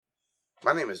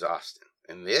My name is Austin,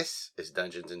 and this is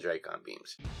Dungeons & Dracon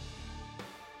Beams.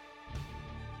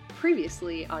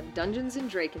 Previously on Dungeons &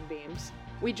 Dracon Beams,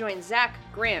 we join Zach,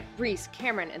 Grant, Reese,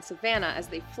 Cameron, and Savannah as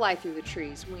they fly through the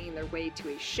trees, winging their way to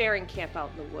a sharing camp out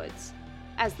in the woods.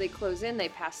 As they close in, they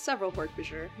pass several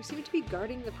Hork-Bajir who seem to be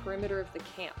guarding the perimeter of the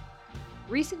camp.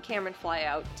 Reese and Cameron fly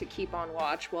out to keep on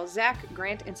watch, while Zach,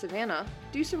 Grant, and Savannah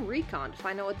do some recon to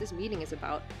find out what this meeting is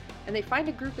about, and they find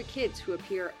a group of kids who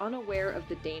appear unaware of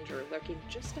the danger lurking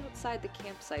just outside the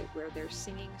campsite where they're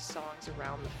singing songs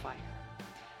around the fire.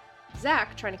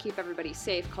 Zach, trying to keep everybody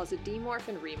safe, calls a demorph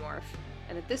and remorph,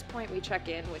 and at this point we check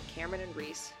in with Cameron and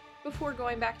Reese before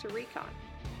going back to recon.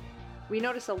 We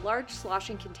notice a large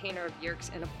sloshing container of Yeerks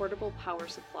and a portable power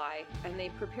supply, and they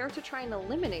prepare to try and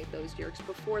eliminate those Yeerks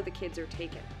before the kids are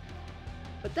taken.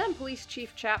 But then Police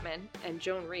Chief Chapman and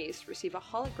Joan Reese receive a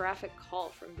holographic call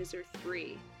from Visor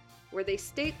 3, where they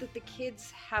state that the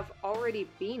kids have already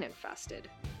been infested.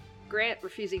 Grant,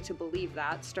 refusing to believe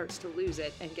that, starts to lose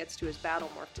it and gets to his battle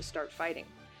morph to start fighting.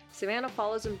 Savannah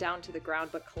follows him down to the ground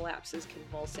but collapses,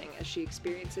 convulsing, as she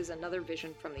experiences another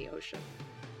vision from the ocean.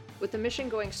 With the mission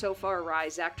going so far awry,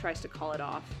 Zach tries to call it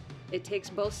off. It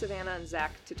takes both Savannah and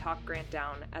Zach to talk Grant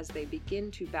down as they begin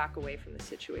to back away from the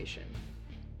situation,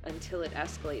 until it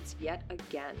escalates yet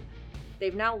again.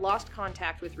 They've now lost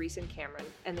contact with Reese and Cameron,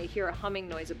 and they hear a humming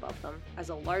noise above them as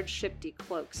a large ship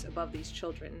decloaks above these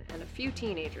children and a few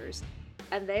teenagers,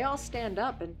 and they all stand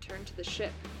up and turn to the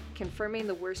ship, confirming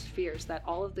the worst fears that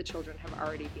all of the children have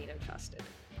already been infested.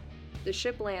 The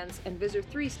ship lands, and Visor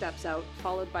 3 steps out,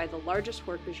 followed by the largest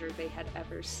Hork-Bajir they had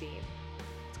ever seen.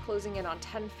 It's closing in on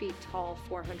 10 feet tall,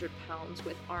 400 pounds,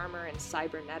 with armor and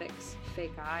cybernetics,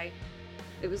 fake eye.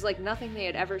 It was like nothing they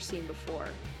had ever seen before,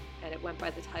 and it went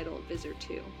by the title of Visor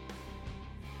 2.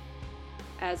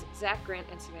 As Zach, Grant,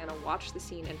 and Savannah watch the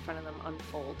scene in front of them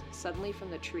unfold, suddenly from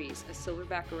the trees, a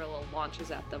silverback gorilla launches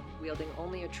at them, wielding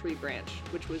only a tree branch,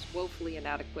 which was woefully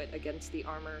inadequate against the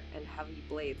armor and heavy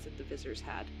blades that the Visors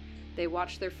had. They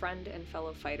watch their friend and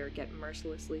fellow fighter get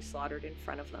mercilessly slaughtered in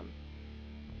front of them.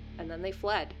 And then they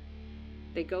fled.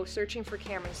 They go searching for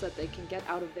Cameron so that they can get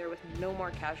out of there with no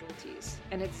more casualties,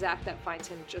 and it's Zach that finds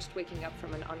him just waking up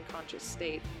from an unconscious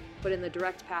state, but in the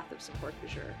direct path of some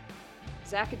Hork-Bajir.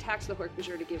 Zach attacks the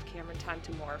Hork-Bajir to give Cameron time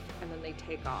to morph, and then they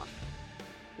take off.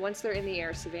 Once they're in the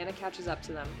air, Savannah catches up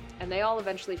to them, and they all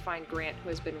eventually find Grant, who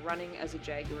has been running as a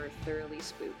jaguar, thoroughly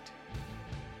spooked.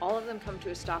 All of them come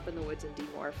to a stop in the woods and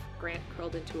demorph, Grant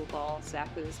curled into a ball, Zach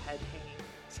with his head hanging,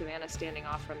 Savannah standing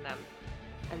off from them.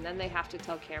 And then they have to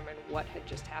tell Cameron what had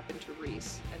just happened to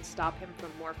Reese, and stop him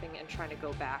from morphing and trying to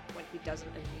go back when he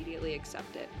doesn't immediately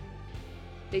accept it.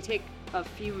 They take a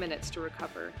few minutes to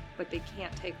recover, but they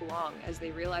can't take long, as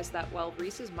they realize that while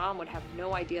Reese's mom would have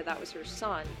no idea that was her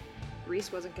son,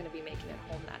 Reese wasn't going to be making it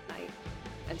home that night.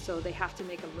 And so they have to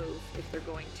make a move if they're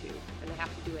going to, and they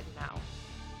have to do it now.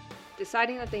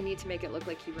 Deciding that they need to make it look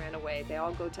like he ran away, they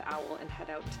all go to Owl and head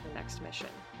out to the next mission.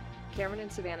 Cameron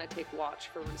and Savannah take watch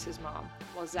for Reese's mom,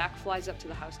 while Zach flies up to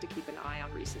the house to keep an eye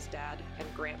on Reese's dad, and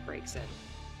Grant breaks in.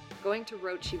 Going to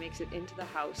Roach, he makes it into the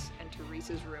house and to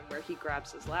Reese's room, where he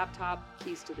grabs his laptop,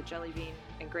 keys to the jelly bean,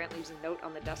 and Grant leaves a note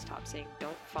on the desktop saying,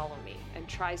 "Don't follow me," and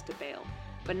tries to bail,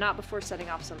 but not before setting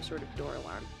off some sort of door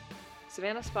alarm.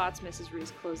 Savannah spots Mrs.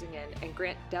 Reese closing in, and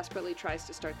Grant desperately tries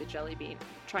to start the jelly bean,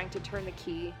 trying to turn the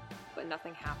key, but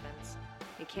nothing happens.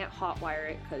 He can't hotwire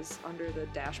it because under the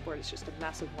dashboard it's just a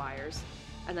mess of wires.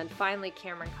 And then finally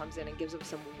Cameron comes in and gives them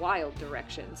some wild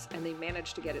directions, and they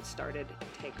manage to get it started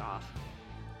and take off.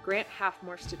 Grant half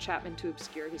morphs to Chapman to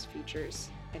obscure his features,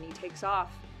 and he takes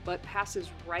off, but passes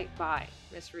right by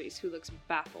Miss Reese, who looks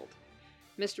baffled.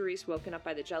 Mr. Reese, woken up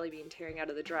by the jelly bean tearing out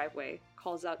of the driveway,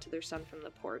 calls out to their son from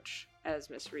the porch as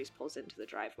Miss Reese pulls into the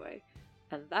driveway.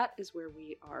 And that is where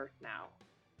we are now.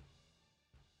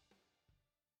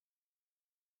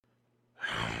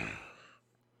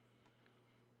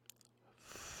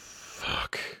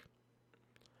 Fuck.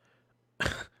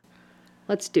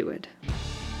 Let's do it.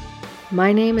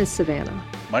 My name is Savannah.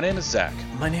 My name is Zach.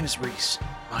 My name is Reese.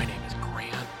 My name is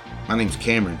Grant. My name's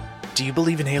Cameron. Do you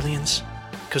believe in aliens?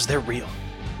 Because they're real.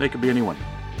 They could be anyone.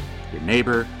 Your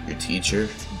neighbor. Your teacher.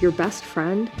 Your best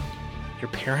friend? Your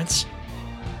parents?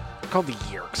 They're called the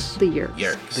Yeerks. The Yeerks.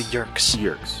 Yeerks. The Yeerks.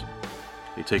 Yeerks.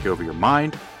 They take over your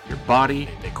mind, your body.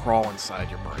 They crawl inside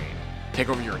your brain. Take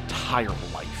over your entire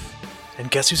life.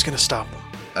 And guess who's gonna stop them?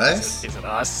 Us? Is it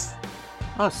us?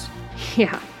 Us.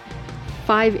 Yeah.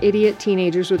 5 idiot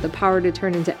teenagers with the power to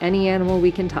turn into any animal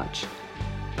we can touch.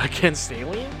 Against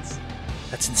aliens?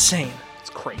 That's insane. It's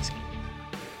crazy.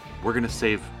 We're gonna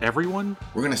save everyone?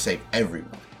 We're gonna save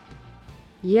everyone.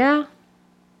 Yeah.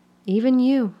 Even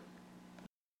you.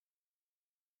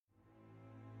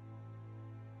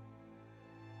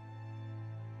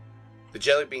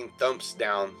 jelly bean thumps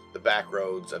down the back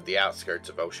roads of the outskirts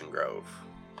of Ocean Grove.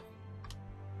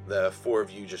 The four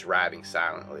of you just riding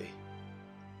silently.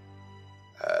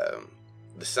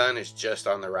 The sun is just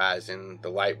on the horizon, the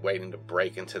light waiting to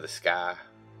break into the sky.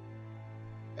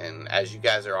 And as you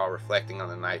guys are all reflecting on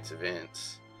the night's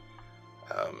events,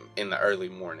 in the early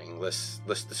morning, let's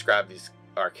describe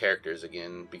our characters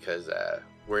again, because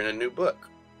we're in a new book.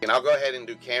 And I'll go ahead and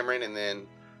do Cameron, and then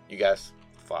you guys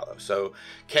follow. So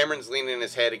Cameron's leaning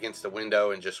his head against the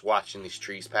window and just watching these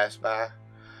trees pass by.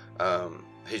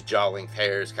 His jaw-length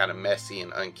hair is kind of messy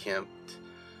and unkempt.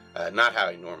 Not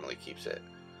how he normally keeps it.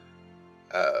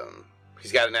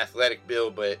 He's got an athletic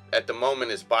build, but at the moment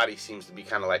his body seems to be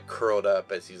kind of like curled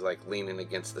up as he's like leaning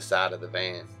against the side of the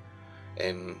van.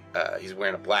 And he's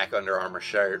wearing a black Under Armour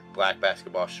shirt, black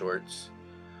basketball shorts.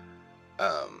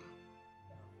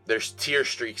 There's tear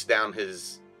streaks down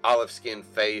his olive-skinned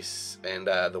face, and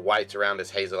the whites around his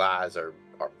hazel eyes are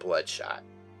bloodshot.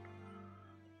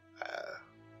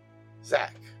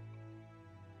 Zach.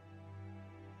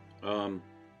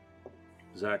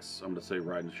 Zach's, I'm gonna say,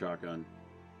 riding shotgun,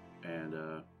 and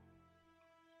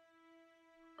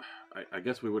I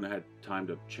guess we wouldn't have had time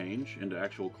to change into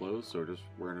actual clothes, so we're just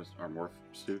wearing our morph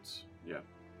suits. Yeah.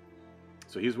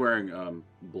 So he's wearing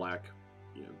black,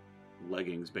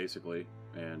 leggings basically,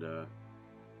 and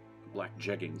black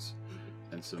jeggings,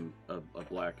 and a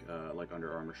black like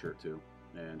Under Armour shirt too.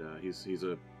 And he's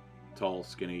a tall,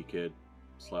 skinny kid,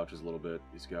 slouches a little bit.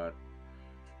 He's got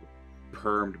a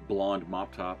permed blonde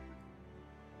mop top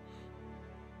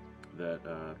that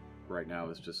right now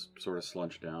is just sort of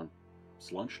slouched down.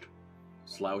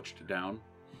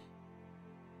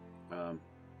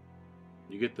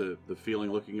 You get the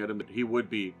feeling looking at him that he would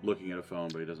be looking at a phone,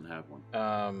 but he doesn't have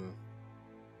one.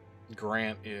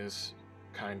 Grant is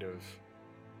kind of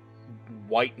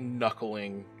white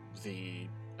knuckling the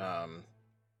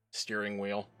steering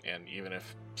wheel, and even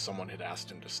if someone had asked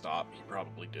him to stop, he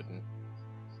probably didn't.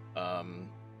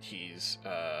 He's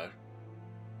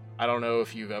I don't know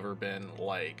if you've ever been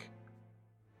like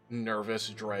nervous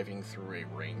driving through a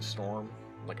rainstorm,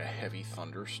 like a heavy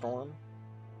thunderstorm,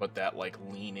 but that like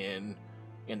lean in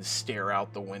and stare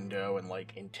out the window and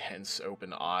like intense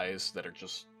open eyes that are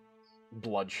just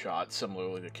bloodshot,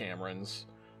 similarly to Cameron's.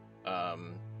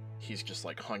 He's just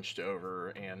like hunched over,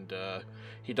 and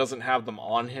he doesn't have them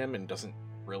on him and doesn't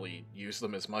really use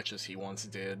them as much as he once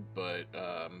did, but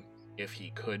if he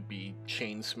could be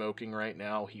chain smoking right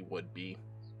now, he would be.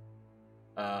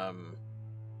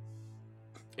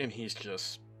 And he's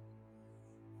just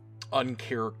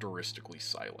uncharacteristically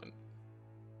silent,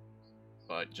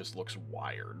 but just looks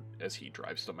wired as he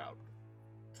drives them out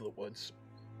to the woods.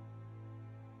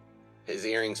 His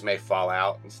earrings may fall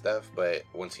out and stuff, but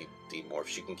once he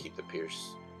demorphs, you can keep the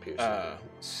piercing.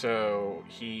 So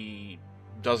he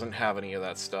doesn't have any of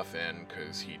that stuff in,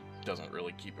 because he doesn't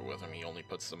really keep it with him. He only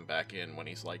puts them back in when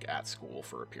he's like at school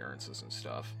for appearances and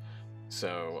stuff.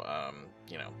 So,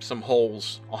 some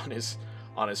holes on his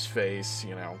face,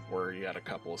 where he had a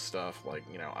couple of stuff, like,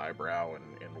 eyebrow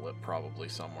and lip probably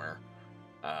somewhere.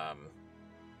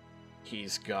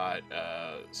 He's got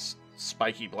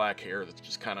spiky black hair that's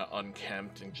just kind of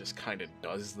unkempt and just kind of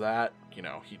does that.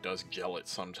 He does gel it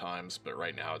sometimes, but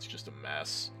right now it's just a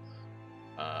mess.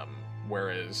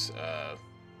 Whereas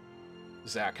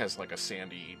Zach has like a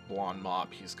sandy blonde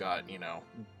mop. He's got,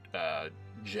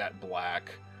 jet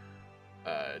black,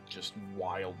 just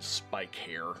wild spike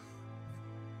hair.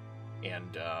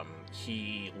 And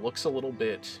he looks a little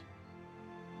bit...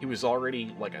 He was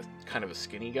already like a kind of a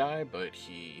skinny guy, but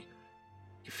he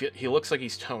looks like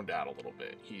he's toned out a little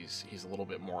bit. He's a little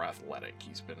bit more athletic.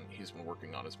 He's been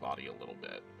working on his body a little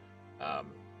bit.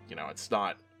 It's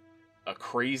not a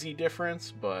crazy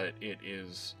difference, but it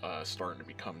is starting to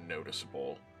become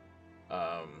noticeable.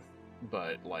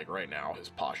 But like right now, his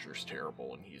posture's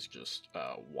terrible, and he's just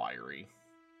wiry.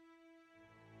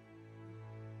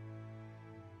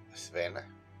 Savannah.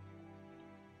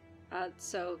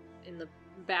 So in the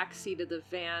back seat of the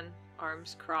van,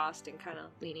 arms crossed and kind of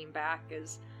leaning back,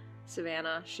 is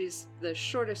Savannah. She's the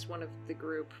shortest one of the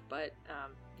group, but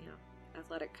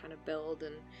athletic kind of build.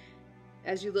 And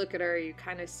as you look at her, you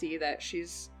kind of see that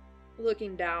she's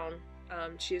looking down.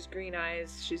 She has green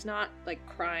eyes. She's not like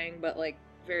crying, but like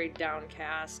very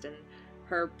downcast, and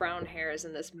her brown hair is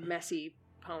in this messy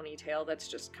ponytail that's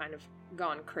just kind of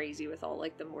gone crazy with all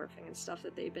like the morphing and stuff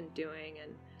that they've been doing.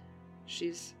 And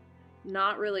she's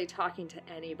not really talking to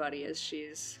anybody as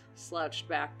she's slouched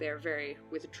back there, very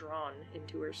withdrawn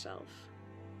into herself.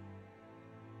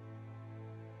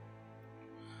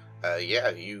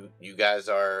 You guys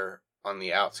are on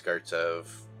the outskirts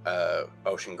of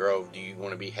Ocean Grove, do you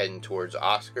want to be heading towards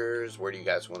Oscars? Where do you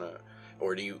guys want to,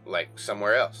 or do you like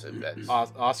somewhere else? If that's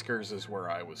Oscars is where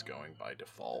I was going by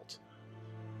default.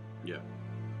 Yeah,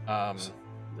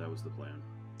 that was the plan.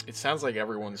 It sounds like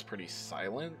everyone's pretty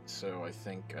silent, so I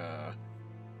think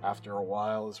after a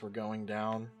while, as we're going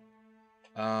down,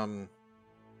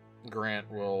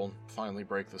 Grant will finally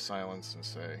break the silence and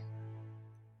say,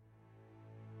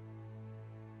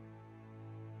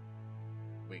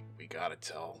 We gotta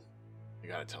tell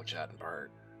Chad and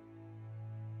Bart.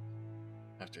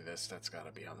 After this, that's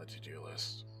gotta be on the to-do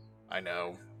list. I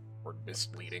know we're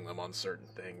misleading them on certain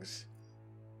things.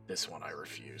 This one I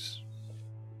refuse.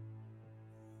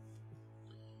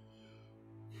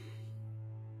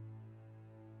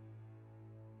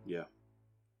 Yeah.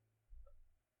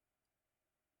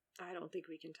 I don't think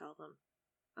we can tell them.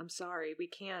 I'm sorry, we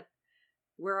can't.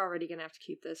 We're already gonna have to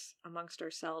keep this amongst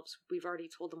ourselves. We've already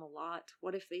told them a lot.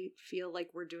 What if they feel like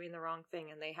we're doing the wrong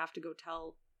thing and they have to go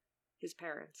tell his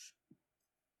parents?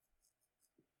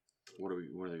 What are they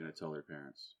going to tell their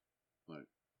parents? Like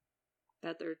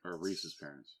That their or Reese's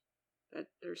parents? That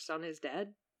their son is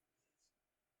dead?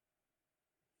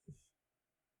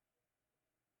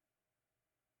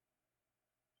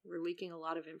 We're leaking a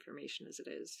lot of information as it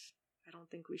is. I don't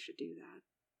think we should do that.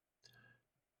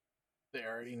 They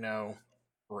already know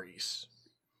Reese.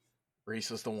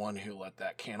 Reese is the one who let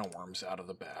that can of worms out of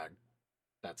the bag.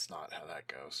 That's not how that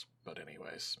goes. But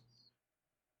anyways,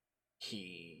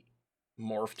 he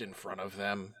morphed in front of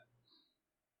them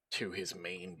to his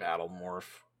main battle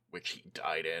morph, which he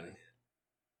died in.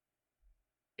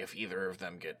 If either of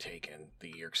them get taken,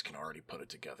 the Yeerks can already put it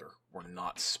together. We're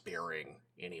not sparing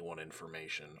anyone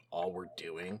information. All we're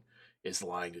doing is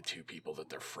lying to two people that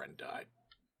their friend died.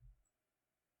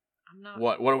 I'm not.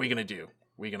 What are we gonna do?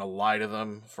 We gonna lie to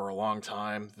them for a long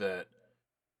time that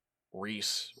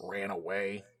Reese ran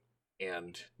away,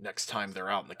 and next time they're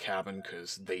out in the cabin,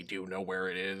 because they do know where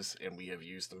it is, and we have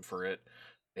used them for it,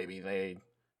 maybe they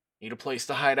need a place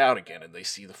to hide out again, and they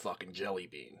see the fucking jelly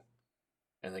bean.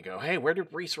 And they go, hey, where did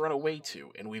Reese run away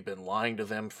to? And we've been lying to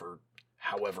them for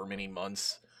however many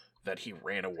months that he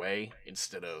ran away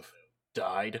instead of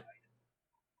died.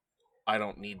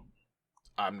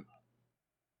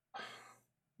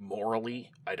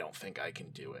 Morally, I don't think I can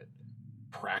do it.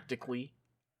 Practically,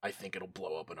 I think it'll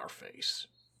blow up in our face.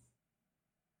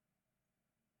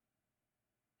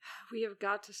 We have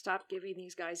got to stop giving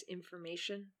these guys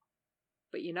information.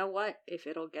 But you know what? If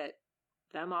it'll get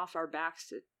them off our backs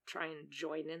to try and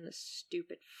join in this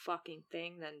stupid fucking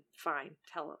thing, then fine,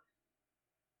 tell them.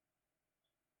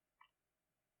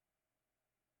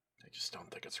 I just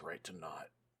don't think it's right to not.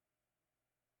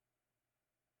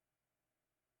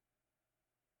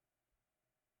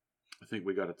 I think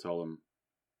we got to tell them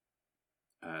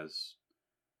as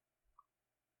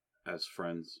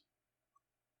friends.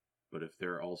 But if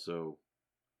they're also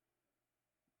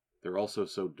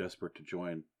so desperate to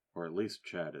join, or at least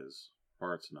Chad is,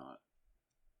 Bart's not.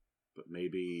 But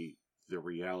maybe the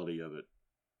reality of it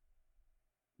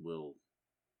will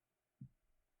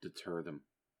deter them.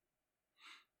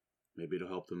 Maybe it'll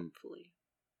help them Hopefully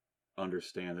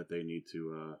understand that they need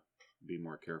to be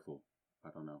more careful. I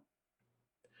don't know.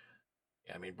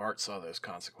 Yeah, I mean, Bart saw those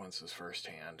consequences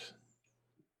firsthand.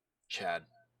 Chad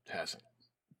hasn't.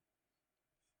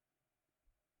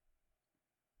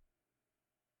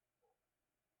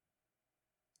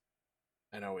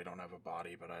 I know we don't have a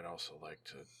body, but I'd also like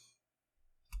to,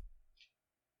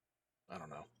 I don't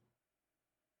know,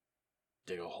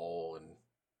 dig a hole and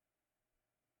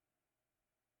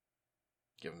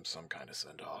give him some kind of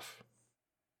send-off.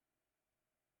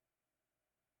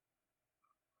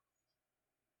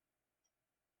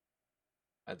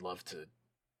 I'd love to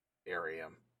bury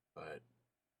him, but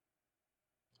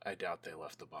I doubt they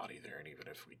left the body there, and even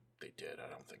if they did, I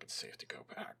don't think it's safe to go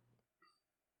back.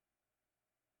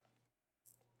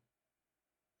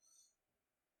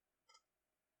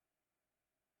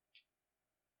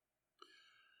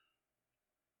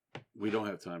 We don't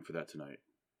have time for that tonight.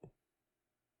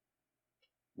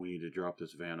 We need to drop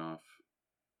this van off.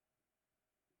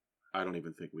 I don't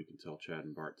even think we can tell Chad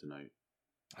and Bart tonight.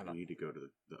 We need to go to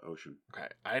the ocean. Okay,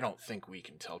 I don't think we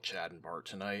can tell Chad and Bart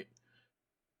tonight,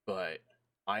 but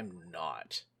I'm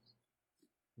not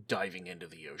diving into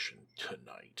the ocean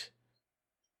tonight.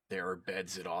 There are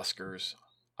beds at Oscars.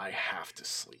 I have to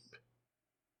sleep.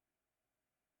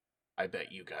 I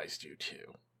bet you guys do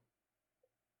too.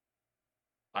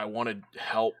 I want to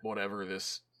help whatever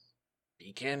this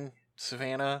beacon,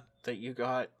 Savannah, that you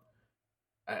got.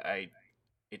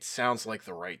 It sounds like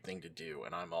the right thing to do,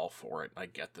 and I'm all for it. I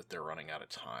get that they're running out of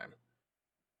time.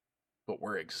 But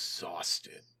we're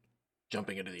exhausted.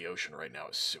 Jumping into the ocean right now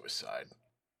is suicide.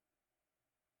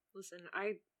 Listen,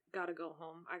 I gotta go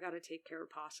home. I gotta take care of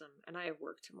Possum, and I have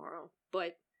work tomorrow.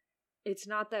 But it's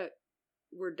not that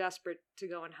we're desperate to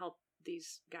go and help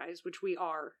these guys, which we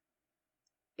are.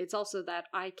 It's also that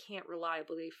I can't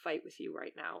reliably fight with you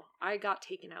right now. I got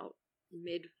taken out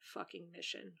mid-fucking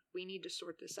mission. We need to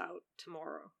sort this out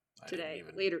tomorrow.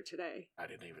 Later today. I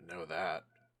didn't even know that.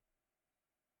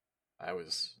 I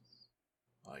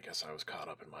guess I was caught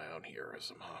up in my own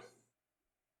heroism, huh?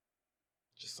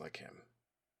 Just like him.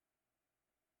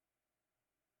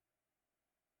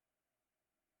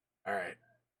 Alright.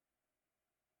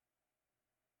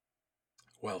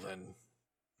 Well then,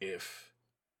 if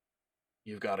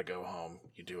you've got to go home,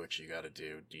 you do what you gotta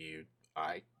do.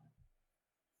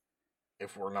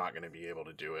 If we're not going to be able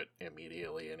to do it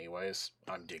immediately anyways,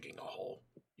 I'm digging a hole.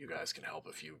 You guys can help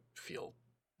if you feel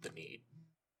the need.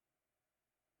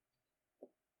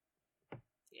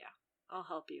 Yeah, I'll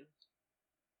help you.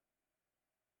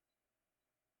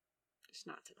 Just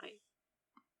not tonight.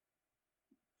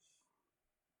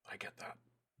 I get that.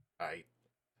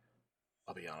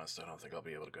 I'll be honest, I don't think I'll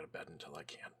be able to go to bed until I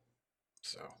can.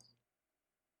 So,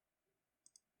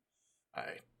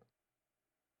 I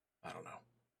don't know.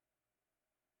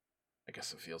 I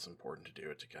guess it feels important to do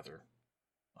it together.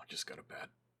 I'll just go to bed.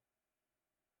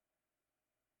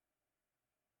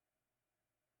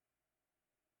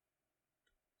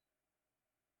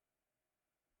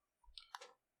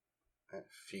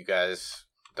 If you guys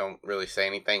don't really say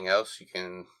anything else, you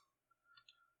can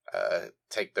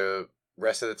take the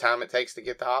rest of the time it takes to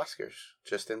get to Oscars,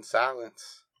 just in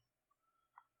silence.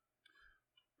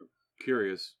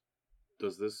 Curious,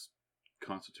 does this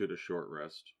constitute a short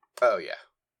rest? Oh, yeah.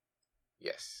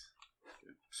 Yes.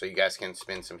 Okay. So you guys can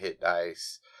spend some hit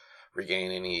dice,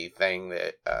 regain anything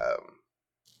that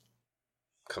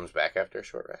comes back after a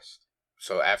short rest.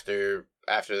 So after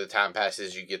the time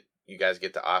passes, you guys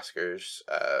get to Oscars.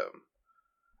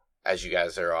 As you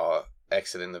guys are all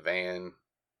exiting the van,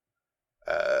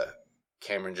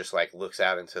 Cameron just like looks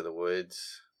out into the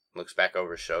woods, looks back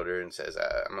over his shoulder, and says,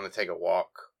 "I'm gonna take a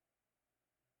walk.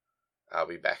 I'll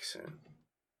be back soon."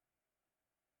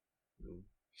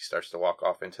 He starts to walk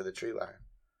off into the tree line.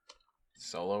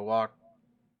 Solo walk?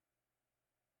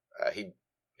 He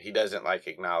doesn't like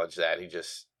acknowledge that.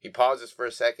 He pauses for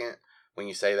a second when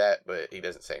you say that, but he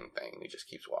doesn't say anything. He just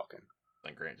keeps walking.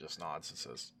 Then Grant just nods and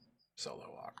says,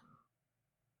 "Solo walk."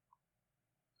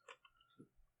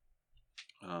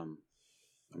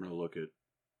 I'm gonna look at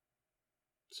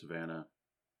Savannah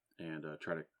and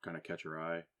try to kind of catch her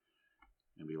eye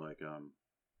and be like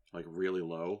really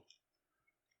low.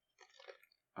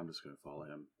 I'm just gonna follow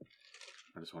him.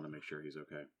 I just want to make sure he's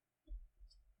okay.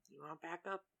 You want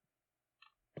backup?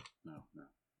 No,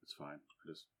 it's fine.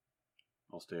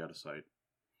 I'll stay out of sight.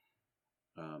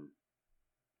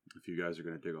 If you guys are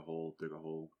gonna dig a hole.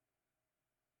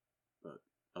 But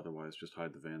otherwise, just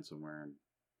hide the van somewhere and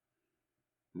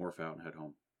morph out and head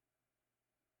home.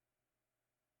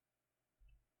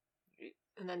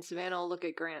 And then Savannah will look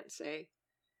at Grant and say,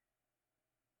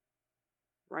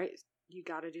 "Right, you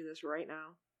gotta do this right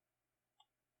now."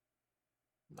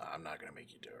 No, I'm not gonna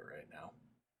make you do it right now.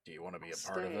 Do you want to be a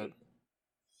part of it?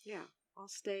 Yeah, I'll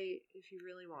stay if you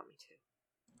really want me to.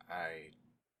 I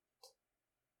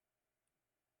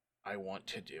want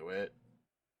to do it,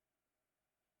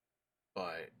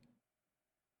 but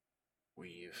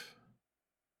we're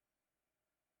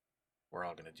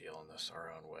all gonna deal in this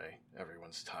our own way.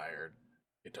 Everyone's tired.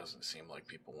 It doesn't seem like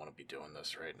people want to be doing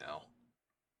this right now.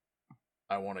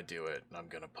 I want to do it, and I'm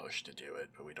gonna push to do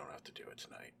it, but we don't have to do it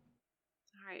tonight.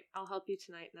 Alright, I'll help you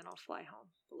tonight, and then I'll fly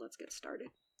home. But let's get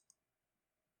started.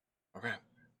 Okay.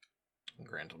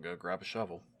 Grant will go grab a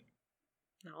shovel.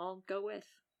 I'll go with.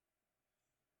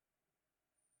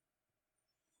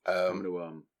 I'm going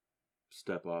to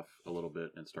step off a little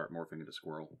bit and start morphing into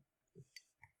squirrel.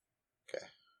 Okay.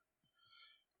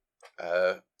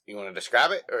 You want to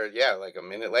describe it? Or, yeah, like a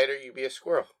minute later, you be a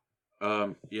squirrel.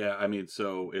 Yeah, I mean,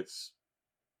 so it's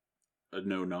a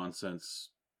no-nonsense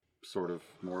sort of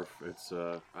morph. It's,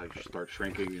 I start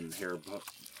shrinking and hair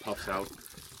puffs out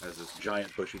as this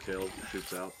giant bushy tail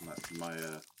shoots out. My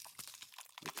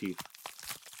teeth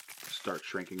start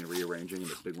shrinking and rearranging, and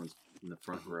the big one's in the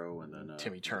front row, and then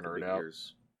Timmy Turner it out.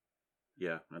 Ears.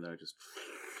 Yeah, and then I just...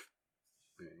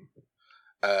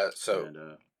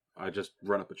 I just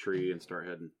run up a tree and start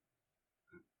heading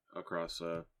across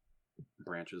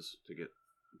branches to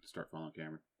start following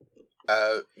Cameron.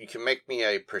 You can make me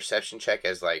a perception check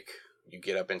as like you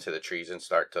get up into the trees and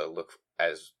start to look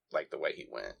as like the way he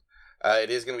went.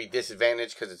 It is going to be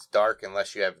disadvantaged because it's dark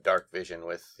unless you have dark vision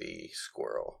with the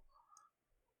squirrel.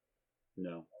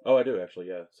 No. Oh, I do actually.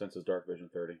 Yeah, senses dark vision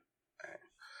 30.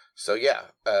 So yeah,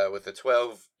 with the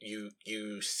 12,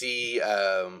 you see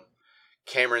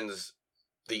Cameron's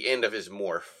the end of his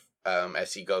morph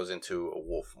as he goes into a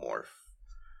wolf morph,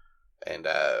 and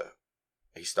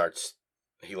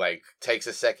he like takes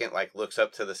a second, like looks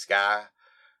up to the sky,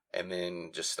 and then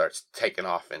just starts taking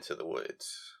off into the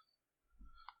woods.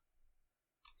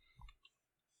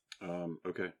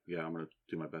 Okay. Yeah, I'm gonna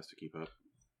do my best to keep up.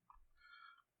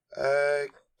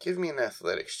 Give me an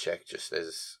athletics check, just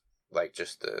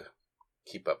to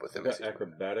keep up with him. Got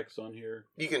acrobatics on here.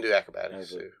 You can do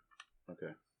acrobatics too.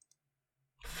 Okay.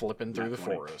 Flipping through the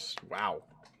 20. forest. Wow.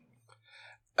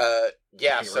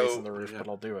 Yeah. Ain't So raising the roof, but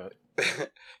I'll do it. I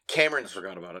Cameron's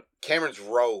forgot about it. Cameron's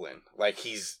rolling, like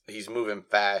he's moving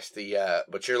fast.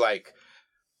 But you're like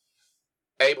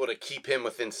able to keep him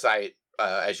within sight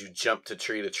as you jump to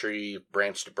tree,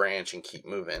 branch to branch, and keep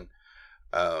moving.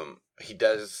 He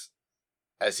does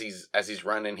as he's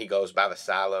running. He goes by the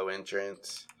silo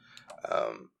entrance.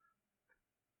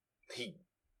 He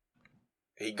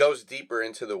goes deeper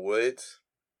into the woods,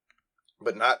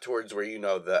 but not towards where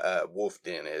the wolf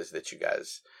den is that you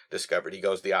guys discovered. He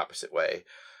goes the opposite way,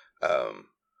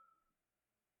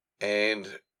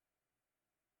 and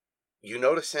you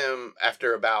notice him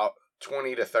after about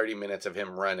 20 to 30 minutes of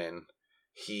him running.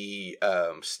 He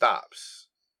stops,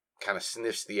 kind of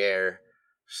sniffs the air,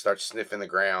 starts sniffing the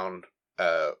ground,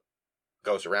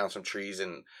 goes around some trees,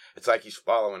 and it's like he's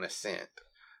following a scent.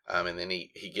 And then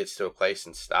he gets to a place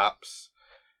and stops,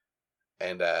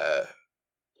 and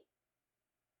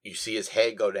you see his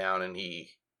head go down, and he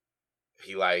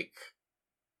like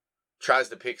tries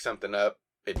to pick something up.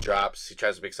 It drops. He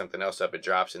tries to pick something else up. It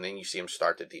drops, and then you see him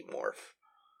start to demorph.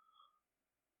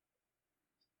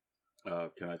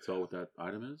 Can I tell what that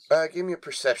item is? Give me a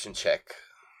perception check.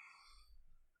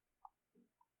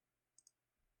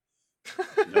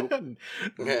 Nope.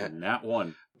 Yeah. Nat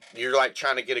 1. You're like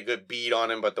trying to get a good bead on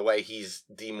him, but the way he's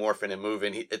demorphing and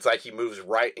moving, it's like he moves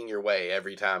right in your way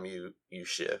every time you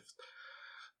shift.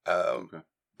 Okay.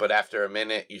 But after a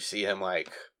minute, you see him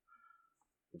like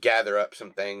gather up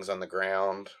some things on the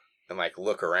ground and like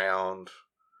look around,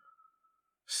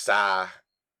 sigh,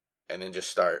 and then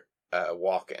just start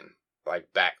walking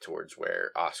like back towards where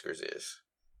Oscar's is.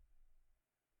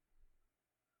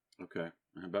 Okay.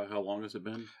 And about how long has it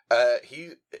been?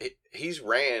 He's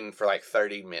ran for like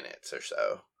 30 minutes or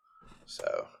so.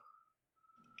 So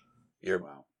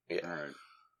Wow. Yeah.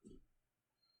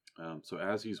 All right. So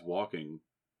as he's walking,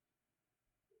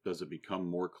 does it become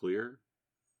more clear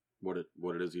what it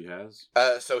is he has?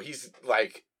 So he's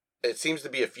like, it seems to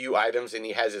be a few items, and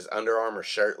he has his Under Armour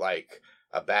shirt like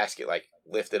a basket, like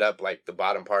lifted up, like the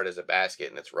bottom part is a basket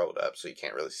and it's rolled up, so you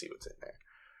can't really see what's in there.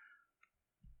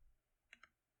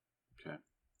 Okay.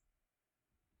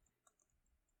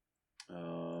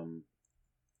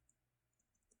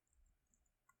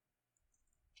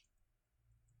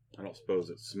 I don't suppose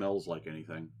it smells like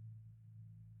anything.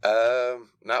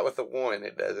 Not with the one,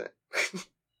 it doesn't.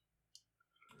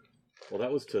 Well,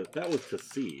 that was to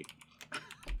see.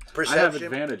 Perception. I have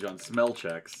advantage on smell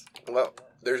checks. Well,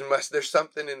 there's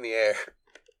something in the air.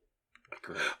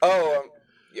 Great. Oh,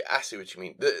 yeah, I see what you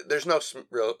mean. There's no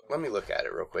real. Let me look at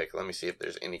it real quick. Let me see if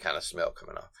there's any kind of smell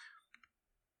coming off.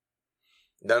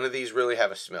 None of these really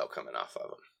have a smell coming off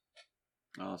of them.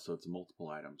 Oh, so it's multiple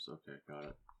items. Okay, got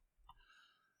it.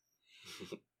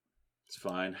 It's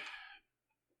fine.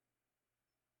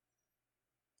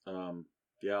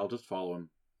 Yeah, I'll just follow him.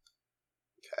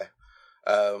 Okay.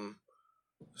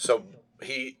 So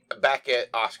he back at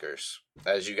Oscar's.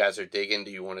 As you guys are digging,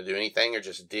 do you want to do anything or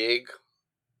just dig?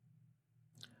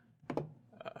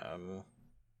 I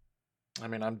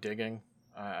mean, I'm digging.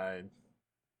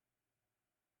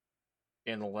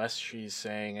 Unless she's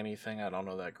saying anything, I don't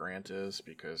know that Grant is,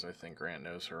 because I think Grant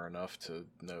knows her enough to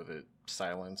know that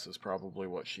silence is probably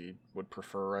what she would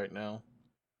prefer right now.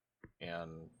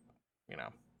 And,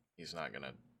 he's not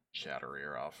gonna chat her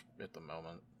ear off at the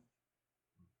moment.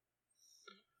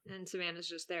 And Savannah's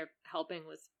just there helping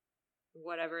with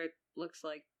whatever it looks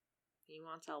like he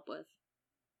wants help with.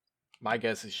 My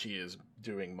guess is she is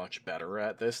doing much better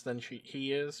at this than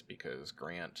he is, because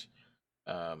Grant,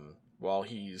 while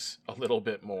he's a little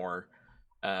bit more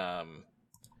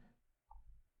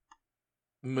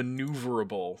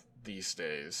maneuverable these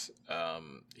days,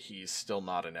 he's still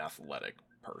not an athletic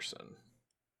person.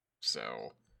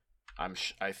 So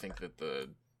I think that the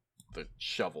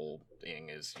shoveling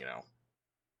is,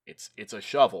 it's a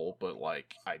shovel, but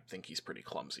like I think he's pretty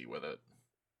clumsy with it.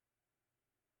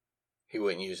 He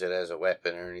wouldn't use it as a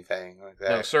weapon or anything like that.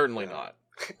 No, certainly not.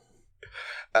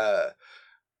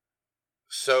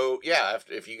 So yeah,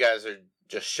 if you guys are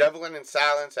just shoveling in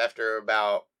silence after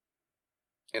about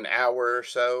an hour or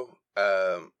so,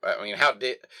 I mean,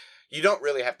 you don't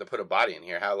really have to put a body in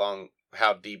here.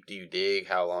 How deep do you dig?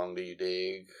 How long do you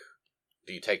dig?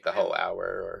 Do you take the whole hour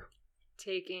or?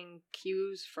 Taking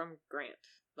cues from Grant.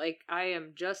 Like, I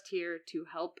am just here to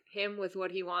help him with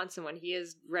what he wants, and when he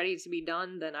is ready to be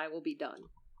done, then I will be done.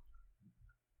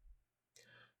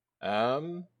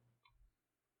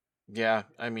 Yeah,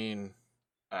 I mean,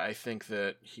 I think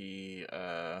that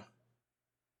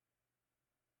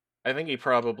I think he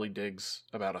probably digs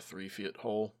about a 3 foot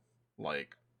hole.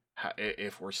 Like,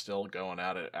 if we're still going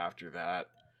at it after that,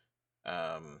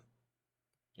 I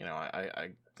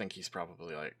think he's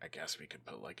probably like, I guess we could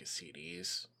put like his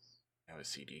CDs, a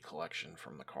CD collection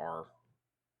from the car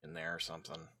in there or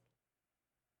something.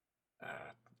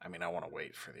 I mean, I want to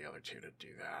wait for the other two to do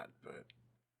that, but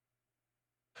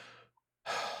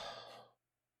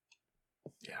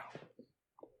yeah.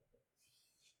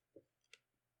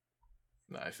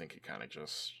 I think he kind of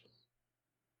just,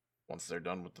 once they're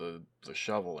done with the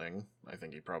shoveling, I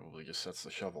think he probably just sets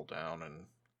the shovel down and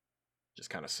just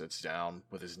kind of sits down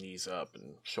with his knees up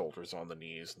and shoulders on the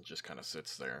knees and just kind of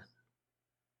sits there.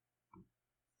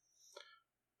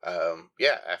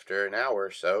 Yeah, after an hour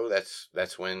or so,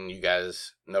 that's when you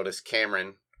guys notice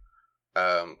Cameron.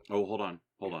 Oh, hold on.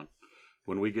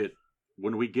 When we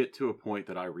get to a point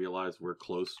that I realize we're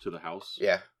close to the house,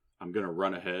 yeah, I'm gonna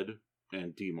run ahead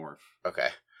and demorph. Okay,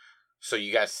 so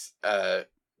you guys,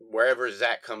 wherever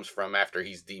Zach comes from after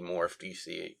he's demorphed, you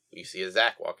see a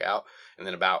Zach walk out, and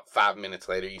then about 5 minutes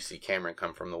later, you see Cameron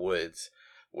come from the woods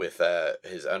with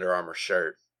his Under Armour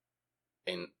shirt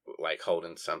and like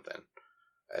holding something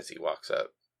as he walks up.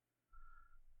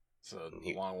 It's a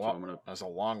long walk. That's a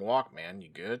long walk, man. You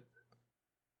good?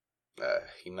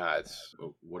 He nods.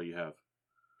 What do you have?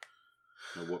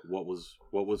 What was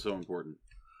so important?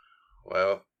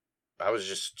 Well, I was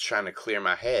just trying to clear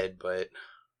my head, but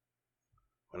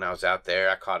when I was out there,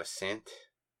 I caught a scent.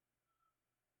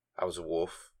 I was a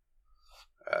wolf.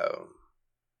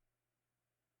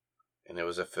 And it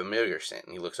was a familiar scent,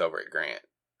 and he looks over at Grant.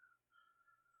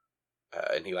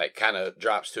 And he like kind of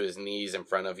drops to his knees in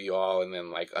front of you all, and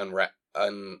then like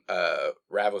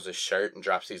unravels his shirt and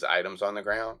drops these items on the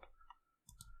ground.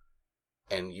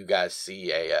 And you guys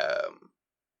see a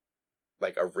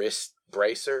like a wrist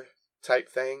bracer type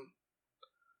thing.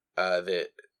 That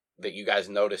you guys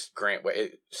noticed Grant.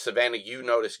 Savannah, you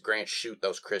noticed Grant shoot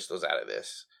those crystals out of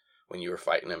this when you were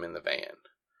fighting him in the van.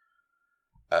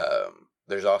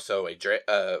 There's also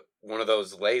one of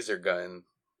those laser gun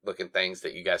looking things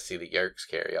that you guys see the Yerks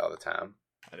carry all the time.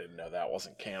 I didn't know that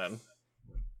wasn't canon.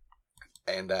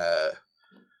 And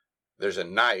there's a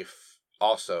knife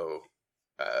also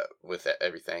with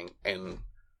everything, and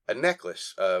a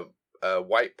necklace, a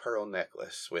white pearl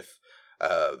necklace with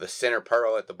the center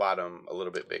pearl at the bottom a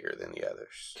little bit bigger than the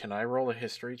others. Can I roll a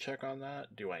history check on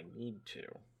that? Do I need to?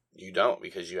 You don't,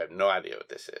 because you have no idea what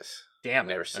this is. Damn,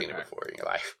 you've never seen it before in your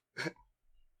life.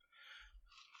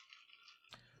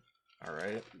 All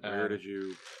right. Where did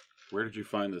you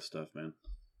find this stuff, man?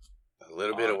 A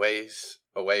little bit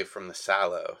away from the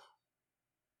silo.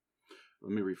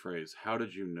 Let me rephrase. How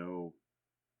did you know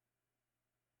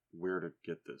where to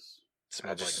get this?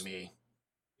 Smelled like me.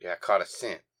 Yeah, I caught a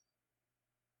scent.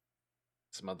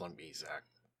 Smelled like me, Zach.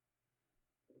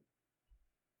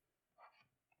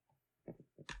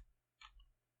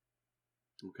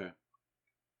 Okay.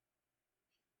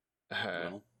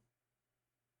 Well,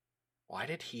 why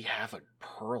did he have a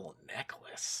pearl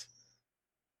necklace?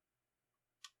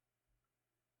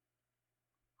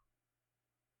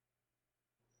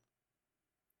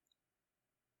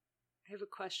 I have a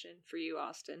question for you,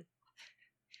 Austin.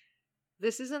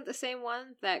 This isn't the same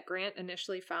one that Grant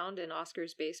initially found in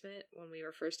Oscar's basement when we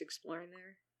were first exploring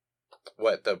there?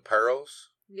 What, the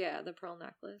pearls? Yeah, the pearl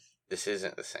necklace. This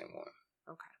isn't the same one.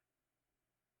 Okay.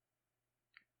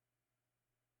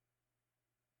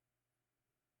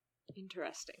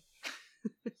 Interesting.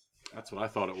 That's what I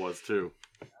thought it was, too.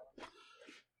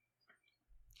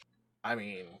 I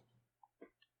mean,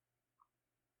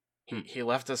 he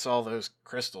left us all those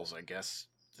crystals. I guess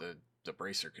the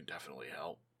bracer could definitely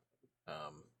help.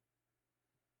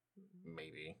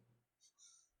 Maybe.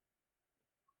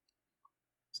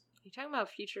 You talking about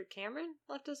future Cameron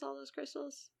left us all those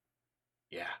crystals?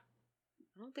 Yeah.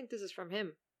 I don't think this is from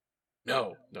him.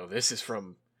 No, this is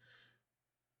from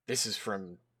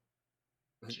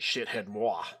Shithead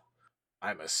Moi.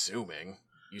 I'm assuming.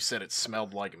 You said it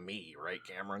smelled like me, right,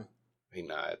 Cameron? He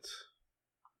nods.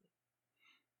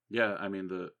 Yeah, I mean,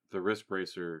 the wrist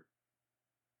bracer,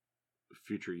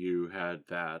 future you had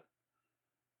that.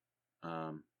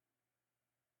 I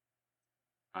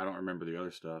don't remember the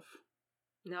other stuff.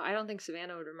 No, I don't think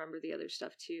Savannah would remember the other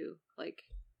stuff too. Like,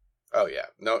 Oh yeah,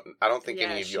 no, I don't think Yeah,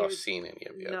 any of she y'all would- seen any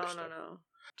of the no, other no, stuff. no,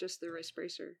 just the wrist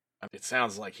bracer. It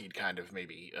sounds like he'd kind of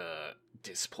maybe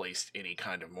displaced any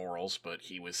kind of morals, but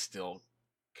he was still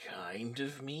kind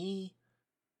of me.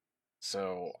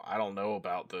 So I don't know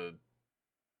about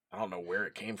I don't know where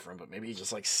it came from, but maybe he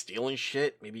just like stealing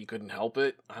shit. Maybe he couldn't help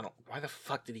it. Why the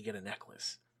fuck did he get a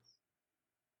necklace?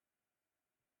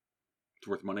 It's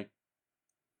worth money.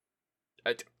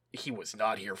 He was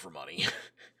not here for money.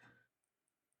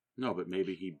 No, but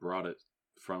maybe he brought it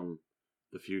from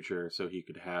the future so he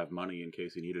could have money in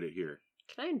case he needed it here.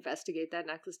 Can I investigate that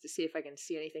necklace to see if I can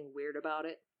see anything weird about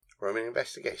it? Roll me an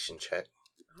investigation check.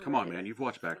 Come on, man. You've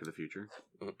watched Back to the Future.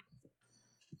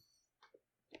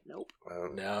 Nope.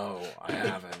 No, I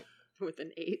haven't. With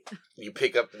an 8. You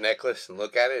pick up the necklace and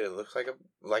look at it. It looks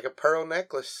like a pearl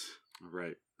necklace. All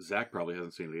right. Zach probably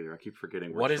hasn't seen it either. I keep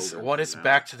forgetting. What is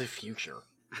Back to the Future?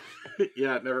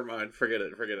 Yeah, never mind. Forget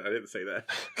it. I didn't say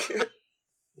that.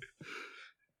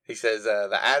 He says,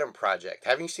 the Adam Project.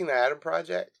 Haven't you seen the Adam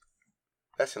Project?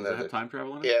 That's Does it another. have time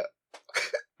travel in it?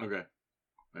 Yeah. Okay.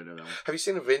 I know that one. Have you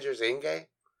seen Avengers Endgame?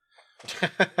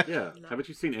 Yeah. No. Haven't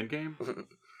you seen Endgame?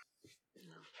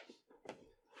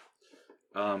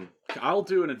 I'll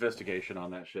do an investigation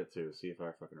on that shit too. See if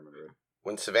I fucking remember it.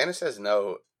 When Savannah says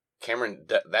no, Cameron,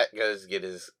 that goes get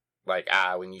his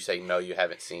when you say no, you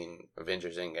haven't seen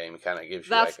Avengers Endgame. It kind of gives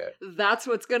you That's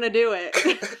what's gonna do it.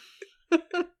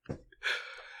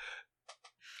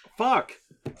 Fuck!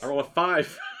 I roll a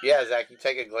 5. Yeah, Zach, you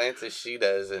take a glance as she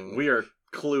does, and We are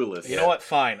clueless. You know what?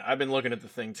 Fine. I've been looking at the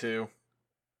thing too.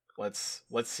 Let's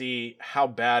see how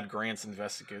bad Grant's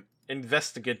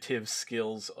investigative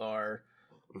skills are.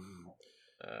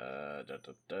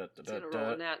 It's gonna roll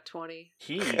a nat 20.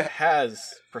 He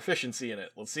has proficiency in it.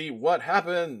 Let's see what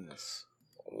happens.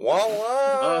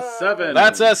 Voila! 7.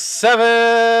 That's a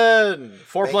 7.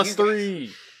 4 Man, plus you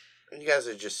 3. You guys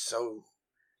are just so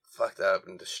fucked up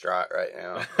and distraught right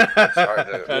now. It's hard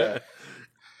to. Yeah.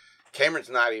 Cameron's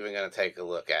not even going to take a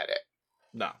look at it.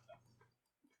 No.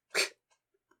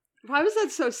 Why was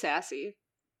that so sassy?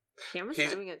 Cameron's He's-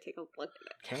 not even gonna take a look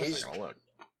at it. Cameron's not gonna look.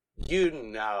 You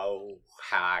know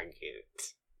how I get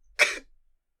it.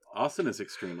 Austin is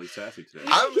extremely sassy today.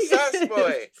 I'm a sass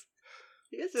boy.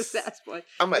 He is a sass boy.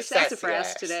 I'm a You're sassy sassafras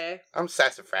ass. today. I'm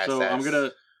sassafras. So ass.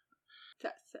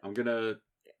 I'm gonna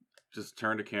just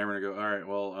turn to Cameron and go, all right,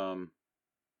 well,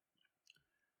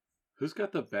 who's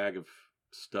got the bag of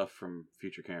stuff from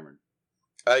future Cameron?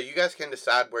 You guys can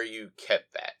decide where you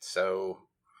kept that. So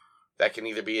that can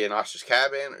either be in Oscar's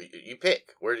cabin, or you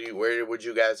pick. Where would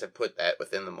you guys have put that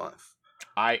within the month?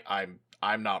 I'm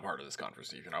not part of this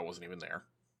conversation. I wasn't even there.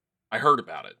 I heard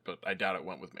about it, but I doubt it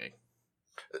went with me.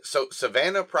 So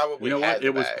Savannah probably You know had what? the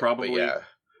It was bag, but probably yeah.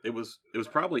 it was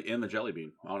probably in the jelly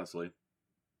bean, honestly.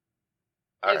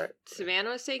 All If right. Savannah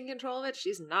was taking control of it,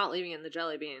 she's not leaving it in the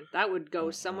jelly bean. That would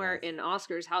go somewhere in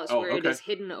Oscar's house Oh, where it okay. is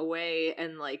hidden away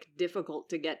and like difficult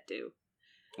to get to.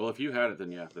 Well, if you had it,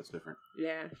 then yeah, that's different.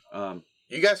 Yeah.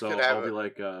 You guys So could I'll have be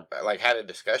like, had a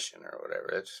discussion or whatever.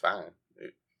 It's fine.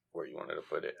 Where you wanted to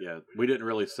put it. yeah, we didn't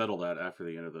really settle that after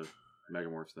the end of the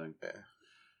Megamorphs thing.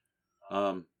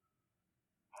 Yeah.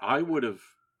 I would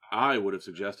have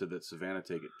suggested that Savannah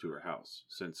take it to her house,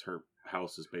 since her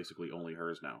house is basically only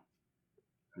hers now.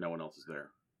 No one else is there.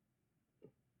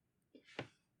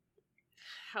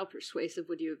 How persuasive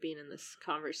would you have been in this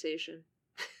conversation?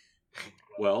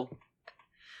 Well,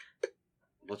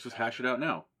 let's just hash it out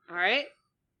now. All right.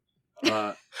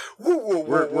 Whoa,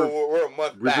 we're a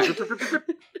month back.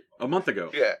 A month ago.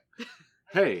 Yeah.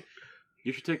 Hey,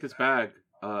 you should take this bag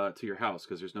to your house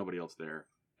because there's nobody else there,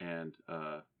 and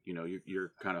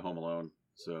you're kind of home alone.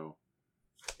 So,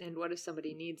 And what if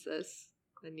somebody needs this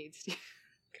and needs to?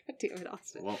 God damn it,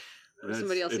 Austin. well, Or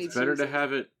somebody else it's needs better to to use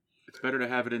have it. It's better to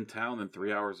have it in town than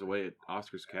 3 hours away at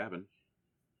Oscar's cabin.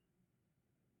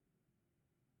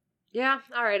 Yeah.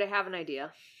 All right. I have an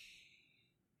idea.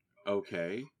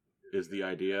 Okay, is the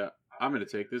idea I'm going to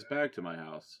take this bag to my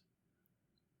house.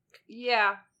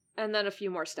 Yeah. And then a few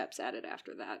more steps at it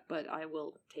after that, but I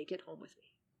will take it home with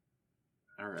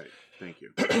All right, thank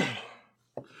you.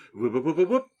 Whoop, whoop, whoop, whoop,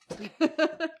 whoop. me.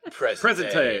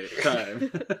 Present day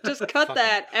time. Just cut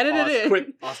that. Edit it in. Quick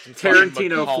Austin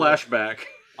Tarantino fucking flashback.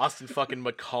 Austin fucking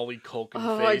Macaulay Culkin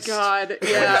Oh my face. god.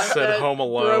 When Yeah. it said that Home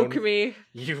Alone. broke me.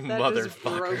 You That just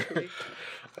broke motherfucker. me.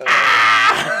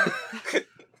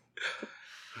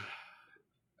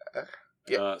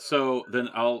 Yeah. So then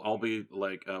I'll be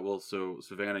like, so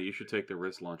Savannah, you should take the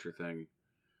wrist launcher thing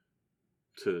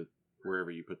to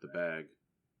wherever you put the bag,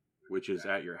 which is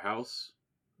at your house.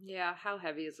 Yeah, how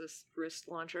heavy is this wrist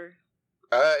launcher?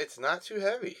 It's not too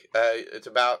heavy. It's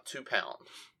about 2 pounds.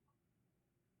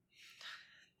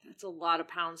 That's a lot of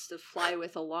pounds to fly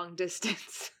with a long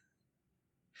distance.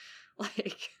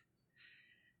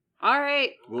 All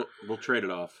right. We'll trade it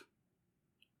off.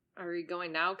 Are we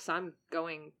going now? Because I'm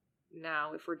going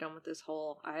now. If we're done with this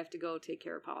hole, I have to go take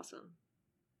care of Possum.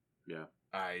 Yeah.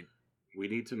 I We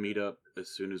need to meet up as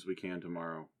soon as we can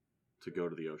tomorrow to go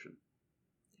to the ocean.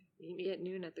 Meet me at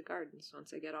noon at the gardens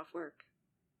once I get off work.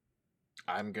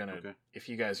 I'm gonna. Okay. If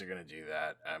you guys are gonna do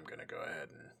that, I'm gonna go ahead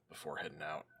and before heading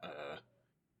out,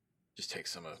 just take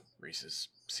some of Reese's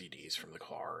CDs from the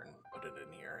car and put it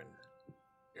in here and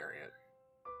bury it.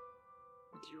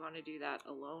 Do you want to do that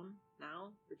alone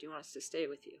now, or do you want us to stay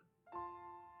with you?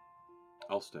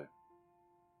 I'll stay.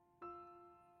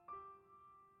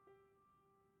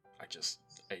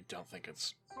 I don't think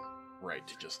it's right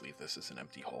to just leave this as an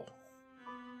empty hole.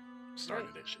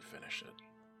 Started it, should finish it.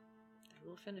 And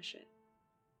we'll finish it.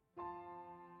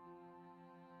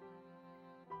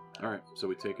 All right, so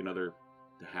we take another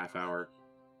half hour.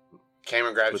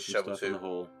 Cameron grabs Put a some shovel stuff in the too.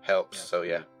 hole. Helps. Yeah. So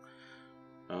yeah.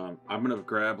 I'm gonna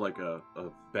grab like a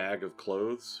bag of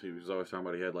clothes. He was always talking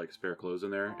about he had like spare clothes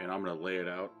in there, and I'm gonna lay it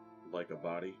out like a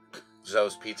body.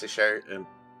 Zoe's pizza shirt. And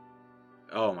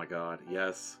oh my god,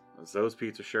 yes, Zoe's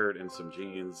pizza shirt and some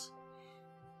jeans,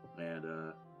 and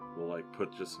we'll like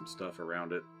put just some stuff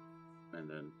around it, and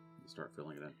then start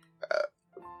filling it in.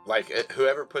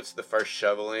 Whoever puts the first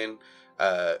shovel in,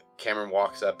 Cameron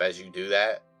walks up as you do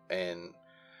that, and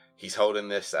he's holding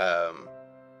this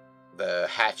the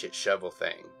hatchet shovel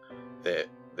thing that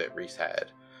Reese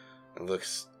had, and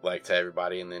looks like to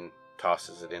everybody, and then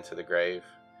tosses it into the grave,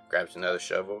 grabs another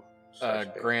shovel. starts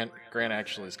digging. Grant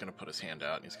actually is gonna put his hand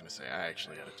out and he's gonna say, "I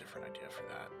actually had a different idea for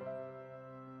that."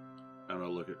 I'm gonna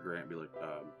look at Grant and be like,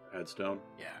 headstone.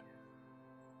 Yeah.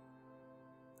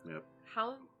 Yep.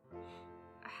 How,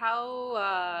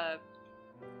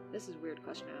 this is a weird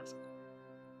question to ask.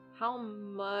 How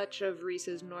much of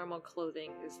Reese's normal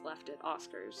clothing is left at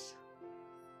Oscar's?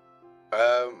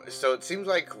 So it seems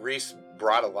like Reese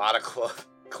brought a lot of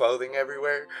clothing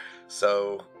everywhere,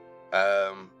 so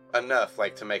enough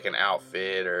like to make an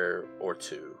outfit or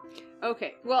two.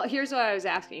 Okay, well, here's what I was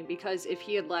asking, because if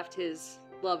he had left his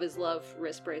Love is Love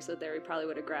wrist bracelet there, he probably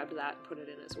would have grabbed that and put it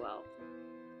in as well.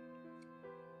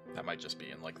 That might just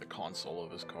be in like the console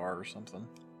of his car or something.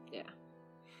 Yeah.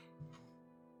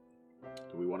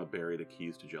 Do we want to bury the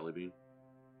keys to Jellybean?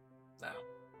 No.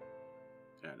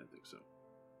 Yeah, I didn't think so.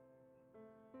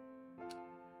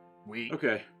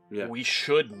 Okay. Yeah. We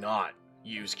should not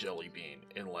use Jellybean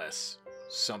unless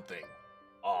something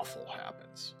awful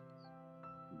happens.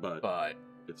 But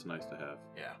it's nice to have.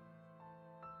 Yeah.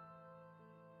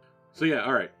 So yeah,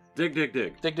 all right. Dig.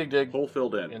 Dig. Hole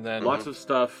filled in. And then lots of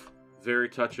stuff. Very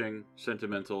touching,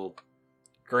 sentimental.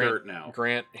 Dirt now.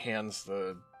 Grant hands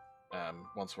the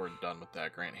once we're done with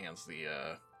that, Grant hands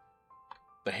the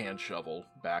hand shovel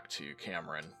back to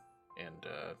Cameron and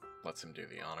lets him do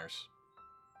the honors.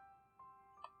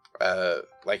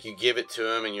 Like you give it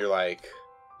to him and you're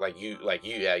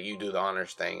you do the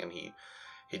honors thing, and he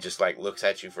just like looks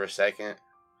at you for a second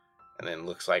and then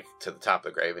looks like to the top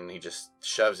of the grave, and he just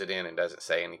shoves it in and doesn't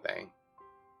say anything.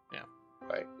 Yeah.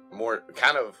 Like more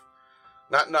kind of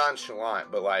not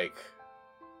nonchalant, but like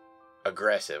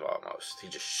aggressive almost. He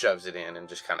just shoves it in and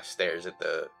just kind of stares at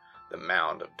the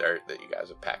mound of dirt that you guys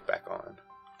have packed back on.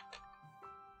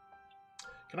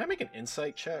 Can I make an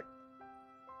insight check?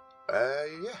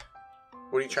 Yeah.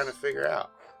 What are you trying to figure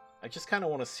out? I just kind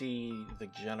of want to see the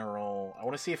general... I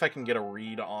want to see if I can get a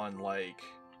read on, like...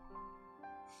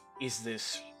 Is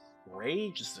this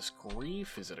rage? Is this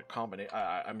grief? Is it a combination?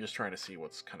 I'm just trying to see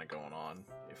what's kind of going on,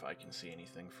 if I can see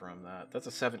anything from that. That's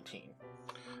a 17.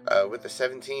 With the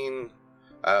 17,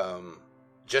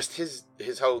 just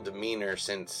his whole demeanor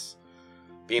since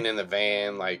being in the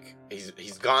van, like,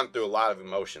 he's gone through a lot of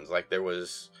emotions. Like, there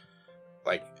was,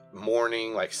 like,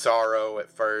 mourning, like, sorrow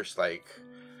at first, like...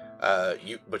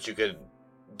 but you could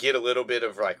get a little bit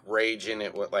of like rage in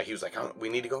it. Like he was like, oh, we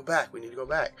need to go back.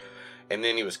 And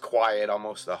then he was quiet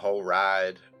almost the whole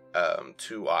ride,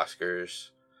 to Oscars.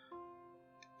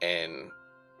 And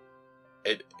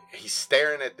he's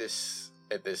staring at this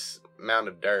mound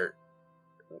of dirt.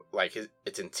 Like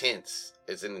it's intense.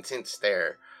 It's an intense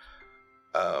stare.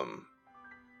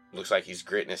 Looks like he's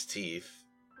gritting his teeth.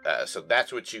 So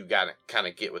that's what you gotta kind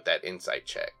of get with that insight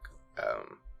check.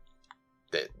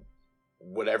 That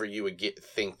whatever you would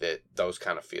think that those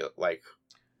kind of feel like.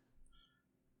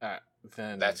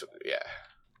 Then that's, yeah.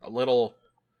 A little...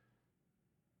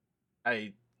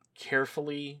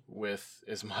 carefully, with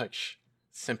as much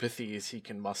sympathy as he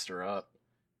can muster up,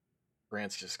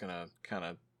 Grant's just gonna kind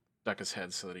of duck his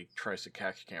head so that he tries to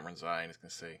catch Cameron's eye, and he's gonna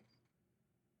say,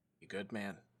 "You good,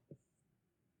 man?"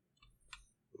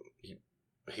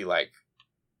 He like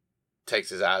takes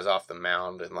his eyes off the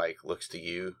mound and like looks to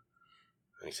you,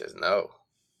 and he says, "No,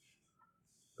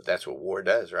 but that's what war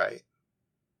does, right?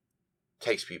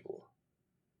 Takes people.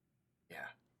 Yeah.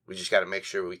 We just got to make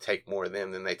sure we take more of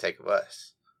them than they take of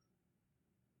us."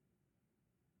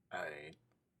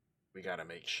 We gotta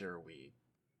make sure we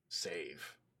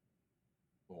save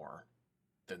more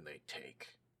than they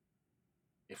take.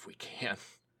 If we can.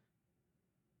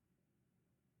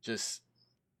 Just,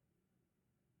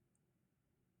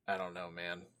 I don't know,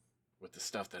 man. With the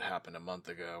stuff that happened a month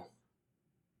ago.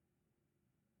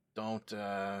 Don't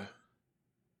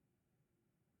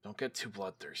get too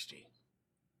bloodthirsty.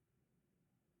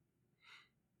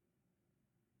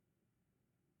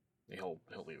 He'll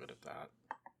leave it at that.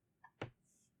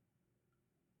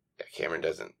 Yeah, Cameron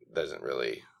doesn't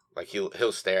really like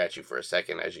he'll stare at you for a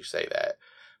second as you say that,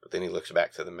 but then he looks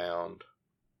back to the mound.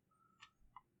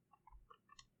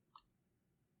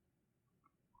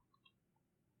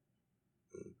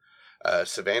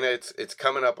 Savannah, it's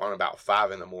coming up on about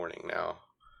 5 a.m. now,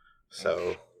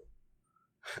 so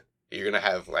you're gonna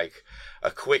have like a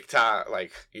quick time.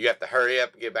 Like you have to hurry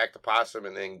up, get back to Possum,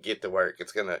 and then get to work.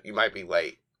 You might be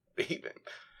late even.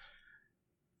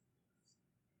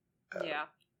 Yeah.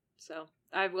 So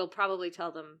I will probably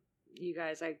tell them, you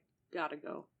guys, I gotta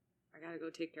go. I gotta go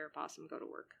take care of Possum, go to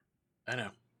work. I know.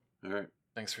 All right.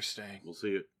 Thanks for staying. We'll see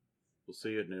you. We'll see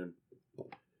you at noon.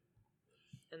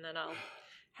 And then I'll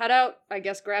head out, I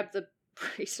guess grab the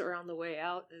bracer on the way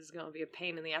out. This is gonna be a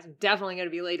pain in the ass. I'm definitely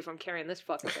gonna be late if I'm carrying this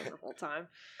fucking thing the whole time.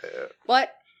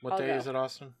 But What I'll day go. is it,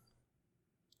 Austin?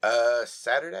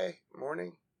 Saturday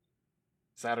morning.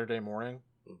 Saturday morning?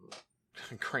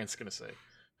 Mm-hmm. Grant's gonna say,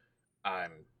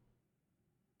 I'm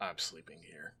sleeping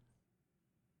here.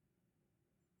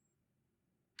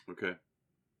 Okay.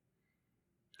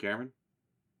 Cameron?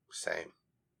 Same.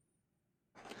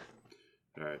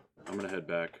 All right. I'm going to head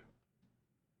back.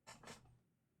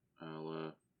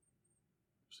 I'll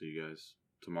see you guys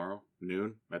tomorrow,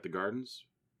 noon, at the gardens.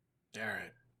 All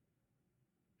right.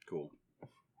 Cool.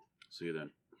 See you then.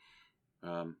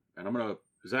 And I'm going to...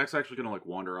 Zach's actually going to, like,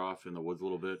 wander off in the woods a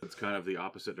little bit. It's kind of the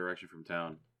opposite direction from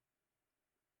town.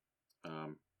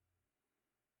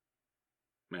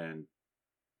 And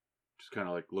just kind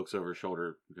of, like, looks over his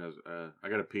shoulder and goes, I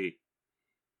got to pee.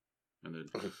 And then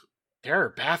There are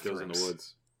goes bathrooms. in the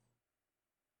woods.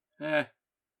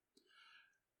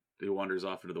 He wanders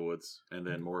off into the woods and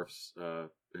then morphs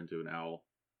into an owl.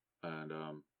 And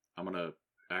I'm going to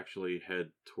actually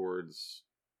head towards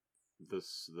the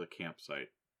campsite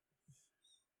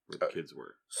where the kids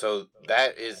were. So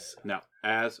that is... Now,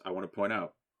 as I want to point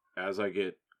out,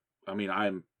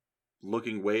 I'm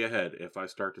looking way ahead. If I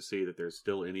start to see that there's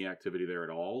still any activity there at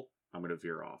all, I'm going to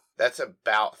veer off. That's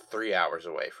about 3 hours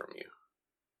away from you.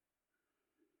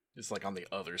 It's like on the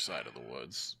other side of the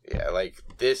woods. Yeah, like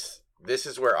this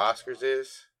is where Oscar's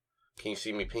is. Can you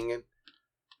see me pinging?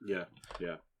 Yeah.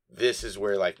 This is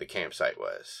where like the campsite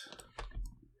was.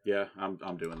 Yeah, I'm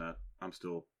doing that. I'm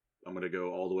going to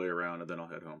go all the way around and then I'll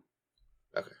head home.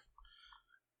 Okay.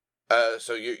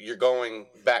 So you're going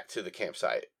back to the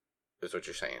campsite, is what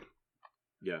you're saying?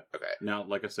 Yeah. Okay. Now,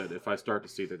 like I said, if I start to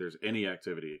see that there's any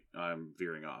activity, I'm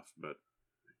veering off. But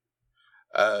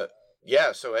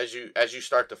yeah. So as you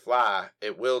start to fly,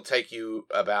 it will take you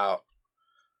about.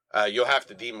 You'll have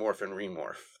to demorph and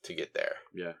remorph to get there.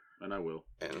 yeah, and I will.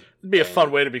 And It'd be a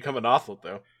fun way to become an Othlet,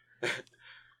 though.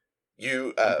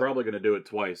 you. I'm probably going to do it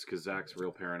twice because Zach's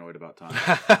real paranoid about time.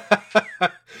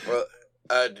 Well,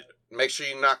 make sure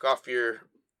you knock off your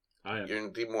I am. your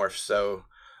demorph. So,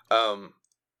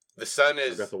 the sun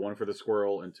I've is. got the one for the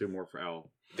squirrel and 2 more for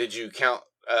owl. Did you count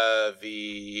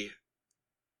the?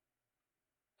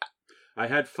 I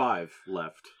had 5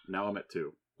 left. Now I'm at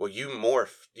 2. Well, you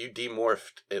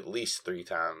demorphed at least 3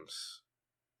 times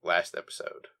last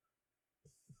episode.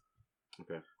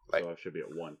 Okay. Like- So I should be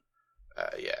at 1.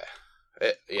 Yeah.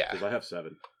 Yeah. Because I have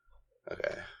 7.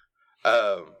 Okay.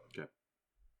 Okay.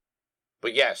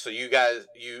 But yeah, so you guys,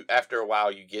 after a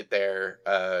while, you get there.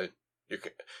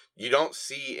 You don't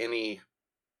see any.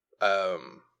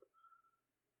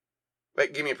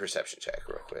 Wait, give me a perception check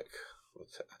real quick. I'll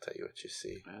tell you what you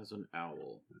see. As an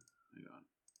owl. Hang on.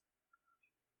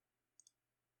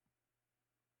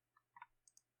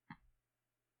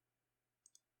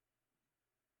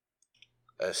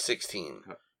 16.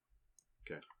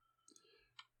 Okay.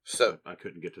 So I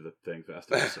couldn't get to the thing fast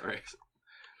enough. Sorry.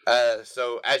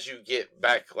 So as you get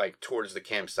back like towards the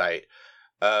campsite,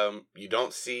 you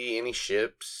don't see any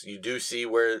ships. You do see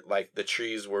where like the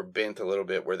trees were bent a little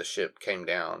bit where the ship came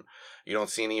down. You don't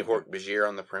see any Hork-Bajir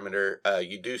on the perimeter.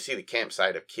 You do see the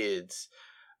campsite of kids,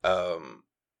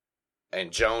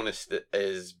 and Joan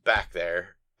is back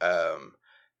there,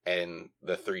 and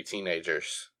the 3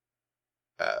 teenagers.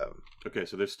 Okay,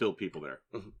 so there's still people there.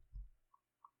 Mhm.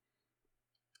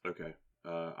 Okay,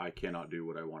 I cannot do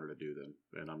what I wanted to do then,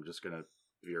 and I'm just gonna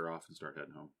veer off and start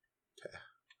heading home.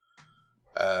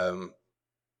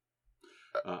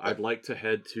 I'd like to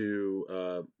head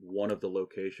to one of the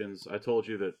locations. I told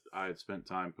you that I had spent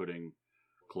time putting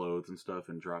clothes and stuff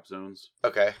in drop zones.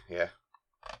 Okay, yeah.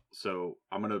 So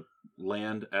I'm going to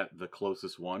land at the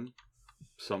closest one,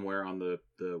 somewhere on the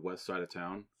west side of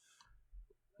town.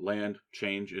 Land,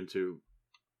 change into,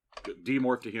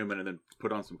 demorph to human, and then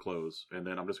put on some clothes. And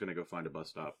then I'm just going to go find a bus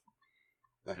stop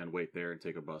and wait there and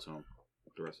take a bus home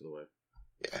the rest of the way.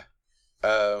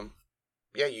 Yeah.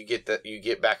 Yeah, you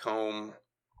get back home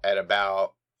at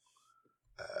about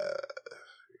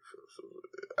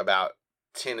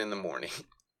 10 in the morning.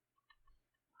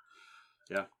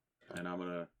 Yeah, and I'm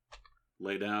gonna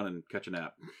lay down and catch a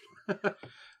nap.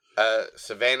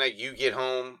 Savannah, you get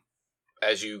home.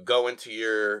 As you go into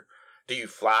do you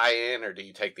fly in or do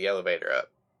you take the elevator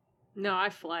up? No, I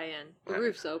fly in. The Okay.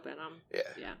 roof's open.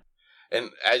 Yeah.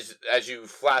 And as you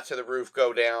fly to the roof,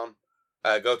 go down,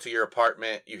 go to your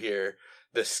apartment, you hear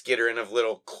the skittering of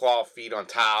little claw feet on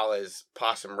tile as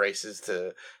Possum races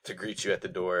to greet you at the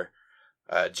door.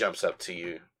 Jumps up to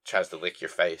you, tries to lick your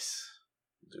face,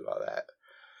 do all that.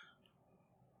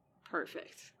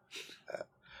 Perfect.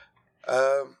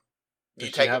 You Does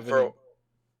she take it have for. any-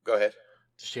 Go ahead.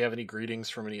 Does she have any greetings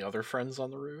from any other friends on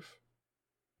the roof?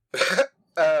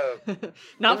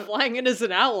 Not flying in as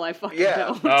an owl, I fucking Yeah.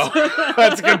 don't. Oh,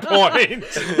 that's a good point.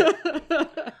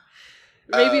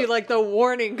 Maybe like the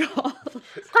warning call.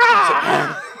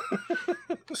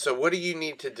 So what do you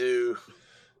need to do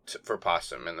for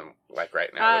Possum right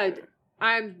now?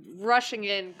 I'm rushing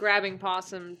in, grabbing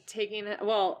Possum,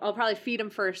 I'll probably feed him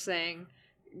first thing,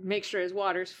 make sure his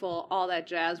water's full, all that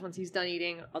jazz. Once he's done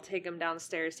eating, I'll take him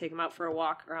downstairs, take him out for a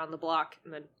walk around the block,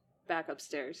 and then back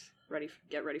upstairs,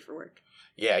 get ready for work.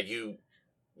 Yeah, you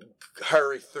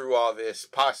hurry through all this.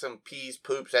 Possum pees,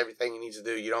 poops, everything he needs to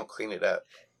do. You don't clean it up.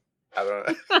 I don't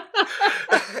know.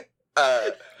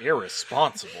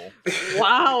 Irresponsible.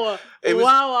 Wow.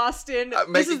 Wow, Austin.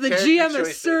 This is the GM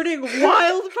asserting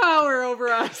wild power over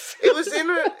us. It was in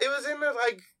a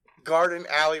like garden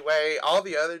alleyway. All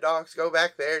the other dogs go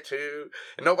back there too,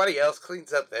 and nobody else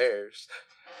cleans up theirs.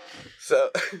 So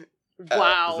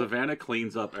Wow. Savannah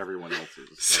cleans up everyone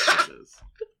else's. That's what it is.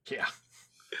 Yeah.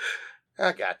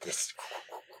 I got this.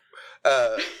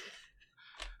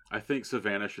 I think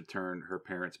Savannah should turn her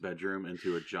parents' bedroom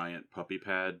into a giant puppy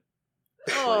pad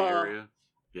play Oh. area.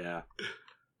 Yeah.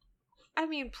 I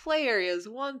mean, play area is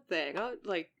one thing. I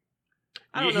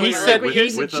don't know. He I said like what your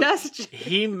with a- suggestion.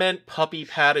 He meant puppy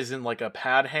pad as in like a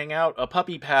pad hangout. A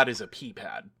puppy pad is a pee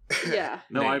pad. Yeah.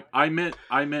 No, Nate. I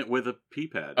meant with a pee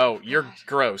pad. Oh, you're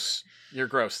gross. You're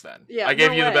gross then. Yeah, I gave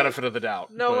no you the way. benefit of the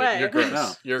doubt. No but way. You're gross.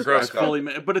 No. You're I gross. fully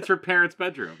but it's her parents'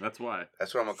 bedroom. That's why.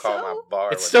 That's what I'm gonna call So? my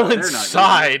bar. It's still when not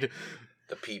inside.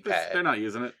 the pee They're pad. not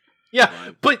using it. Yeah,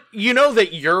 Fine. but you know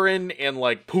that urine and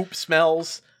like poop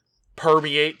smells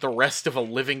permeate the rest of a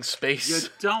living You space.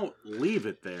 don't leave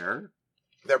it there.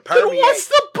 They're Then permeate. what's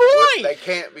the They point?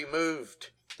 can't be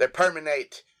moved. They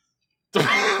permeate.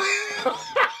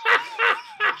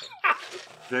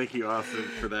 Thank you, Austin,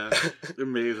 for that.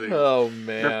 Amazing. Oh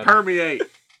They man. permeate.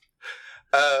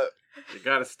 Uh, You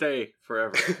gotta stay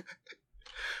forever.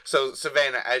 So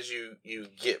Savannah, as you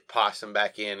get Possum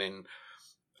back in and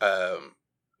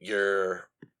you're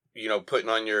putting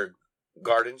on your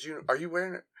garden's are you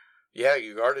wearing it? Yeah,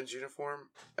 your garden's uniform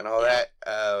and all that.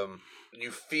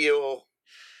 You feel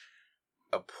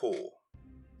a pull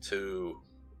to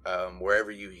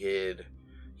wherever you hid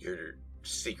your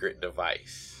secret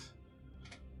device.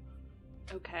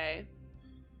 Okay.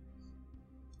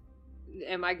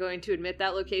 Am I going to admit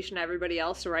that location to everybody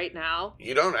else right now?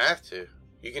 You don't have to.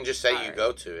 You can just say you Alright.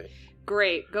 go to it.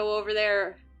 Great. Go over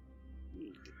there.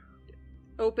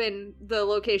 Open the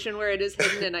location where it is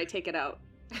hidden, and I take it out.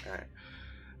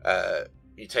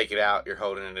 You take it out. You're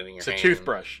holding it in your It's a hand.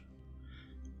 toothbrush.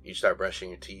 You start brushing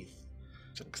your teeth.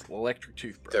 It's an electric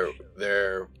toothbrush.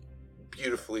 They're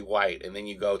beautifully white, and then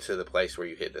you go to the place where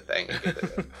you hid the thing. And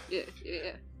get it.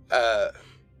 Yeah.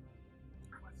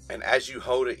 And as you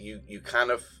hold it, you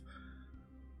kind of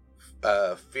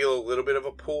feel a little bit of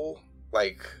a pull,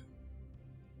 like,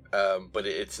 but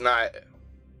it's not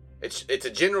It's a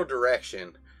general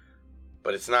direction,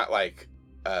 but it's not like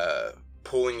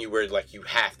pulling you where like you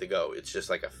have to go. It's just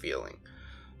like a feeling.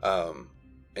 And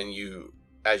you,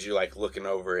 as you like looking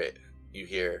over it, you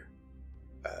hear,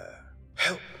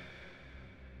 help,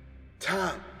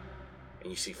 Tom. And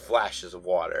you see flashes of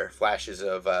water, flashes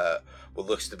of what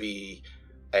looks to be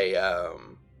a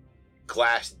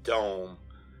glass dome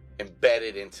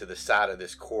embedded into the side of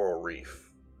this coral reef.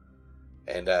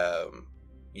 And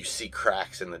you see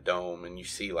cracks in the dome, and you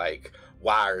see like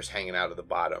wires hanging out of the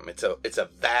bottom. It's a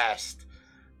vast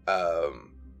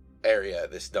area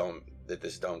this dome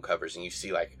covers, and you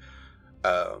see like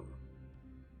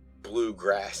blue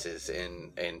grasses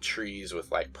and trees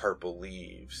with like purple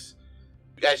leaves.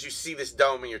 As you see this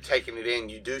dome and you're taking it in,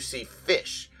 you do see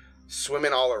fish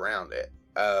swimming all around it.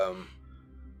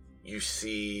 You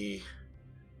see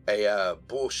a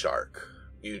bull shark.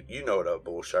 You know what a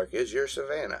bull shark is. You're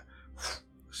Savannah.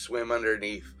 Swim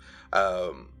underneath.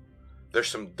 There's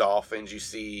some dolphins you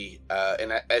see,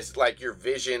 and as like your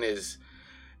vision is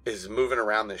moving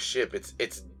around the ship,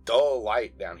 it's dull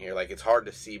light down here. Like it's hard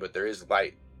to see, but there is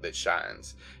light that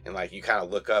shines, and like you kind of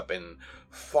look up, and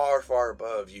far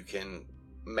above you can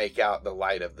make out the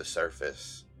light of the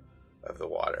surface of the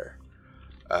water.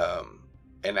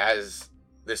 And as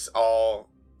this all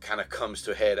kind of comes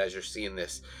to a head, as you're seeing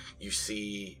this, you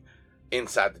see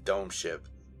inside the dome ship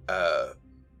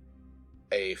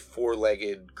a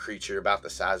four-legged creature about the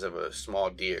size of a small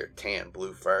deer, tan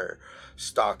blue fur,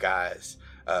 stalk eyes,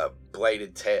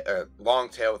 bladed tail, long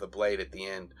tail with a blade at the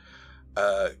end.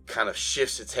 Kind of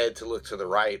shifts its head to look to the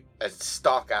right as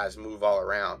stalk eyes move all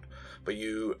around. But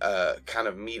you kind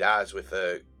of meet eyes with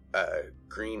a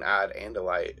green-eyed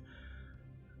Andalite,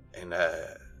 and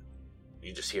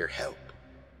you just hear help.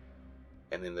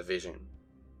 And then the vision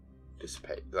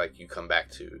dissipates. Like you come back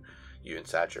to you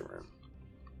inside your room.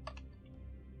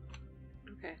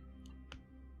 Okay.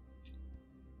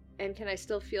 And can I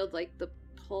still feel like the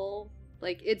pull?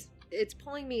 Like it's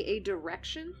pulling me a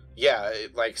direction? Yeah,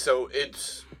 so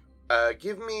it's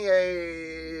give me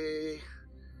a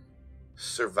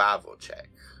survival check.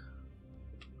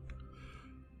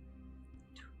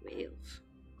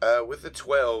 12. With the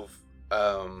 12,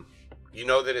 you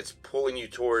know that it's pulling you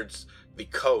towards the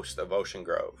coast of Ocean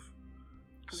Grove.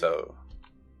 So.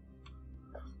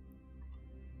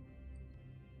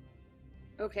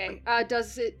 Okay.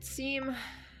 Does it seem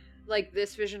like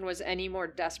this vision was any more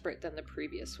desperate than the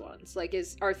previous ones? Like,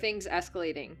 are things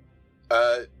escalating?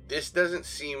 This doesn't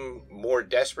seem more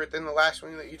desperate than the last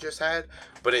one that you just had,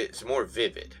 but it's more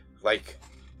vivid. Like,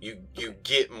 you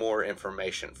get more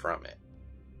information from it.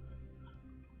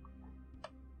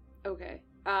 Okay.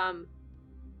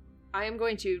 I am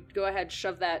going to go ahead,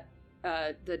 shove that,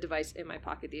 the device in my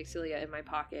pocket, the Exilia in my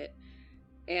pocket,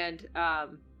 and,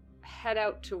 head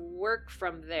out to work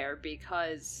from there,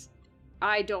 because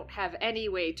I don't have any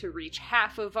way to reach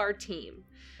half of our team.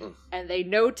 And they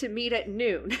know to meet at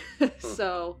noon.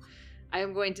 So I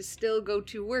am going to still go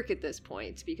to work at this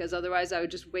point, because otherwise I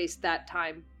would just waste that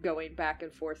time going back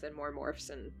and forth in more morphs,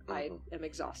 and I am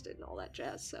exhausted and all that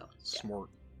jazz. So yeah. Smart.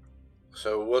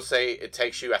 So we'll say it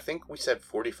takes you, I think we said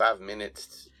 45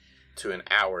 minutes to an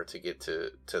hour to get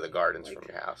to the gardens from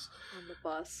your house. On the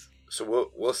bus. So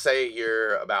we'll say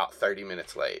you're about 30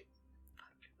 minutes late.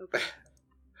 Okay.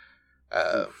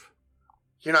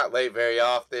 You're not late very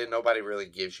often. Nobody really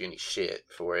gives you any shit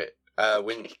for it.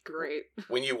 Great.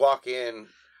 When you walk in,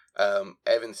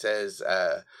 Evan says,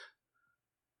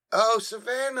 "Oh,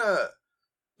 Savannah,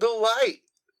 the light.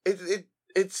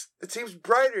 It seems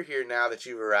brighter here now that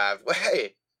you've arrived. Well,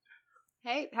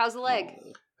 Hey, how's the leg?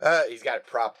 He's got it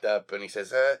propped up, and he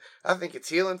says, I think it's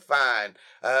healing fine.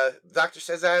 Doctor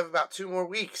says I have about 2 more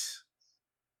weeks.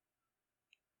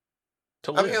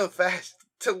 To I'm live. healing fast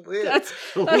to live. That's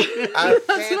what I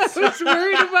was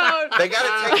worried about. They got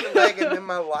to take the leg and then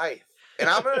my life. And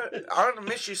I'm gonna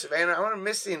miss you, Savannah. I'm gonna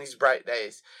miss seeing these bright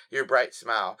days. Your bright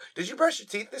smile. Did you brush your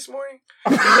teeth this morning?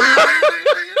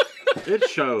 It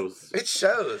shows. It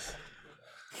shows.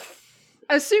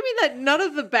 Assuming that none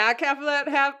of the back half of that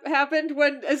happened,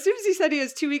 as soon as he said he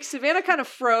has 2 weeks, Savannah kind of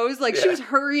froze. Like, she was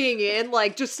hurrying in,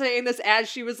 like, just saying this as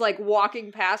she was, like,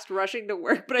 walking past, rushing to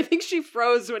work. But I think she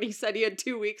froze when he said he had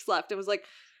 2 weeks left and was like,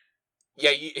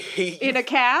 Yeah, in a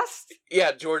cast?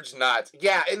 Yeah, George nods.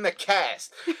 Yeah, in the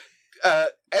cast.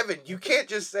 Evan, you can't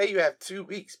just say you have 2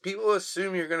 weeks. People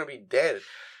assume you're going to be dead.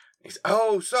 He's,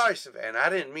 oh, sorry, Savannah. I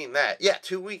didn't mean that. Yeah,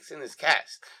 2 weeks in his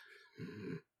cast.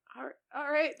 All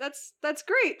right, that's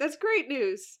great. That's great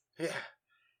news. Yeah.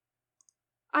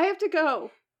 I have to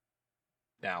go.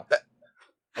 Now.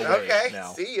 Okay,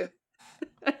 now. see ya.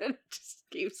 Just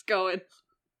keeps going.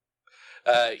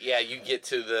 Yeah, you get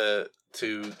to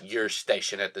your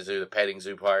station at the zoo, the petting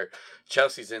zoo part.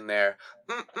 Chelsea's in there.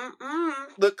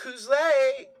 Look who's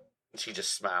late. She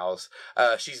just smiles.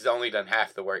 She's only done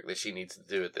half the work that she needs to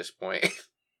do at this point.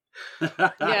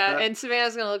 Yeah, and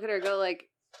Savannah's gonna look at her and go like,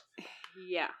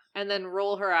 yeah, and then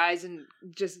roll her eyes and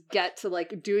just get to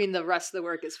like doing the rest of the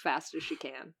work as fast as she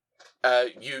can.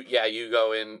 You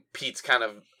go in. Pete's kind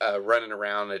of running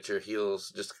around at your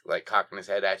heels, just like cocking his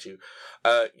head at you.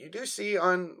 You do see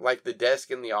on like the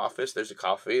desk in the office, there's a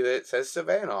coffee that says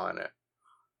Savannah on it.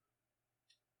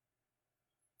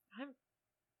 I'm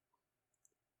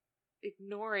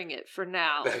ignoring it for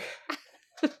now.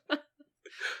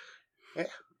 Yeah,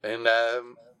 and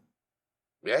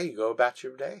you go about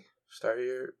your day. Start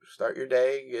your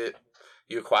day.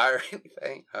 You acquire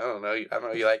anything? I don't know. I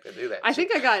know you like to do that. I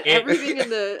think I got everything in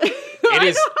the.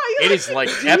 It is like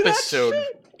episode.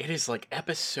 It is like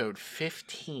episode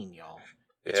 15, y'all.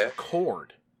 It's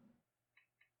record.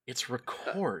 It's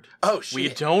record. Oh shit! We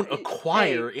don't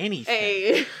acquire anything.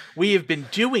 Hey. We have been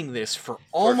doing this for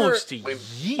almost a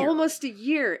year. Almost a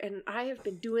year, and I have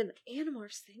been doing the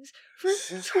Animorphs things for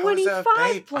Since I was a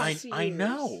 25 plus years. I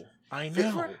know. I But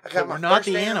got we're my not first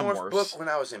the Animorphs Animorphs. book when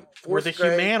I was in 4th We're the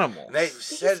grade. Humanimals. And they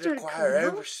said to started acquire coming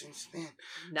out? ever since then.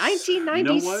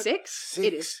 1996.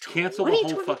 It is Cancel the whole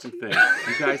 2022. fucking thing.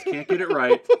 You guys can't get it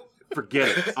right. Forget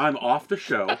it. I'm off the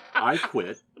show. I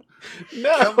quit.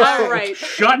 No. Come on. All right.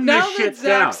 Shutting Now this that shit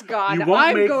Zach's down. gone, You won't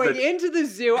I'm make going the- into the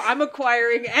zoo. I'm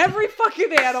acquiring every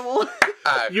fucking animal.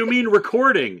 You mean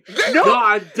recording? Nope.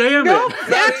 God damn it! Nope,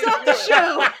 Zach's off the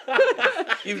show.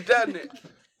 You've done it.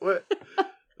 What?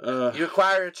 You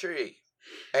acquire a tree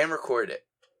and record it.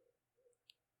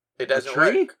 It doesn't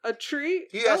tree? work. A tree?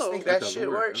 You guys Oh. think that doesn't shit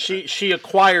work. works? She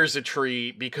acquires a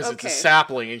tree because it's a Okay.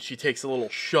 sapling, and she takes a little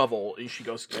shovel and she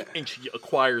goes Yeah. and she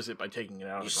acquires it by taking it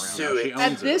out You of the ground. sue She it. owns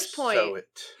At it. this point, Sew it.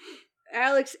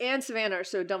 Alex and Savannah are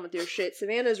so done with their shit.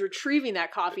 Savannah's retrieving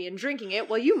that coffee and drinking it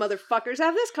while you motherfuckers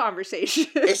have this conversation.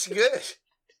 It's good.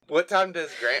 What time does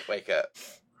Grant wake up?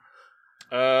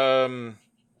 4:30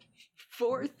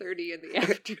 in the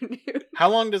afternoon. How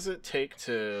long does it take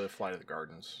to fly to the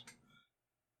gardens?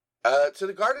 To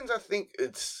the gardens, I think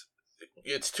it's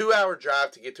 2-hour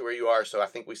drive to get to where you are. So I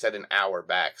think we said an hour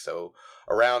back. So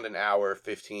around an hour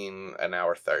 15, an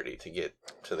hour 30 to get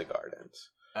to the gardens.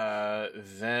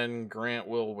 Then Grant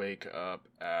will wake up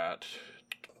at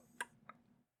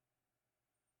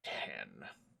 10.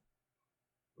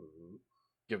 Mm-hmm.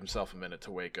 Give himself a minute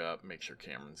to wake up, make sure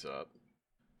Cameron's up.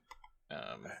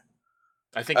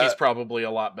 I think he's probably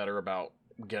a lot better about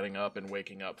getting up and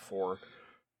waking up for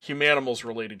Humanimals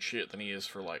related shit than he is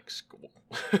for like school.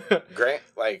 Grant,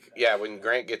 when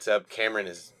Grant gets up, Cameron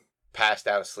is passed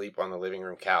out asleep on the living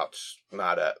room couch,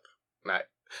 not up.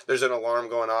 There's an alarm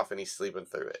going off and he's sleeping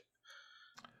through it.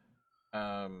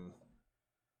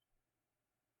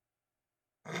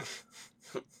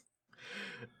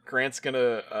 Grant's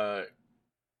gonna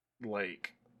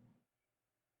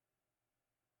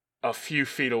a few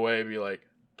feet away be like,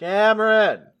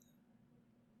 Cameron!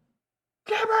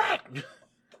 Cameron!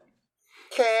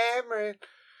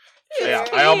 Yeah,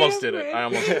 I almost did it.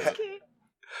 Cameron.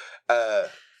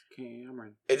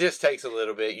 It just takes a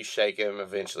little bit. You shake him.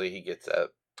 Eventually, he gets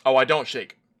up. Oh, I don't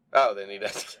shake. Oh, then he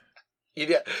does. You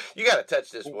got to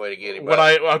touch this boy to get him.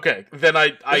 Then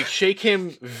I shake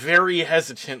him very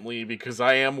hesitantly because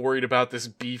I am worried about this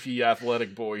beefy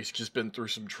athletic boy who's just been through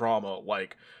some trauma,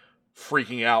 like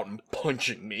freaking out and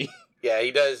punching me. Yeah,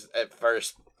 he does at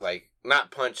first,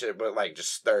 not punch it, but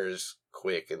just stirs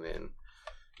quick, and then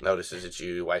notices it's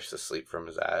you. Wipes the sleep from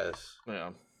his eyes.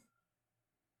 Yeah.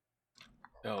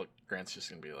 Oh, Grant's just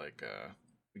gonna be like,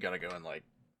 we gotta go in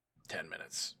 10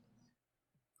 minutes.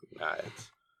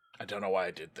 Nice. I don't know why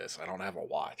I did this. I don't have a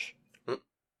watch.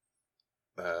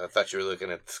 I thought you were looking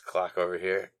at this clock over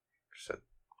here. So,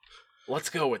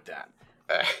 Let's go with that.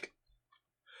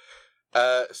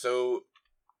 so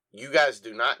you guys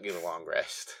do not get a long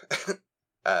rest.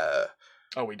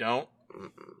 Oh, we don't?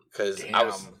 Because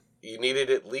Damn. you needed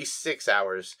at least 6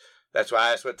 hours. That's why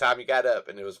I asked what time you got up,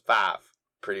 and it was 5,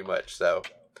 pretty much. So,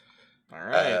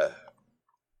 Alright.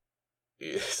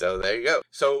 So there you go.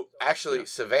 So actually,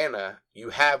 Savannah, you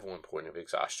have 1 point of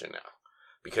exhaustion now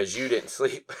because you didn't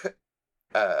sleep.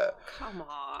 Come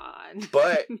on.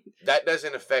 But that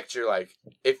doesn't affect your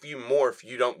if you morph,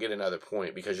 you don't get another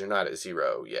point because you're not at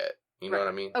 0 yet. You know Right.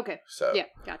 what I mean? Okay. So Yeah,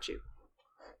 got you.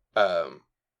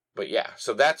 But yeah,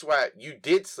 so that's why you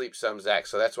did sleep some, Zach.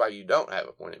 So that's why you don't have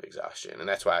a point of exhaustion, and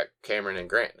that's why Cameron and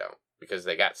Grant don't because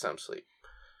they got some sleep.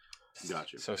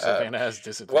 Got you. So Savannah has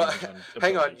disadvantage. Well, on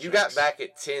hang on. ability You got checks. back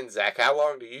at 10, Zach. How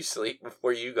long do you sleep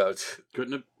before you go to?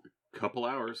 Couldn't have Couple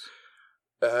hours.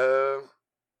 All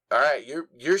right.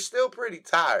 You're still pretty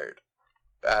tired.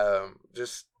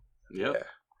 Just Yep.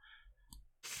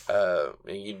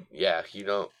 yeah. You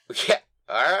don't. Yeah.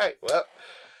 All right. Well,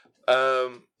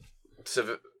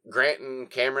 so Grant and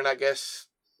Cameron, I guess.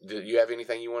 Do you have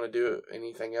anything you want to do?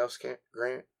 Anything else,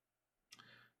 Grant?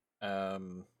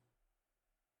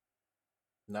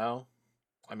 No.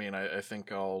 I mean, I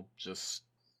think I'll just...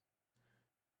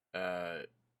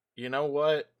 you know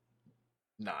what?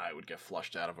 Nah, it would get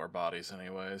flushed out of our bodies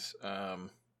anyways.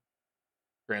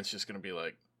 Grant's just gonna be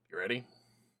like, you ready?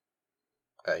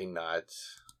 He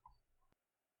nods.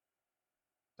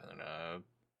 And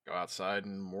go outside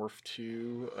and morph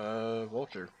to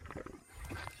Vulture.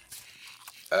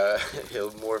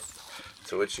 He'll morph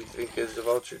to what you think is the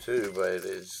vulture too, but it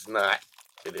is not.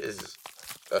 It is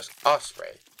an osprey,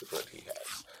 is what he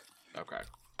has. Okay.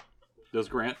 Does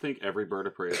Grant think every bird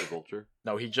of prey is a vulture?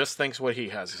 No, he just thinks what he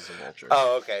has is a vulture.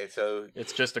 Oh, okay. So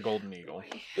It's just a golden eagle.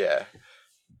 yeah,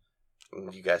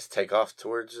 you guys take off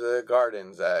towards the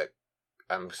gardens.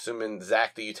 I'm assuming,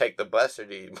 Zach, do you take the bus or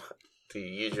do you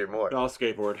use your morph? I'll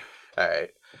skateboard. All right.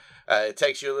 It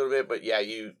takes you a little bit, but yeah,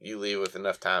 you leave with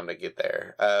enough time to get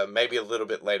there. Maybe a little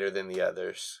bit later than the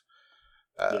others.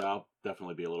 Yeah, I'll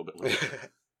definitely be a little bit late.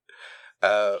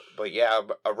 But yeah,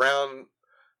 around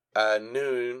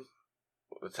noon,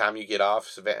 the time you get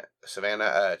off,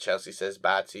 Savannah, Chelsea says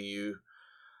bye to you.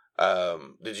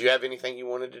 Did you have anything you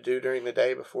wanted to do during the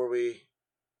day before we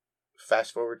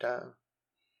fast forward time?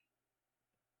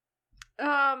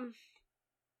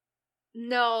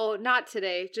 No, not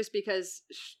today. Just because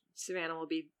Savannah will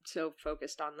be so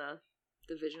focused on the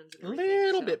visions. And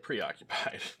Little bit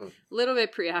preoccupied. Little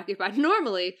bit preoccupied.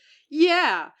 Normally,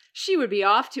 yeah, she would be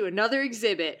off to another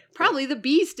exhibit. Probably the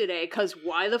bees today, because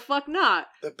why the fuck not?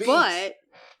 The bees. But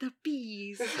the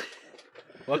bees.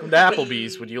 Welcome to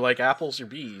Applebee's. Would you like apples or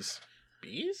bees?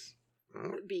 Bees?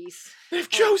 Bees. They've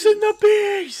chosen the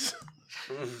bees!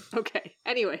 Okay.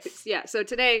 Anyways, yeah. So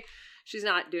today, she's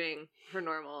not doing her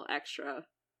normal extra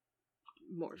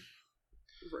morph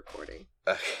recording.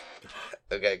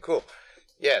 Okay, cool.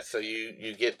 Yeah, so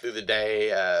you get through the day.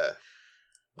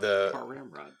 The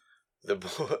Ramrod.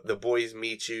 the boys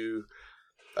meet you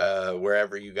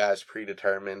wherever you guys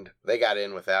predetermined. They got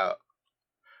in without.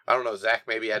 I don't know. Zach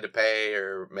maybe had to pay,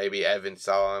 or maybe Evan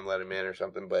saw him, let him in, or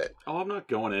something. But Oh, I'm not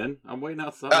going in. I'm waiting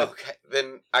outside. okay,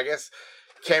 then I guess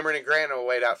Cameron and Grant will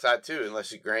wait outside too,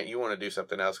 unless Grant, you want to do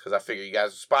something else, because I figure you guys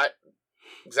will spot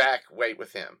Zach. Wait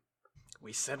with him.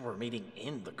 We said we're meeting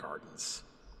in the gardens.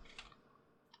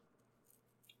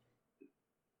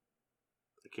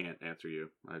 I can't answer you.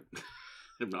 I'm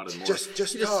not in more. Just You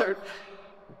just talk. start.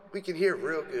 We can hear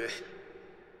real good.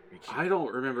 I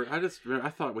don't remember. I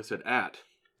thought we said at.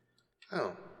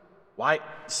 Oh, Why?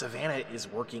 Savannah is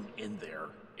working in there,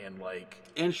 and like...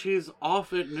 And she's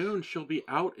off at noon. She'll be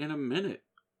out in a minute.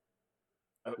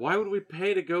 Why would we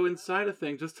pay to go inside a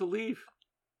thing just to leave?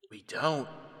 We don't.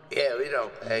 yeah, we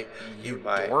don't pay. You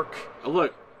might. Dork.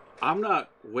 Look, I'm not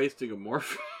wasting a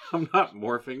morph. I'm not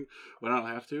morphing when I don't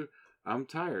have to. I'm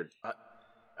tired.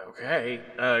 Okay.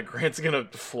 Grant's gonna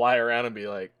fly around and be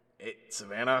like, hey,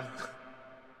 Savannah?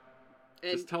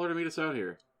 And Just tell her to meet us out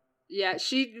here. yeah,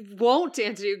 she won't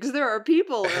answer you because there are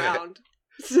people around.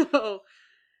 So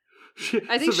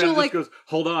I think Savannah she'll, just like- goes,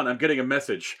 hold on, I'm getting a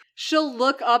message. she'll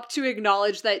look up to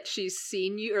acknowledge that she's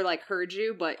seen you or like heard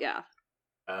you, but yeah.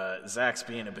 Zach's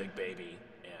being a big baby,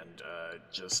 and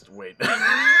just wait.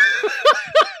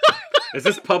 Is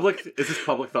this public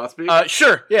thought speak?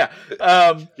 Sure, yeah.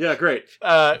 Yeah, great.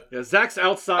 Uh, Yeah, Zach's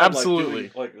outside,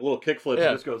 Absolutely. like a little kickflip. Yeah.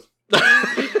 And just goes.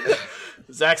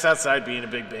 Zach's outside being a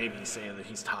big baby, saying that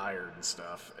he's tired and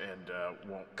stuff, and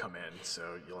won't come in.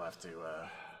 So you'll have to.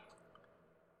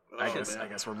 I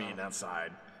guess we're meeting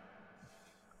outside.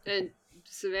 And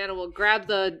Savannah will grab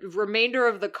the remainder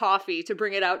of the coffee to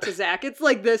bring it out to Zach. It's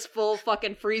like this full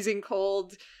fucking freezing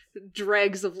cold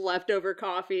dregs of leftover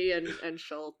coffee, and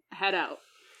she'll head out.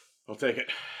 I'll take it.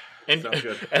 and, Sounds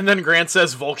good. and then Grant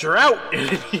says, Vulture out!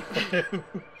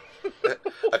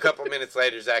 A couple minutes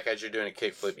later, Zach, as you're doing a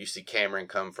kickflip, you see Cameron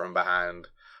come from behind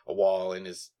a wall in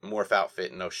his morph outfit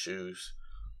and no shoes.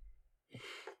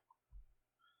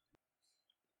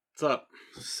 What's up?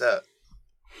 What's up?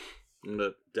 I'm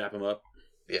gonna dap him up.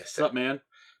 Yes. What's up, man?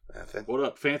 Nothing. What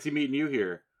up? Fancy meeting you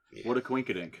here. Yeah. What a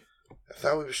quinkadink. I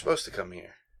thought we were supposed to come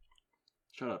here.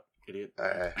 Shut up, idiot. All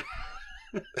right.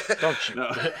 Don't you?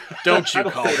 No. Don't you I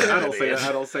don't call say her that. I an don't say idiot. that.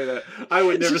 I don't say that. I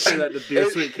would never say that to Dear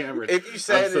Sweet Cameron. If you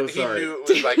said I'm so it, he sorry. knew it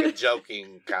was like a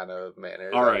joking kind of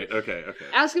manner. All Like, right. Okay.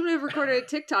 Ask him to record a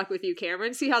TikTok with you,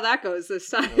 Cameron. See how that goes this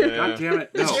time. Yeah. God damn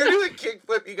it! If No. you're doing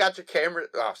kickflip, you got your camera.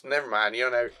 Oh, never mind. You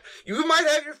don't have. You might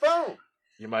have your phone.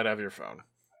 You might have your phone.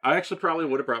 I actually probably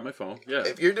would have brought my phone. Yeah.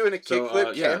 If you're doing a So,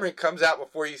 kickflip, yeah. Cameron comes out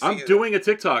before you see. I'm doing a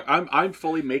TikTok. I'm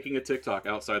fully making a TikTok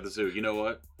outside the zoo. You know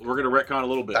what? We're gonna retcon a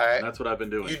little bit. All right. That's what I've been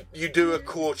doing. You do a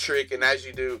cool trick, and as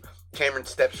you do, Cameron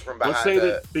steps from behind. Let's say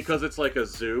that because it's like a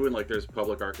zoo and like there's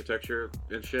public architecture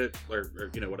and shit, or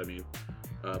you know what I mean,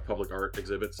 public art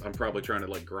exhibits. I'm probably trying to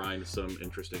like grind some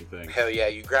interesting thing. Hell yeah,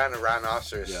 you grind a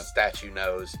rhinoceros Yeah. statue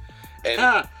nose,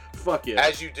 and Fuck yeah!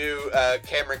 as you do,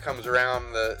 Cameron comes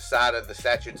around the side of the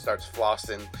statue and starts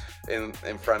flossing in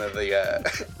front of the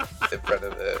in front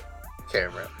of the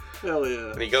camera, Hell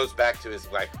yeah! and he goes back to his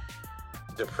like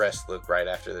depressed look right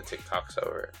after the TikTok's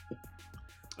over.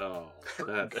 Oh,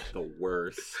 that's the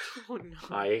worst. Oh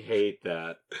no. I hate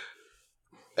that.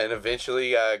 And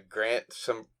eventually, Grant,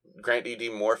 do you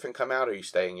demorph and come out, or you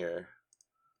stay in your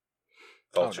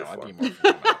vulture I form? demorph and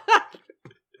come out.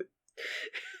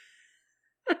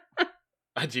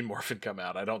 I demorph and come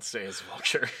out. I don't stay as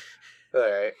vulture. All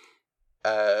right.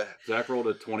 Zach rolled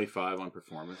a 25 on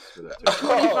performance for that.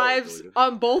 Oh. 25s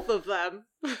on both of them.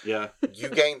 Yeah, You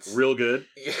gain. real good.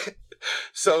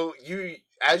 So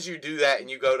as you do that and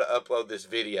you go to upload this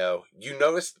video, you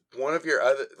notice one of your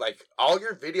other, like, all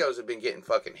your videos have been getting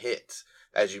fucking hits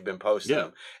as you've been posting Yeah.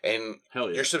 them, and Hell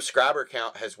yeah. your subscriber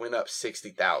count has went up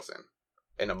 60,000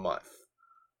 in a month.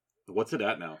 What's it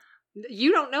at now?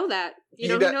 You don't know that. You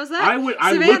know You who knows that? I'm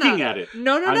Savannah. looking at it.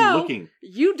 No, no, I'm no. looking.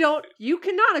 You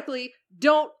canonically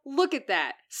don't look at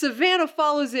that. Savannah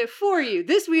follows it for you.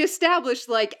 This we established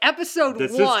like episode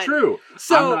This 1. is true.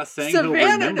 So I'm not saying he'll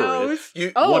Savannah remember knows.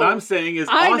 You, Oh, what I'm saying is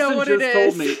I know Austin what it just told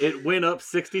is. me it went up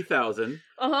 60,000,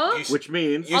 Uh-huh. you, which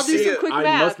means you I'll do see some it- quick I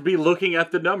math. must be looking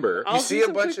at the number. I'll you do see a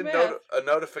some bunch quick of math.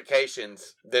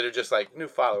 notifications that are just like new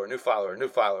follower, new follower, new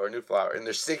follower, new follower, and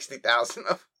there's 60,000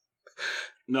 of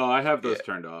No, I have those Yeah.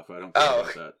 turned off. I don't care Oh.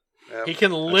 about that. them. He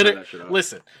can turn that shit off.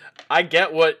 listen. I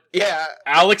get what Yeah.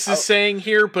 Alex is Oh. saying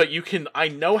here, but I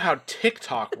know how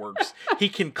TikTok works. He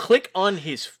can click on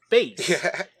his face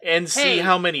Yeah. and see Hey,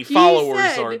 how many He followers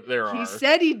said- there are. He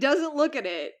said he doesn't look at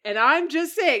it, and I'm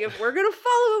just saying if we're gonna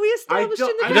follow what we established in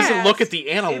the He past, doesn't look at the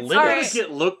It analytics. does Alright.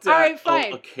 get looked All at right,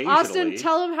 fine. occasionally. Austin,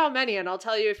 tell him how many, and I'll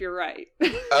tell you if you're right.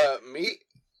 Me?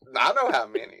 I know how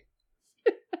many.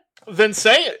 Then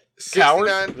say it, coward.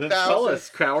 Then tell us,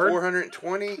 coward.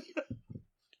 69,420.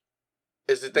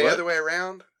 Is it the What? other way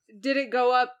around? Did it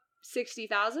go up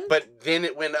 60,000? But then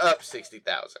it went up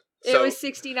 60,000. It So, was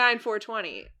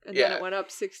 69,420, and then Yeah. it went up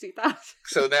 60,000.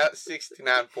 so now it's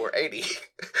 69,480.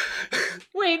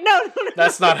 Wait, no.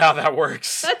 That's not how that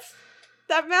works.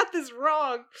 That math is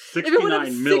wrong. If it went up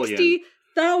 69 million.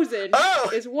 60,000, Oh!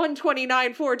 it's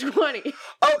 129,420.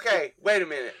 Okay, wait a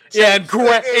minute. Yeah, and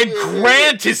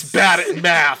Grant is bad at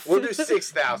math. We'll do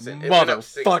 6,000. It went up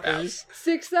 6,000. Motherfuckers.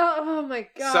 6,000. Oh my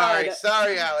god.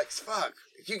 Sorry, Alex. Fuck.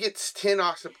 You get 10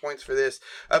 Austin points for this.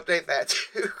 Update that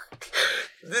too.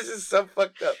 This is so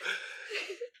fucked up.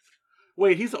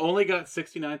 Wait, he's only got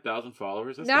 69,000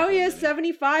 followers? That's Now not he that has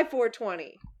many.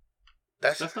 75,420.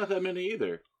 That's not that many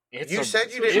either. You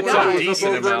said you didn't It's want a to-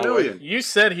 decent Over a amount. million. You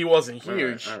said he wasn't All right,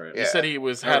 huge. all right. You Yeah. said he had a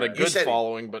Alright. You good said he-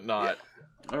 following, but not.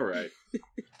 All right.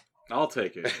 I'll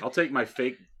take it. I'll take my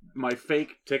fake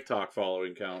TikTok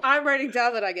following count. I'm writing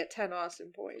down that I get 10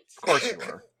 Austin points. Of course you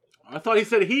are. I thought he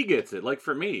said he gets it, like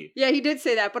for me. Yeah, he did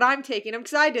say that, but I'm taking him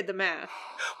because I did the math.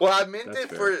 Well, I meant That's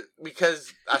it fair.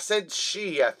 because I said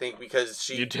she, I think, because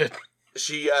You did.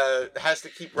 she has to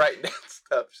keep writing down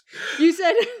stuff. You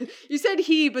said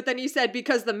he, but then you said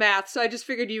because the math, so I just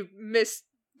figured you missed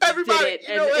Everybody, it,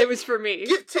 you know and what? it was for me.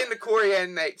 Give 10 to Corey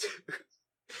and Nate.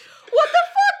 What the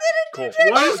fuck did it Cool.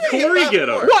 do? Why does Oh, Corey yeah, get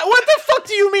them? What the fuck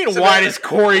do you mean? So Why that- does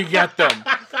Corey get them?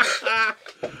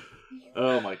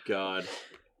 Oh my god.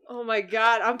 Oh my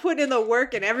god, I'm putting in the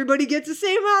work and everybody gets the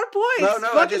same amount of points. No,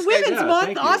 I Fucking just gave- Women's yeah, Month.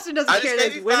 thank you. Austin doesn't I care. just gave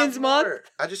There's you Women's 5 Month. more.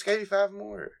 I just gave you 5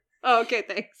 more. Oh, okay,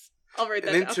 thanks. I'll write And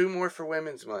that then down. 2 more for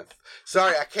Women's Month.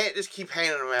 Sorry, I can't just keep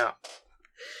handing them out.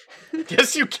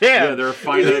 Yes, you Yeah, can. they're a You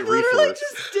finite literally resource.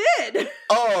 just did.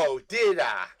 Oh, did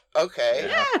I? Okay.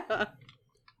 Yeah.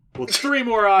 Well, 3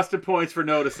 more Austin points for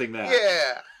noticing that.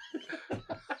 Yeah.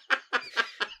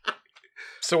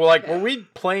 So, like, were we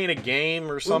playing a game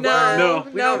or something? No.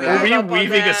 We no, don't we have- Were we gave up on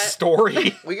weaving a that.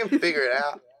 story? We can figure it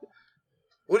out.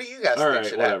 What do you guys All think right,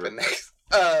 should whatever. happen next?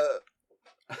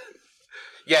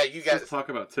 Yeah, you Let's guys. talk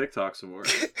about TikTok some more.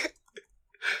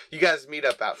 You guys meet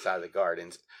up outside the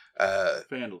gardens.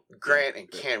 Grant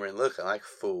and Cameron looking like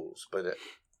fools, but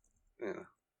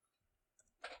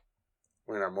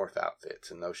we're in our morph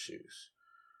outfits and those shoes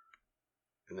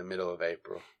in the middle of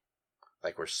April,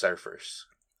 like we're surfers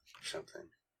or something.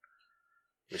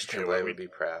 Miss Tremblay would be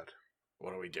proud.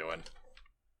 What are we doing?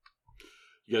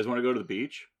 You guys want to go to the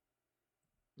beach?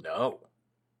 No.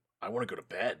 I want to go to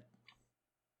bed.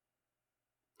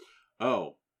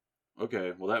 Oh,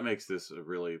 okay. Well, that makes this a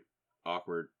really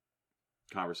awkward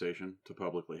conversation to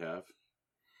publicly have.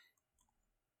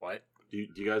 What? Do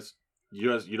you guys you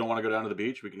don't want to go down to the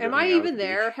beach? We can. Am go I hang out even at the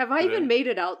there? beach Have I today? even made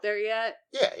it out there yet?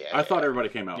 Yeah. I thought everybody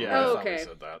came out. Yeah, Oh, I thought we okay.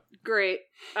 said that. Great.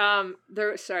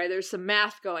 There's some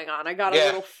math going on. I got a Yeah.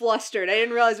 little flustered. I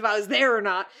didn't realize if I was there or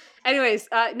not. Anyways,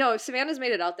 no, Savannah's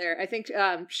made it out there. I think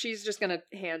she's just gonna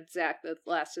hand Zach the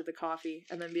last of the coffee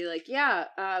and then be like,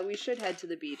 "Yeah, we should head to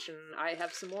the beach, and I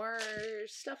have some more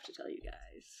stuff to tell you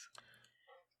guys."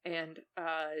 And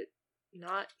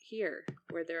not here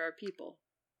where there are people.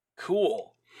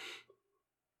 Cool.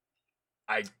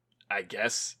 I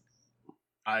guess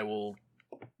I will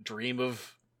dream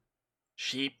of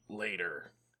sheep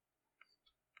later.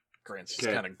 Grant's just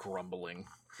Okay. kind of grumbling.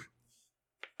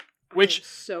 I'm Which,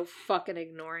 so fucking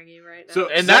ignoring you right now. So,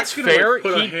 And Zach's that's gonna, fair,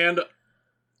 Put a he- hand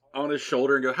on his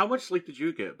shoulder and go, "How much sleep did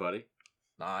you get, buddy?"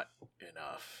 not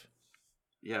enough.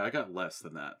 Yeah, I got less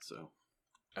than that. So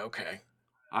Okay.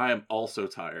 I am also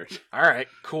tired. Alright,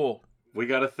 cool. We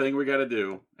got a thing we got to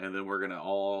do, and then we're gonna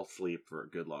all sleep for a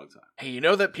good long time. Hey, you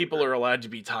know that people are allowed to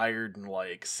be tired and,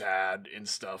 like, sad and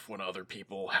stuff when other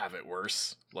people have it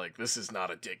worse? Like, this is not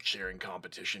a dick sharing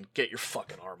competition. Get your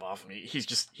fucking arm off me.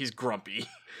 He's grumpy.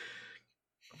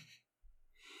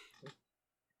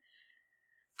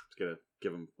 Just gonna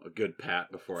give him a good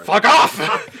pat before I Fuck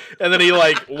off! And then he,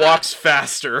 like, walks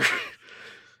faster.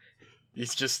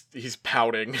 He's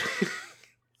pouting.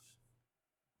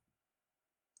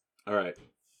 All right,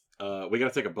 we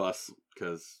gotta take a bus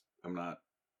because I'm not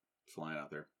flying out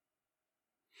there.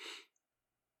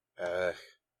 I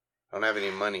don't have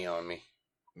any money on me.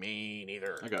 Me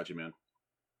neither. I got you, man.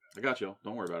 I got you.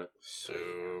 Don't worry about it. So,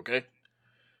 Okay.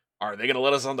 Are they gonna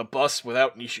let us on the bus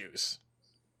without any shoes?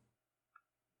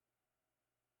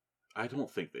 I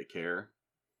don't think they care.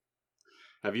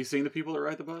 Have you seen the people that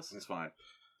ride the bus? It's fine.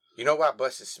 you know why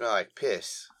buses smell like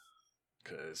piss?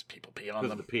 Because people pee on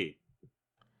Because of the them. pee.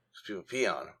 'Cause people pee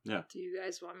on them. Yeah. Do you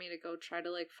guys want me to go try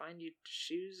to find you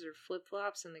shoes or flip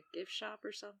flops in the gift shop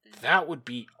or something? That would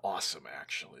be awesome,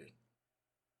 actually.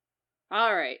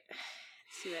 All right.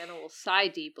 Savannah will sigh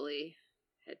deeply,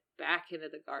 head back into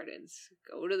the gardens,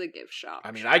 go to the gift shop.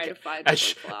 I mean, try to find as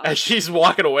flip-flops. she's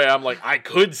walking away, I'm like, I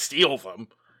could steal them.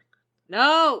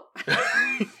 No.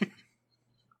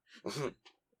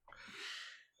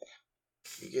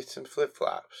 You get some flip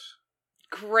flops.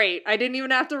 Great. I didn't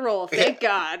even have to roll. Thank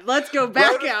God. Let's go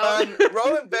back out.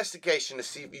 Roll investigation to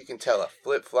see if you can tell a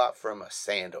flip flop from a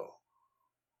sandal.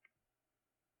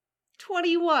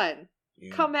 21.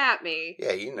 You- Come at me.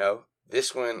 Yeah, you know.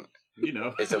 This one You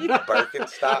know. is a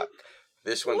Birkenstock.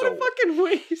 This one's What a fucking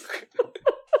waste.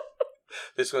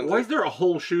 This one's Why is there a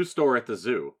whole shoe store at the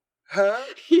zoo? Huh?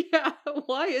 Yeah.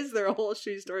 Why is there a whole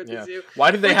shoe store at the Yeah. zoo?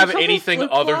 Why do they Like, have a couple anything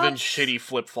other than flip-flops? shitty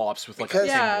flip flops with like Because- a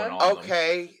Yeah. penguin on them?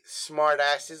 Okay, smart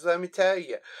asses, let me tell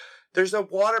you. There's a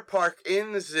water park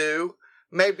in the zoo.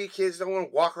 Maybe kids don't want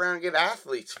to walk around and get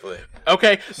athlete's foot.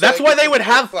 Okay, So that's they why get they some would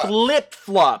have flip-flops. flip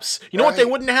flops. You know what they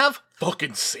Right. wouldn't have?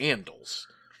 Fucking sandals.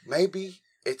 Maybe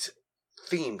it's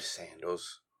themed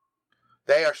sandals.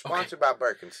 They are sponsored by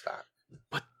Birkenstock.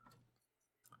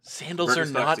 Sandals are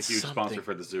Birkenstock's not a huge something. sponsor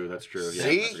for the zoo. That's true. Yeah,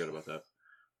 See? I forgot about that.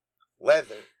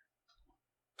 Leather.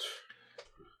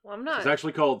 Well, I'm not. It's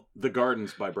actually called The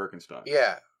Gardens by Birkenstock.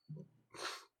 Yeah.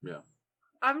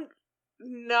 I'm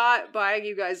not buying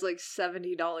you guys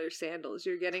 $70 sandals.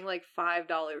 You're getting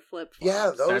 $5 flip flops. Yeah,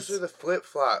 those That's- are the flip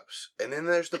flops. And then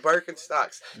there's the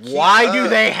Birkenstocks. Keep Why do up.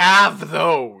 they have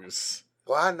those?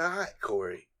 Why not,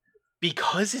 Corey?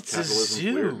 Because it's a Capitalism's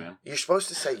zoo. weird, man. You're supposed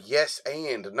to say yes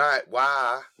and, not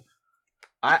why.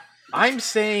 I'm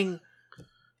saying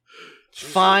Jeez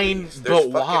fine, Louise, but there's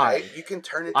fucking why? eight. You can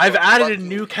turn it. I've added a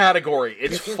new category.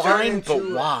 It's you can turn fine, into but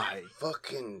a why?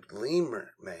 Fucking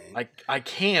lemur, man. I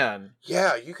can.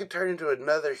 Yeah, you can turn into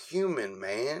another human,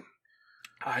 man.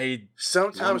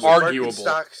 Sometimes the Arguable.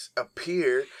 Birkenstocks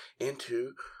appear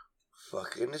into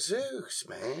fucking zoos,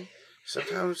 man.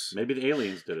 Sometimes Maybe the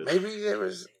aliens did it. maybe there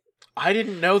was I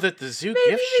didn't know that the zoo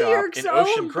Maybe gift the shop Yerks in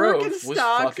Ocean own Grove was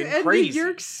Birkenstock, fucking and crazy. the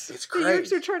Yerks, It's the Yerks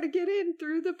crazy. are trying to get in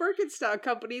through the Birkenstock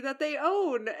company that they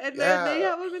own, and then they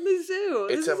Yeah. have them in the zoo.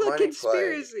 It's This a is a money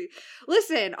conspiracy.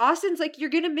 Listen, Austin's like, you're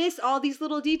gonna miss all these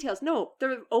little details. No,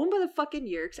 they're owned by the fucking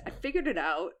Yerks. I figured it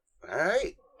out. All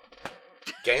right.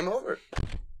 Game over.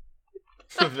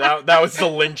 that was the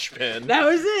linchpin. That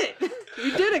was it.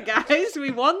 We did it, guys.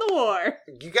 We won the war.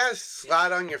 You guys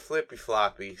slide on your flippy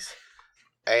floppies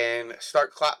and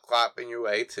start clopping your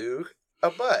way to a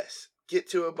bus. Get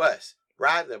to a bus.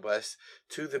 Ride the bus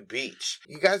to the beach.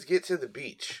 You guys get to the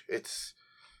beach. It's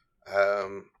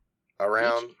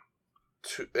around.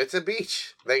 It's a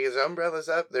beach. There's umbrellas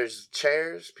up. There's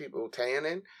chairs. People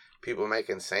tanning. People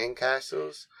making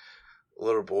sandcastles.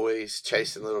 Little boys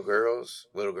chasing little girls.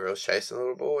 Little girls chasing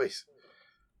little boys.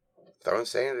 Throwing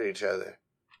sand at each other.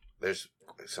 There's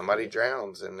somebody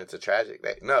drowns and it's a tragic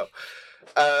day. No.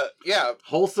 Yeah.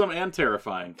 Wholesome and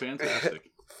terrifying.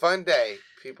 Fantastic. Fun day.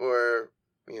 People are,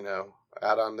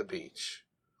 out on the beach.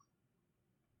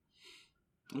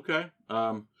 Okay.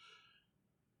 I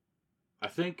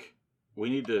think we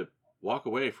need to walk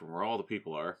away from where all the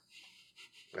people are.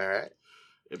 All right.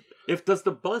 If does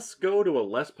the bus go to a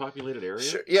less populated area?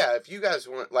 Sure. Yeah, if you guys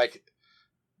want,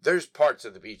 there's parts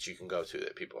of the beach you can go to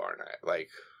that people aren't at.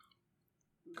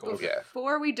 Cool. Yeah.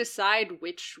 Before we decide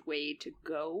which way to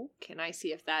go, can I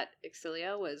see if that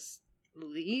Exilia was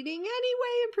leading any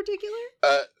way in particular?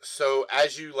 So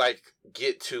as you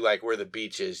get to where the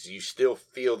beach is, you still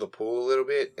feel the pull a little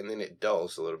bit, and then it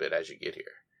dulls a little bit as you get here.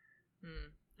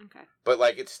 Okay. But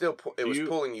it's still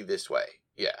pulling you this way.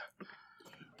 Yeah.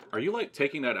 Are you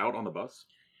taking that out on the bus?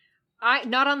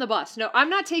 Not on the bus. No, I'm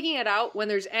not taking it out when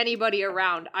there's anybody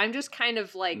around. I'm just kind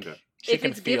of Okay. if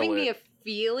it's giving me a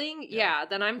feeling,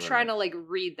 then I'm Right. trying to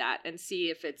read that and see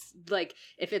if it's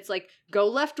go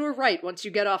left or right once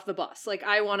you get off the bus.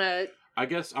 I want to. I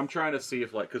guess I'm trying to see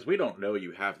if because we don't know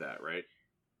you have that, right?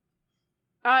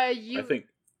 I think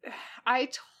I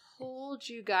told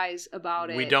you guys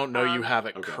about it. We don't know you have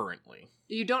it okay. currently.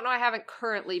 You don't know I haven't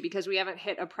currently because we haven't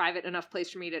hit a private enough place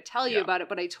for me to tell you Yeah. about it,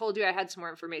 but I told you I had some more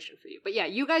information for you. But yeah,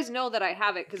 you guys know that I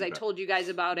have it because I Okay. told you guys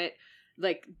about it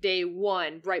day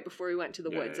one, right before we went to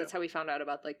the Yeah, woods. yeah, That's how we found out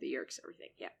about the Yerks,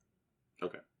 everything. Yeah.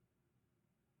 Okay.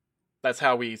 That's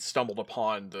how we stumbled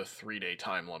upon the 3-day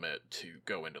time limit to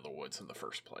go into the woods in the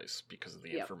first place, because of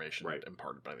the Yep. information Right.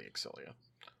 imparted by the Exilia.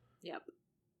 Yep.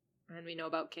 And we know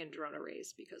about Kandrona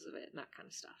rays because of it and that kind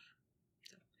of stuff.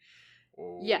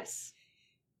 Oh. Yes.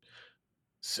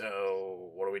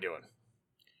 So, what are we doing?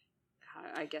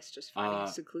 I guess just finding a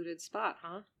secluded spot,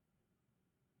 huh?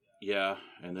 Yeah,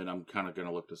 and then I'm kind of going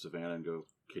to look to Savannah and go,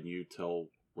 can you tell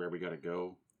where we got to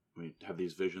go? Have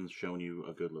these visions shown you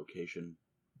a good location?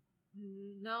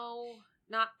 No,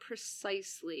 not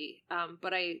precisely.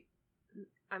 But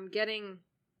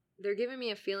they're giving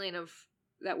me a feeling of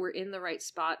that we're in the right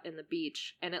spot in the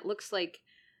beach, and it looks like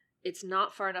it's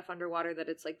not far enough underwater that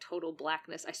it's total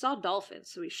blackness. I saw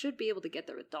dolphins, so we should be able to get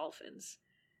there with dolphins.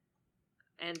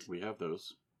 And We have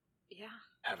those. yeah,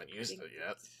 Haven't I used think it yet.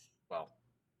 that's- Well,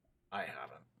 I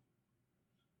haven't.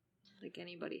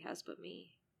 anybody has but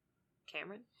me.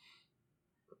 Cameron?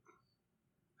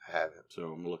 I haven't. So I'm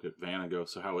going to look at Van and go,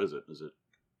 so how is it? Is it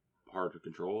hard to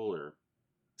control or?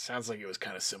 Sounds like it was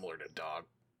kind of similar to Dog.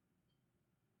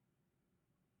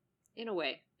 In a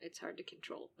way, it's hard to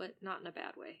control, but not in a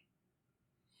bad way.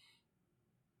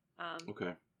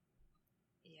 Okay.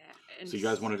 Yeah. And So you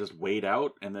guys want to just wade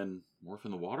out and then morph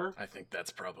in the water? I think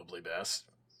that's probably best.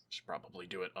 Should probably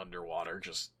do it underwater,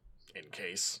 just in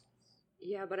case.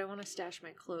 Yeah, but I want to stash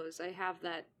my clothes. I have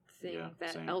that thing Yeah,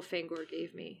 that same. Elfangor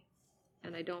gave me,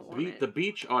 and I don't want it. The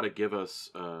beach ought to give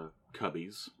us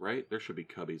cubbies, right? There should be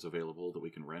cubbies available that we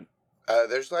can rent.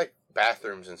 There's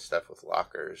bathrooms and stuff with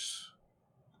lockers.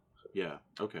 Yeah,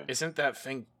 okay. Isn't that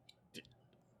thing...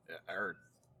 Or...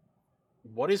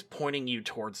 What is pointing you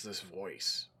towards this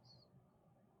voice?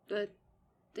 The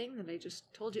thing that I just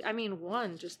told you. I mean,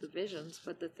 just the visions,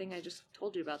 but the thing I just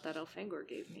told you about that Elfangor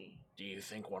gave me. Do you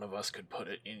think one of us could put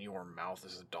it in your mouth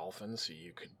as a dolphin so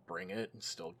you could bring it and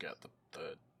still get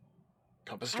the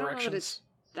compass I don't know directions? that it's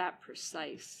that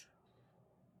precise.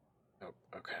 Oh,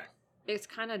 okay. It's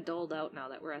kind of dulled out now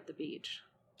that we're at the beach.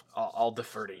 I'll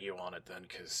defer to you on it then,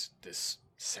 because this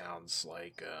sounds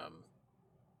like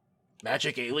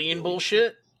magic alien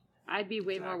bullshit. I'd be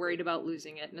way more Exactly. worried about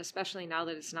losing it, and especially now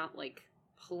that it's not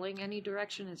pulling any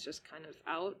direction, it's just kind of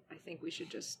out. I think we should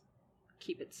just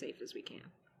keep it safe as we can.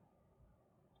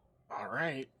 All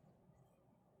right.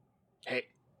 Hey,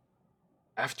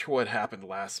 after what happened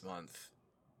last month,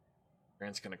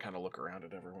 Grant's gonna kind of look around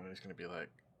at everyone. He's gonna be like,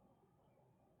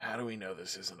 How do we know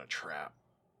this isn't a trap?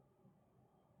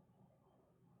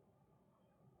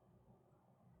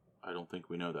 I don't think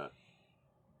we know that.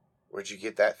 Where'd you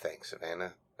get that thing,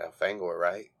 Savannah? Alfangor,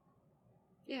 right?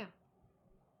 Yeah,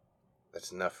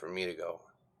 That's enough for me to go.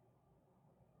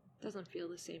 doesn't feel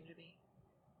the same to me.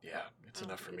 Yeah, it's Oh,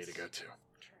 enough for me to it's- go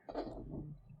to.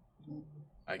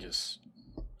 I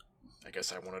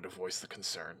guess I wanted to voice the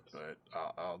concern, but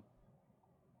I'll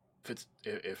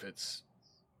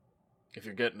if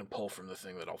you're getting a pull from the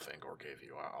thing that Alfangor gave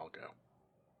you, I'll go.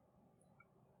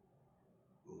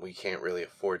 We can't really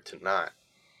afford to not.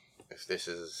 If this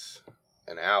is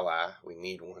an ally, we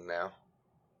need one now.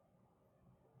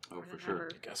 Oh, More for than sure. ever.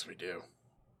 I guess we do.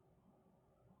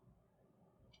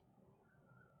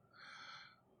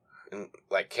 And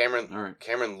like Cameron, All right.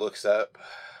 Cameron looks up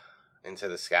into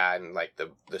the sky, and like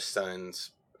the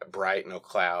sun's bright, no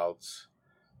clouds.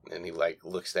 And he like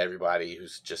looks at everybody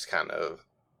who's just kind of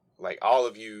like, all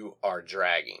of you are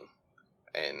dragging,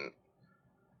 and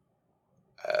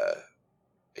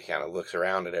he kind of looks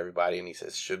around at everybody and he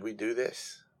says, "Should we do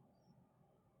this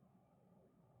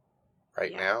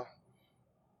right Yeah. now?"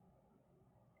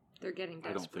 They're getting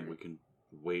I desperate. don't think we can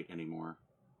wait anymore.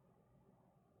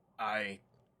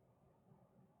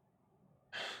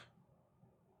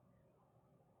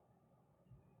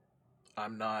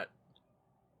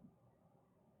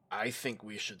 I think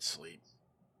we should sleep.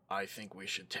 I think we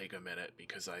should take a minute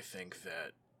because I think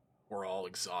that we're all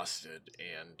exhausted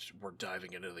and we're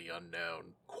diving into the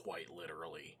unknown quite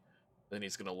literally. Then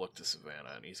he's going to look to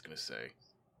Savannah and he's going to say,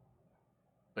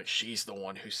 "But she's the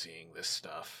one who's seeing this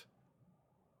stuff.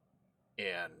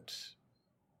 And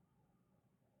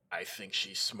I think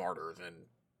she's smarter than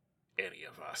any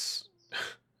of us.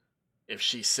 If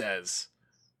she says,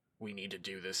 we need to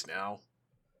do this now,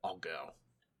 I'll go."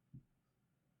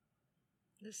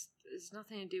 This is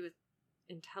nothing to do with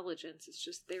intelligence. It's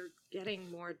just they're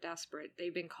getting more desperate.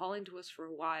 They've been calling to us for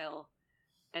a while,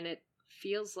 and it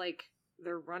feels like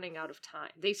they're running out of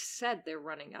time. They said they're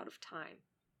running out of time.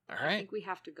 All I right, think we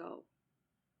have to go.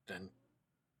 then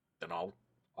I'll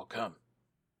come.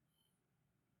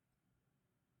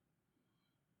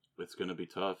 It's going to be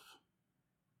tough.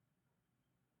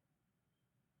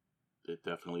 It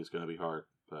definitely is going to be hard,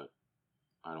 but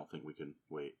I don't think we can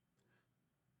wait.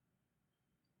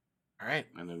 All right,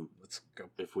 And then let's go.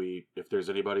 if there's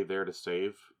anybody there to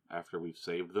save after we've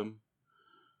saved them,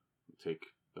 take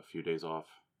a few days off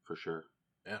for sure.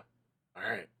 All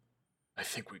right, I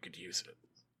think we could use it.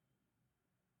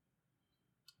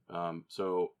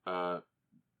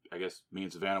 I guess me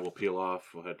and Savannah will peel off.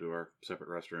 We'll head to our separate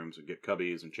restrooms and get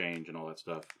cubbies and change and all that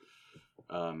stuff.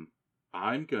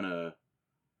 I'm gonna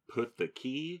put the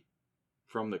key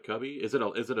from the cubby. Is it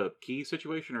a key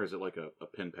situation or is it like a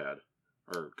pin pad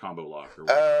or combo lock or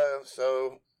what?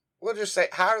 So we'll just say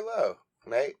high or low,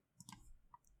 mate.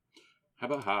 How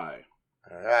about high?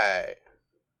 All right.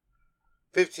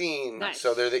 15. Nice.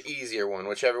 So they're the easier one,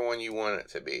 whichever one you want it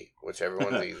to be. Whichever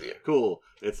one's easier. Cool.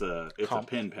 It's a Comp-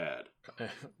 pin pad.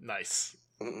 Nice.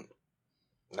 Mhm.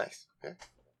 Nice. Yeah.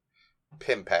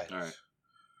 Pin pads. All right.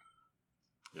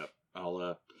 Yep.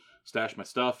 I'll stash my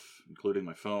stuff, including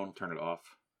my phone, turn it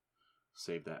off,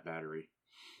 save that battery.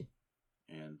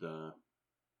 And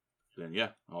then yeah,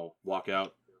 I'll walk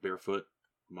out barefoot,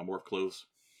 my morph clothes.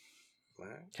 All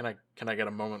right. Can I get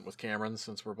a moment with Cameron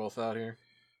since we're both out here?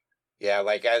 Yeah,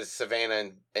 like as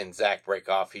Savannah and Zach break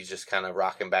off, he's just kind of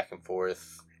rocking back and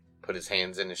forth, put his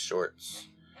hands in his shorts,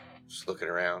 just looking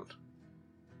around.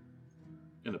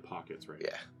 In the pockets, right?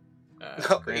 Yeah. Uh,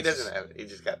 No, he Grant's doesn't have it. He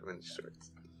just got them in his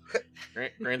shorts.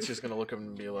 Grant's just gonna look at him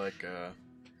and be like, "You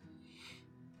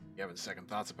having second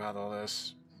thoughts about all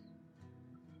this?"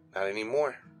 Not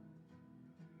anymore.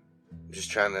 I'm just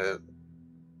trying to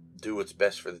do what's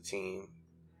best for the team.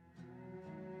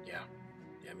 Yeah,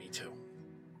 me too.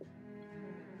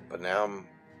 But now I'm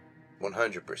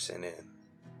 100% in.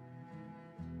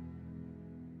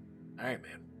 All right,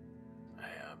 man.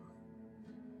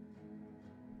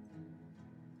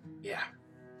 Yeah,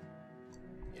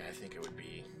 I think it would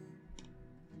be.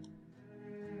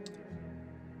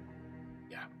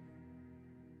 Yeah.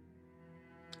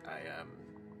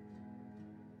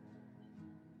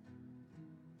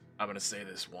 I'm gonna say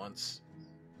this once,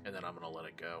 and then I'm gonna let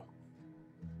it go.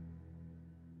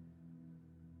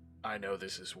 I know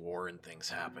this is war and things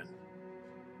happen.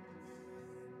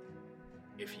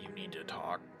 If you need to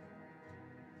talk,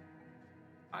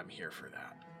 I'm here for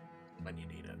that when you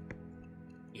need it.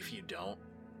 If you don't,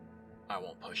 I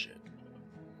won't push it.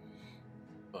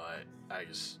 But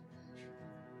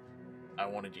I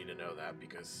wanted you to know that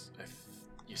because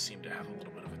you seem to have a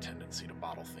little bit of a tendency to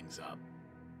bottle things up.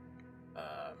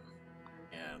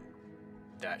 And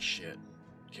that shit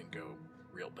can go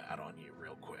real bad on you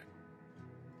real quick.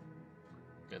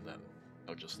 And then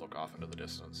he'll just look off into the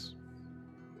distance.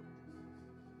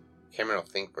 Cameron will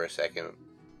think for a second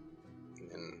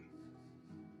and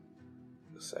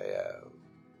say,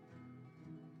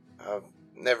 I've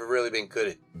never really been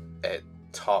good at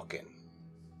talking,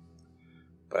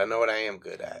 but I know what I am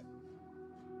good at.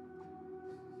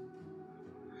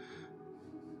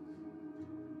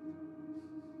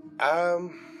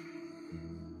 I'm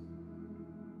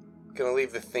gonna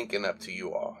leave the thinking up to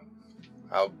you all.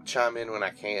 I'll chime in when I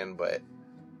can, but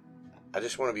I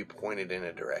just want to be pointed in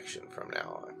a direction from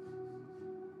now on.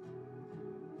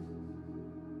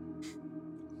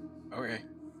 Okay.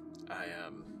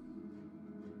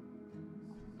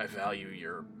 I value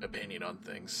your opinion on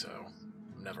things, so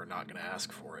I'm never not gonna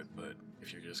ask for it, but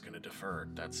if you're just gonna defer,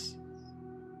 that's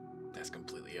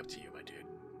completely up to you, my dude.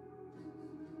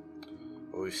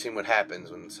 Well, we've seen what happens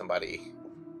when somebody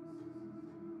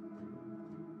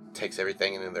takes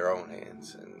everything into their own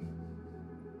hands, and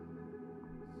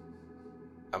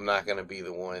I'm not gonna be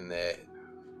the one that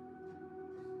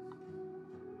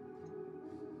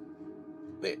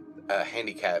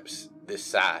handicaps this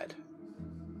side.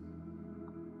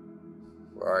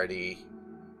 We're already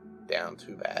down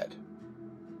too bad.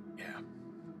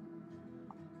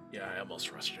 Yeah, I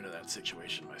almost rushed into that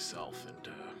situation myself, and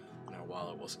while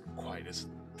it wasn't quite as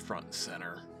front and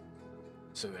center,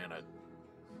 Savannah,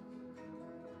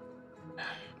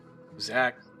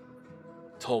 Zach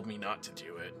told me not to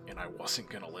do it, and I wasn't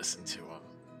gonna listen to him.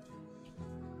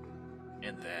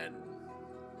 And then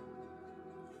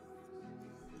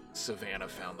Savannah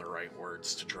found the right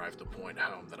words to drive the point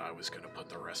home that I was gonna put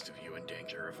the rest of you in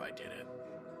danger if I did it.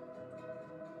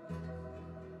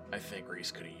 I think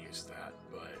Reese could have used that,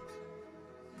 but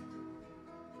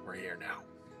we're here now,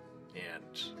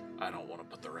 and I don't want to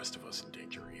put the rest of us in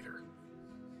danger either.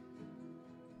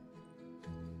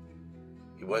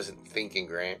 He wasn't thinking,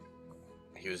 Grant.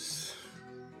 He was...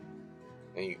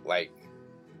 he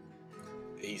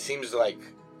seems to,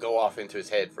 go off into his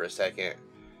head for a second,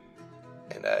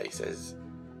 and he says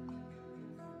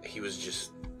he was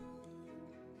just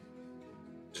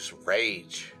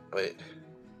rage, but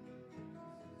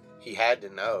he had to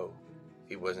know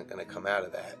he wasn't going to come out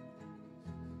of that.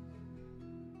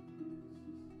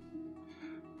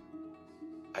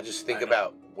 I just think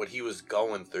about what he was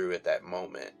going through at that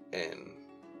moment, and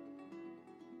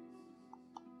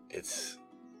it's...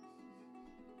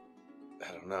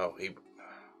 I don't know,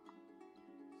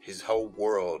 his whole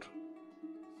world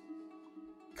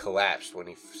collapsed when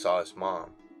he saw his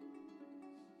mom.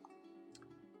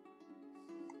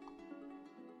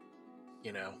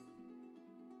 You know,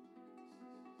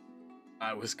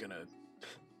 I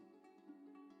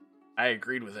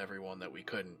agreed with everyone that we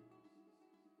couldn't,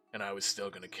 and I was still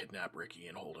gonna kidnap Ricky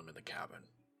and hold him in the cabin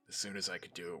as soon as I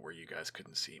could do it where you guys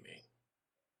couldn't see me.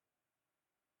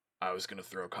 I was gonna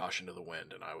throw caution to the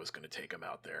wind, and I was gonna take him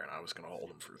out there, and I was gonna hold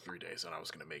him for 3 days, and I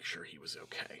was gonna make sure he was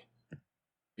okay.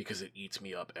 Because it eats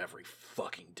me up every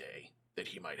fucking day that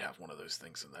he might have one of those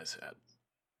things in his head.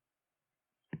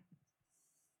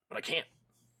 But I can't.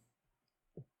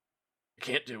 I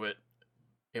can't do it.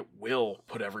 It will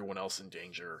put everyone else in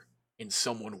danger, and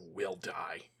someone will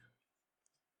die.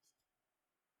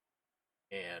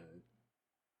 And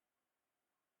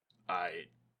I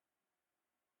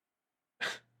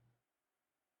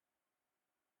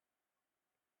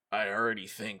already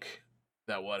think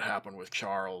that what happened with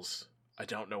Charles, I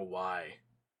don't know why,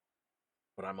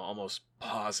 but I'm almost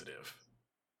positive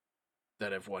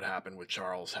that if what happened with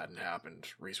Charles hadn't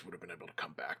happened, Reese would have been able to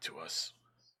come back to us.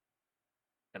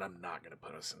 And I'm not going to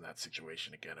put us in that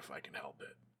situation again if I can help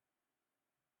it.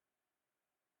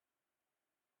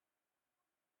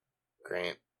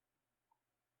 Grant,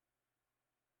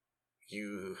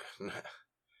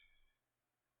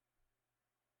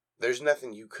 there's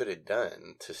nothing you could have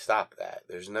done to stop that.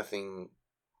 There's nothing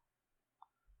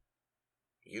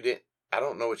you didn't... I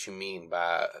don't know what you mean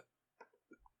by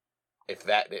if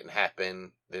that didn't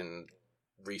happen, then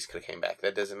Reese could have came back.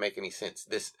 That doesn't make any sense.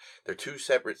 They're two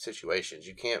separate situations.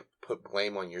 You can't put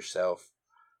blame on yourself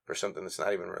for something that's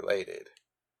not even related.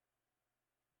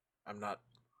 I'm not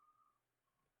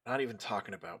even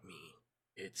talking about me.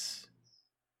 It's...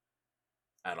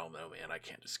 I don't know, man. I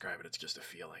can't describe it. It's just a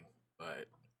feeling. But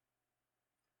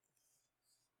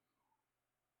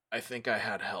I think I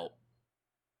had help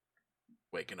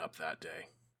waking up that day.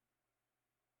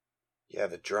 Yeah,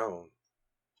 the drone.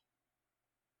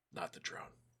 Not the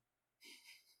drone.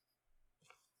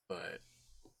 But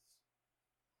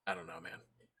I don't know, man.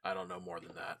 I don't know more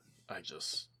than that. I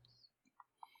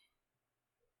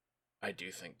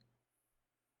do think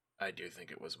I do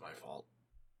think it was my fault.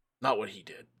 Not what he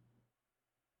did.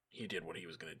 He did what he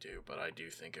was going to do, but I do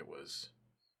think it was...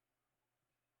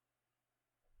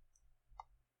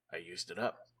 I used it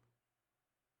up.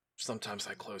 Sometimes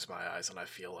I close my eyes and I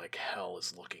feel like hell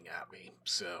is looking at me,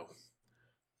 so...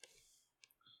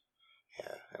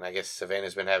 Yeah, and I guess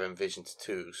Savannah's been having visions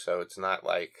too, so it's not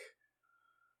like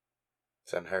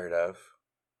it's unheard of.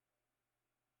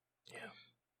 Yeah.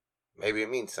 Maybe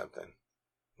it means something.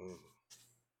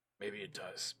 Maybe it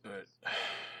does, but...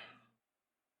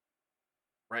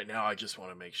 Right now I just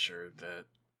want to make sure that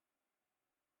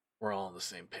we're all on the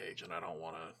same page, and I don't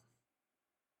want to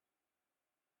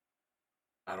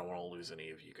lose any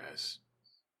of you guys.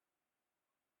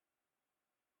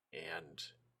 And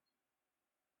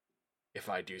if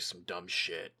I do some dumb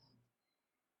shit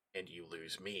and you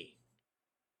lose me,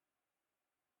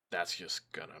 that's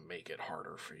just gonna make it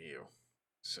harder for you.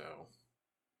 So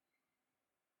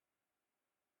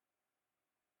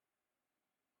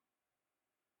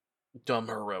dumb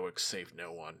heroics save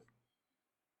no one.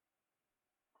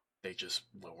 They just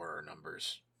lower our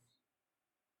numbers.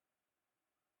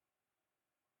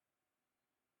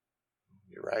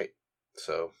 You're right.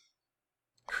 So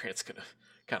Grant's gonna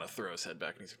kind of throw his head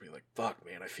back and he's gonna be like, fuck,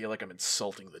 man, I feel like I'm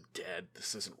insulting the dead.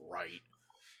 This isn't right.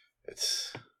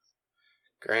 it's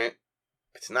Grant,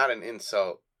 it's not an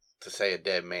insult to say a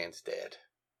dead man's dead.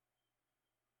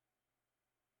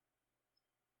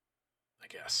 I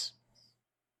guess.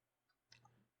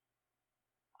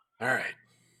 Alright.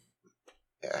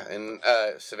 Yeah, and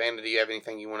Savannah, do you have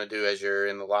anything you want to do as you're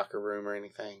in the locker room or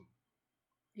anything?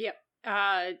 Yep.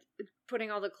 Putting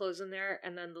all the clothes in there,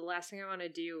 and then the last thing I want to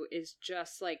do is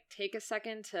just like take a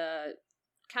second to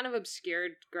kind of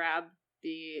obscured grab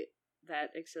that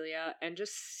Exilia and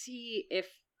just see if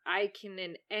I can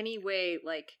in any way,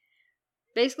 like,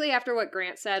 basically after what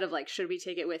Grant said of like, should we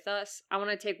take it with us? I want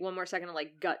to take one more second to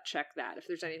like gut check that, if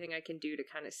there's anything I can do to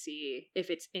kind of see if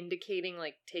it's indicating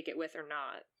like take it with or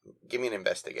not. Give me an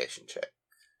investigation check.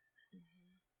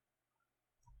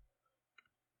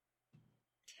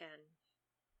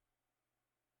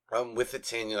 10. With the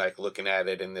 10, you're like looking at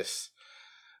it in this,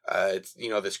 it's, you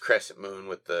know, this crescent moon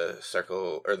with the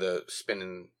circle or the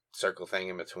spinning circle thing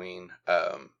in between.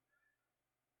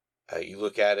 You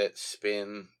look at it,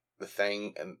 spin the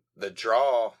thing, and the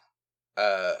draw,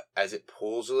 as it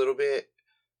pulls a little bit,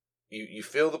 you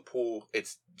feel the pull.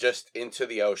 It's just into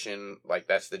the ocean, like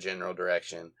that's the general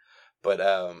direction, but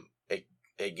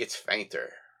it gets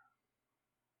fainter.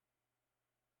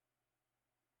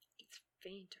 It's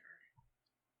fainter.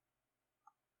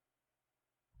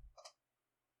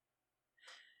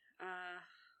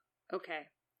 Okay.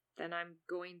 Then I'm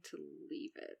going to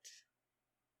leave it.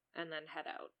 And then head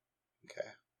out.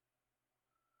 Okay.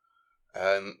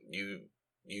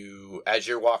 You as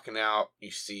you're walking out,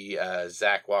 you see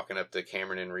Zach walking up to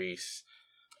Cameron and Reese,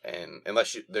 and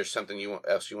unless there's something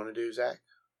else you want to do, Zach?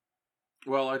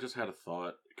 Well, I just had a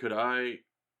thought. Could I,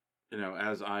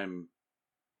 as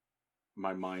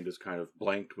my mind is kind of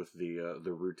blanked with the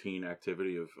routine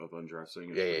activity of undressing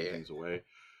and putting things away.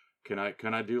 Can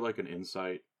I do like an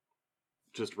insight,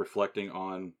 just reflecting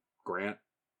on Grant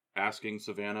asking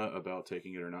Savannah about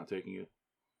taking it or not taking it?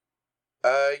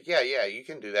 Yeah, you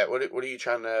can do that. What are you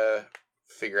trying to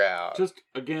figure out? Just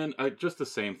again, just the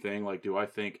same thing. Like, do I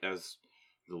think as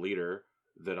the leader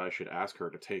that I should ask her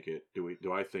to take it?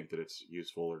 Do I think that it's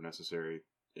useful or necessary,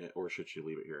 or should she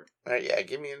leave it here? All right, yeah,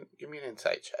 give me an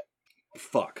insight check.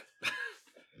 Fuck.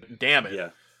 Damn it. Yeah.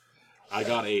 I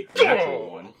got a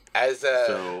natural one. As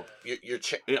so you're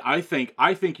I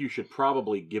think you should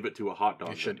probably give it to a hot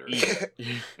dog You should vendor. eat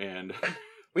it. And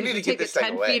we need to get take this it thing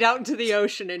 10 away. feet out into the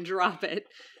ocean and drop it.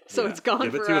 So it's gone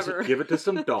forever. Give it to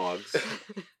some dogs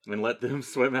and let them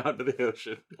swim out to the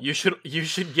ocean. You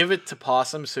should give it to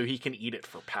Possum so he can eat it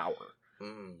for power.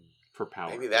 For power.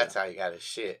 Maybe that's how you got his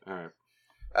shit. All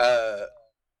right.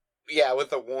 Yeah, with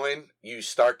the one, you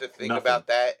start to think about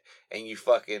that, and you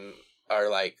fucking are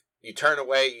like, you turn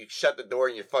away, you shut the door,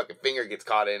 and your fucking finger gets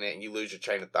caught in it, and you lose your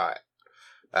train of thought.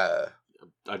 I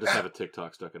just have a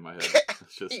TikTok stuck in my head.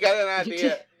 It's just... You got an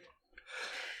idea.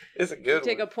 It's a good one.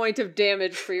 Take a point of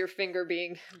damage for your finger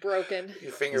being broken.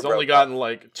 Your finger He's broke only gotten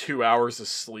like 2 hours of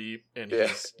sleep, and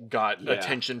he's got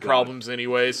attention problems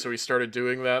anyway, so he started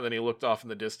doing that, then he looked off in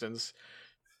the distance.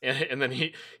 And then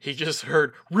he just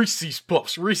heard Reese's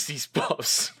Puffs.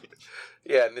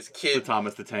 Yeah, and this kid... The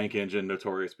Thomas the Tank Engine,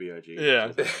 Notorious B.I.G.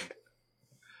 Yeah.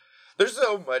 There's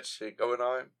so much shit going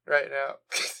on right now.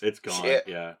 It's gone. Shit.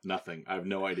 Yeah, nothing. I have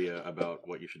no idea about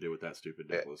what you should do with that stupid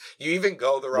necklace. You even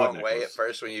go the wrong way at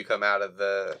first when you come out of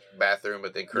the bathroom,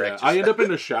 but then correct yourself. I end up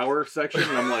in the shower section,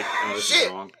 and I'm like, oh, this is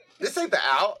Shit. wrong. This ain't the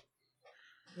out.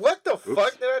 What the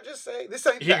fuck did I just say? This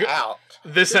ain't He the go- out.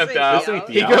 This This ain't ain't the out. the out.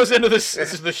 He goes into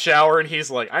the shower and he's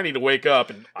like, I need to wake up,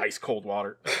 and ice cold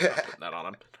water. I'm not putting that on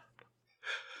him.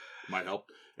 Might help.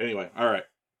 Anyway, all right.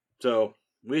 So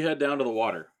we head down to the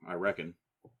water, I reckon.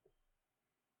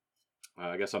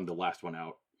 I guess I'm the last one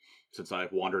out since I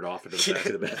wandered off into the back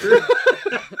of the bedroom.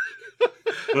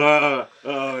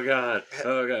 Oh god.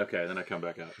 Okay, then I come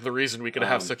back out. The reason we could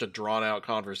have such a drawn out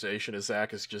conversation is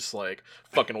Zach is just like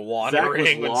fucking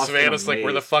wandering when lost in a Savannah's like,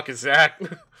 where the maze. fuck is Zach?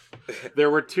 There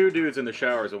were two dudes in the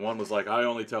showers, and one was like, I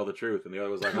only tell the truth, and the other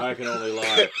was like, I can only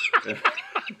lie.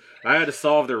 I had to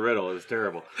solve the riddle. It was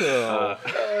terrible. Oh,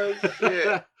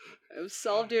 shit. I've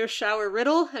solved your shower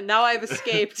riddle, and now I've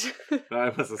escaped. I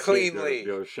was Cleanly.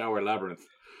 Your shower labyrinth.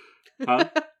 Huh?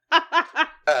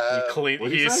 What'd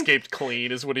He he say? escaped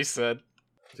clean, is what he said.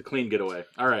 It's a clean getaway.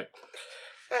 All right.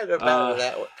 I had a battle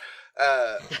that one.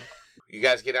 You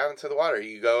guys get out into the water.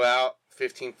 You go out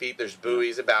 15 feet. There's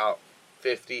buoys about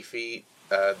 50 feet.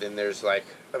 Then there's like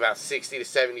about 60 to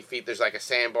 70 feet. There's like a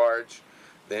sand barge.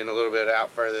 Then a little bit out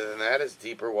further than that is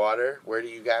deeper water. Where do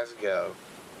you guys go?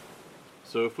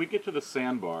 So if we get to the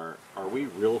sandbar, are we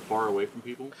real far away from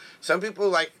people? Some people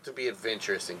like to be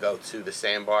adventurous and go to the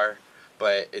sandbar,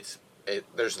 but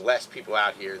there's less people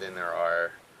out here than there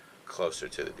are closer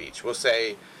to the beach. We'll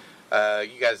say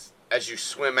you guys, as you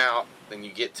swim out and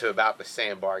you get to about the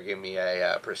sandbar, give me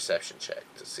a perception check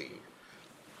to see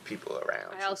people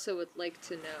around. I also would like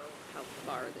to know how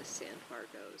far this sandbar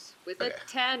goes. With a Okay.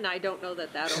 10, I don't know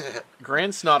that that'll happen.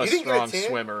 Grant's not a You didn't get a strong 10?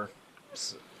 swimmer.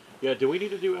 Yeah, do we need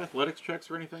to do athletics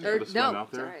checks or anything for the swim No, out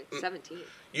it's there? alright. 17.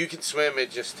 You can swim, it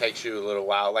just takes you a little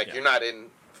while. Like, Yeah. you're not in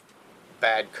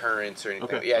bad currents or anything.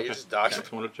 Okay. Yeah, okay. you're just dodging.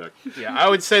 Just want to check. Yeah, I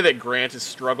would say that Grant is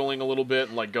struggling a little bit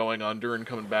and like going under and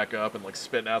coming back up and like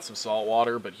spitting out some salt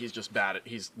water, but he's just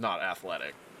he's not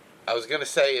athletic. I was going to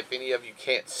say, if any of you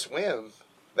can't swim,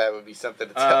 that would be something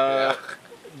to tell me.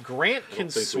 Grant I can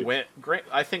don't think we- swim.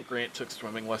 I think Grant took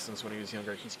swimming lessons when he was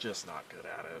younger. He's just not good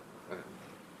at it.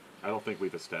 I don't think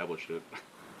we've established it.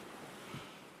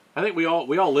 I think we all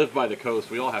live by the coast.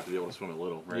 We all have to be able to swim a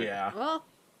little, right? Yeah. Well,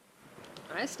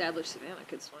 I established Savannah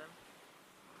could swim.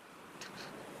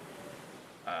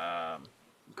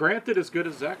 Grant did as good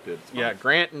as Zach did. It's fine. Yeah,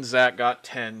 Grant and Zach got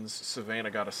 10s. Savannah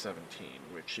got a 17,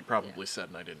 which she probably said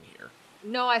and I didn't hear.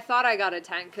 No, I thought I got a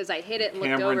 10 because I hit it and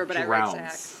looked Cameron over, but I read drowns.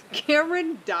 Zach's.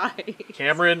 Cameron died.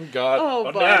 Cameron got Oh,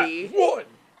 a buddy. nat 1.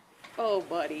 Oh,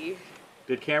 buddy.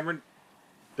 Did Cameron?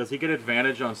 Does he get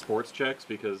advantage on sports checks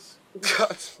because?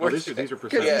 Sports Oh, these are check.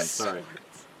 perception. Yes.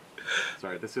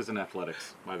 Sorry, this isn't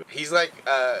athletics. My bad. He's like,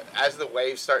 as the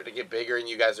waves start to get bigger and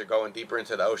you guys are going deeper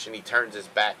into the ocean, he turns his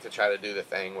back to try to do the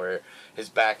thing where his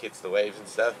back hits the waves and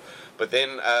stuff. But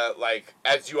then, like,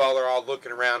 as you all are all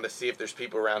looking around to see if there's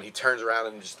people around, he turns around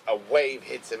and just a wave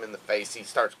hits him in the face. He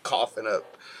starts coughing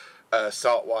up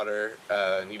salt water,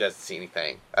 and he doesn't see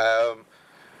anything.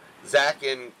 Zach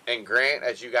and Grant,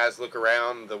 as you guys look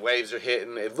around, the waves are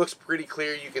hitting. It looks pretty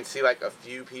clear. You can see, like, a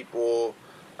few people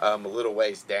a little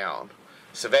ways down.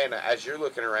 Savannah, as you're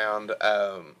looking around,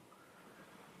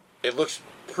 it looks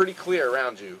pretty clear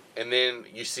around you. And then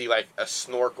you see, like, a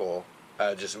snorkel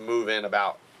just moving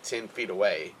about 10 feet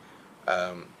away.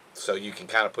 So you can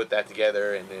kind of put that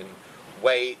together and then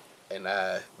wait. And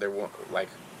there won't, like,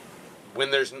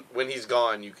 when he's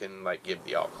gone, you can, like, give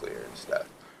the all clear and stuff.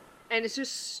 And it's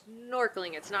just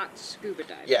snorkeling. It's not scuba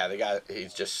diving. Yeah, the guy,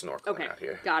 he's just snorkeling Okay, out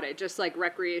here. got it. Just like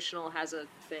recreational has a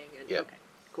thing. And, Yep. Okay,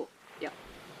 cool. Yep.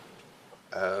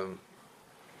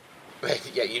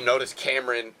 Yeah, you notice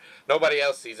Cameron, nobody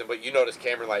else sees him, but you notice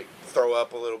Cameron, like, throw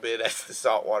up a little bit as the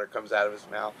salt water comes out of his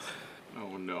mouth.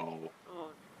 Oh no, Oh,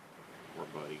 poor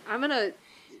buddy. I'm gonna.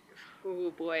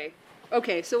 Oh boy.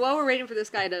 Okay, so while we're waiting for this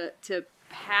guy to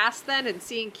pass, then, and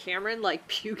seeing Cameron like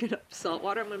puking up salt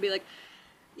water, I'm gonna be like,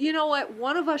 you know what?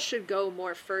 One of us should go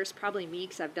more first, probably me,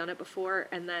 because I've done it before,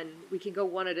 and then we can go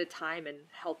one at a time and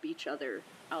help each other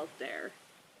out there.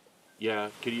 Yeah,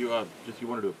 can you you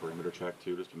want to do a perimeter check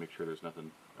too, just to make sure there's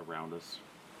nothing around us?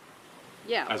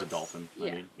 Yeah. As a let's- dolphin,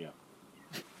 Yeah. I mean, yeah.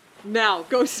 Now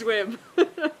go swim.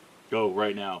 Go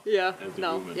right now. Yeah. As a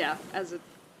No. human. Yeah. As a.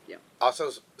 Yeah. Also,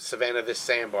 Savannah, this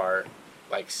sandbar,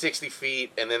 like 60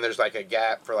 feet, and then there's like a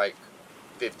gap for like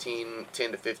 10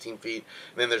 to 15 feet,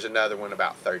 and then there's another one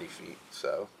about 30 feet.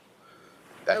 So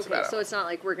that's Okay, about so it. it's not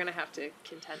like we're gonna have to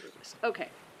contend with this. Okay.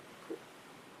 Cool.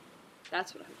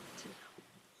 That's what I wanted to know.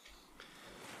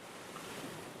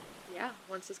 Yeah,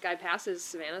 once this guy passes,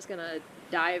 Savannah's gonna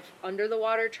dive under the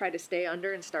water, try to stay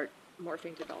under, and start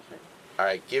morphing to dolphin. All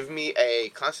right, give me a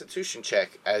Constitution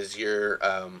check as you're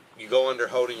you go under,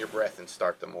 holding your breath, and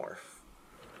start the morph.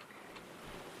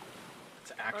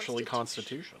 It's actually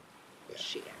Constitution. Yeah.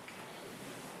 Check.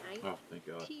 Oh, thank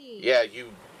God. 19. Yeah, you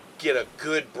get a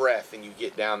good breath and you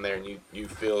get down there and you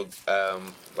feel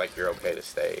like you're okay to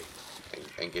stay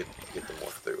and get the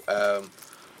morph through.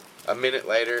 A minute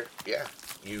later, yeah,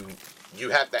 you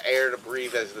have the air to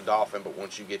breathe as the dolphin, but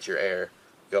once you get your air,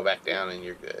 go back down and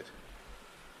you're good.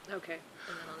 Okay.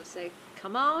 And then I'll just say,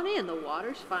 come on in, the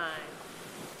water's fine.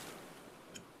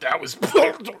 That was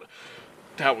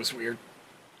that was weird.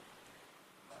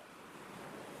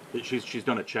 She's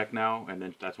done a check now, and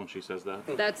then that's when she says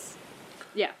that? That's,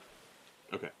 yeah.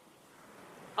 Okay.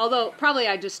 Although, probably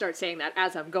I just start saying that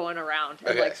as I'm going around and,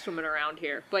 Okay. like, swimming around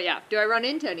here. But yeah, do I run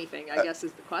into anything, I guess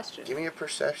is the question. Give me a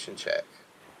perception check.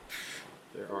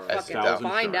 There are As the Fucking dolphin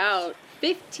find sharks. out.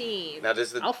 15. Now,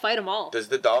 I'll fight them all. does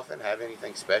the dolphin have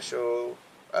anything special?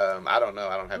 I don't know.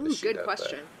 I don't have the Ooh, sheet good up,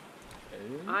 question.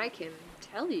 I can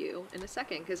tell you in a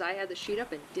second, because I had the sheet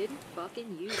up and didn't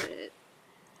fucking use it.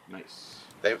 Nice.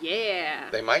 Yeah.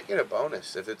 They might get a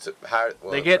bonus if it's a higher.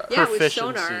 Well, They get Yeah, with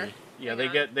proficiency. sonar. Yeah,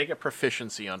 Yeah. they get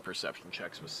proficiency on perception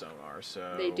checks with sonar.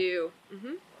 So They do.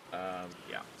 Mm-hmm.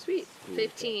 Yeah. Sweet. Ooh,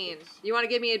 15. thanks. You want to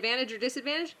give me advantage or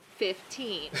disadvantage?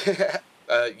 15.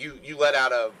 you let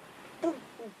out a boop,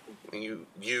 and you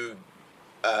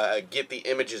get the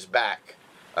images back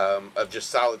of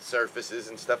just solid surfaces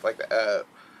and stuff like that.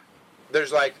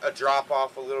 There's like a drop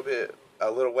off a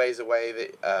little ways away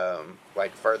that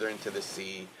like further into the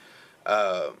sea.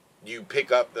 You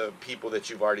pick up the people that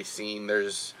you've already seen.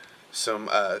 There's some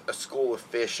a school of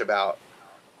fish about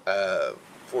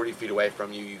 40 feet away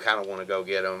from you. You kind of want to go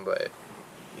get them, but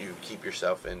you keep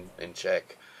yourself in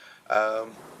check.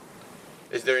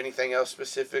 Is there anything else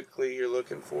specifically you're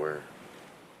looking for?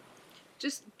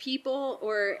 Just people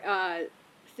or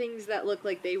things that look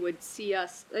like they would see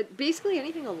us. Basically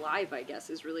anything alive, I guess,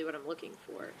 is really what I'm looking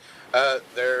for.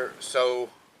 So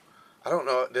I don't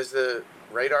know. Does the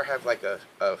radar have like a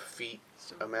feet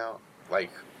amount,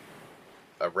 like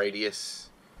a radius?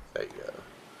 There you go.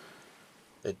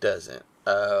 It doesn't.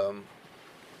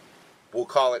 We'll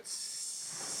call it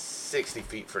 60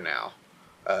 feet for now.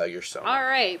 Your sonar. All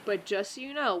right, but just so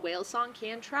you know, whale song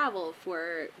can travel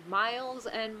for miles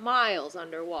and miles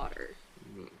underwater.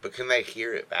 But can they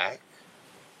hear it back?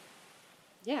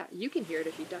 Yeah, you can hear it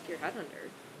if you duck your head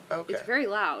under. Okay. It's very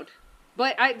loud.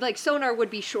 But sonar would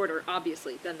be shorter,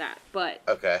 obviously, than that. But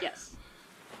Okay. yes,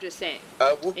 just saying.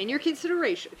 We'll In your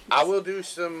consideration. I will do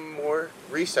some more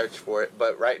research for it,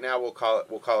 but right now we'll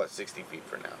call it 60 feet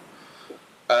for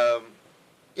now.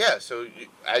 Yeah. So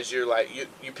as you're like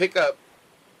you pick up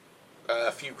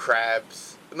a few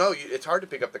crabs. No, it's hard to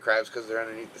pick up the crabs because they're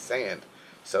underneath the sand.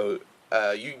 So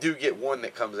you do get one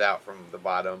that comes out from the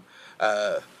bottom.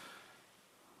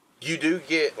 You do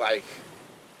get like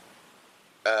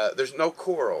there's no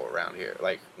coral around here,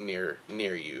 like near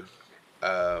you.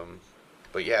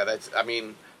 But yeah,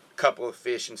 a couple of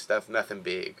fish and stuff, nothing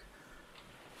big.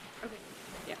 Okay.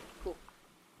 Yeah, cool.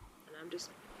 And I'm just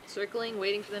circling,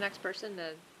 waiting for the next person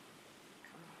to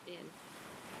come in.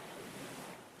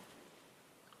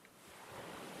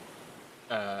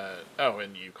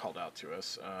 And you called out to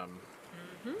us.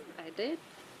 I did.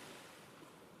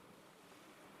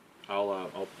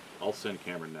 I'll send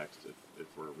Cameron next if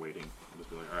we're waiting. I'll just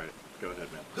be like, all right, go ahead,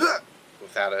 man.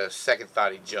 Without a second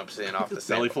thought, he jumps in off the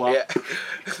Belly sand. flop?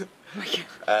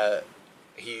 Yeah.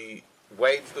 He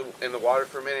wades in the water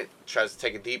for a minute, tries to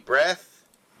take a deep breath.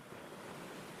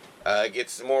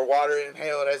 Gets some more water,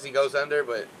 inhale it as he goes under,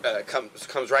 but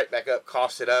comes right back up,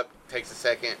 coughs it up, takes a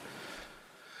second,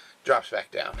 drops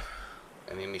back down.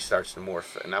 And then he starts to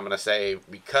morph. And I'm going to say,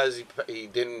 because he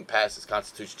didn't pass his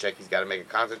constitution check, he's got to make a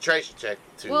concentration check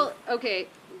to... Well, okay,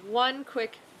 one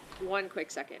quick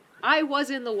second. I was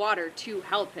in the water to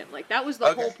help him. Like, that was the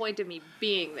Okay. whole point of me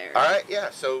being there. All right, yeah.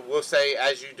 So we'll say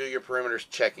as you do your perimeter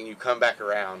check and you come back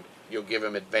around, you'll give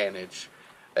him advantage.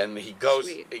 And he goes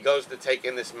Sweet. to take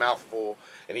in this mouthful,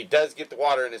 and he does get the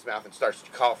water in his mouth and starts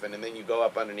coughing, and then you go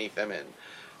up underneath him and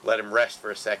let him rest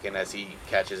for a second as he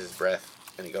catches his breath,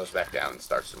 and he goes back down and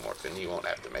starts to morph, and he won't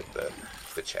have to make the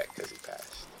check because he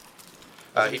passed.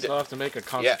 You still have to make a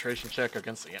concentration check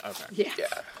against the... Okay. Yeah. Yeah.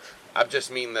 I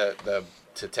just mean the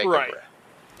to take Right. a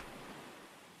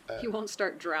breath. He won't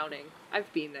start drowning.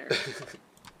 I've been there.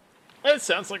 That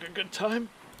sounds like a good time.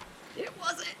 It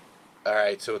wasn't. All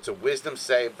right, so it's a wisdom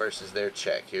save versus their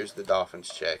check. Here's the dolphin's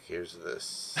check. Here's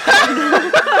this.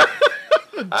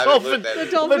 The dolphin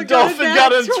dolphin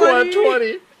got a 20.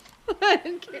 20.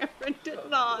 And Cameron did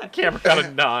not. Cameron got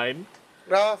a 9.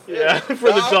 Dolphin. Yeah, for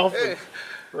the dolphin.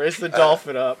 Raise the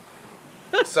dolphin up.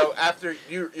 So after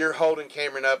you're holding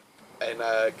Cameron up,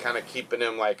 and kind of keeping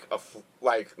him like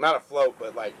not afloat,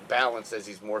 but like balanced as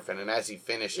he's morphing. And as he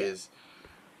finishes,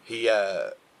 he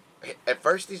at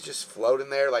first he's just floating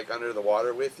there like under the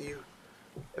water with you,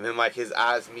 and then like his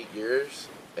eyes meet yours,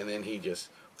 and then he just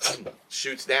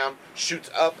shoots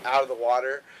up out of the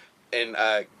water. And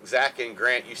Zach and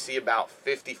Grant, you see about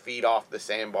 50 feet off the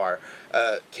sandbar,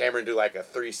 Cameron do like a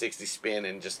 360 spin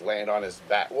and just land on his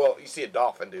back. Well, you see a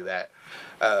dolphin do that.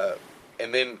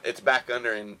 And then it's back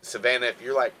under. And Savannah, if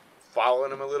you're like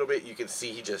following him a little bit, you can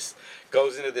see he just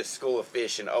goes into this school of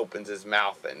fish and opens his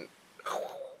mouth. And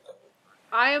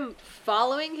I am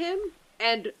following him.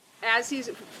 And as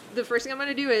the first thing I'm going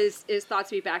to do is thought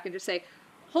speed back and just say,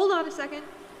 hold on a second.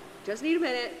 Just need a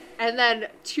minute. And then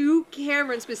to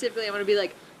Cameron specifically, I'm going to be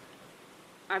like,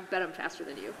 I bet I'm faster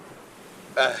than you.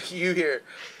 You hear,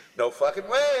 no fucking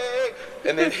way.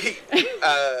 And then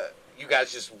you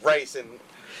guys just race and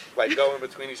like go in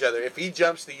between each other. If he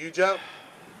jumps, do you jump?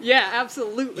 Yeah,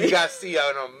 absolutely. You guys see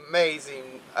an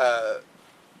amazing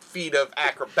feat of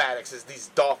acrobatics as these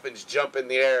dolphins jump in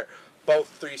the air, both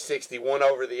 360, one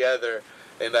over the other.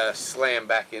 And slam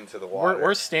back into the water.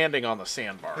 We're standing on the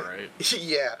sandbar, right?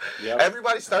 Yeah. Yep.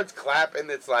 Everybody starts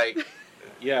clapping. It's like...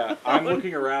 Yeah, I'm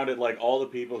looking around at like all the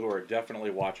people who are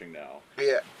definitely watching now.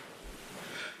 Yeah.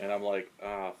 And I'm like,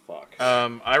 ah, fuck.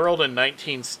 I rolled a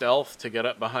 19 stealth to get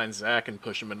up behind Zach and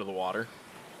push him into the water.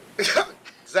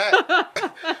 Zach,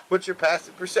 what's your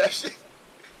passive perception?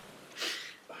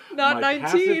 Not My 19.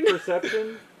 passive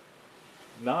perception?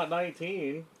 Not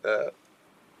 19.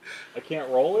 I can't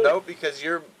roll it? No, because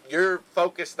you're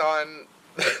focused on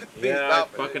these Yeah, I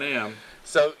dolphins. fucking am.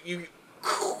 So you...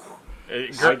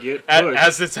 I get pushed.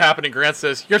 As it's happening, Grant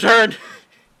says, "Your turn."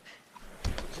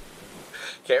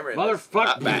 Cameron,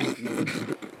 Motherfucker. not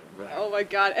back. Oh my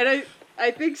god. And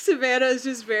I think Savannah is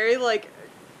just very like,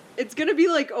 it's going to be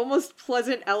like almost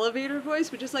pleasant elevator voice,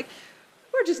 but just like,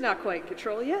 we're just not quite in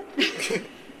control yet.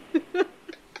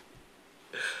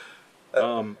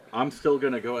 I'm still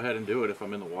gonna go ahead and do it if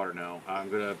I'm in the water now. I'm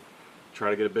gonna try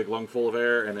to get a big lungful of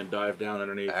air and then dive down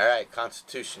underneath. All right,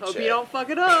 Constitution Hope check. you don't fuck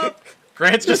it up.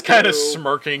 Grant's just kind of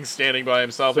smirking, standing by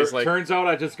himself. So He's it like, turns out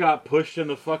I just got pushed in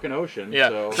the fucking ocean. yeah.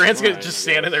 So Grant's fine, just I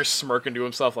standing guess. there smirking to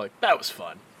himself like, that was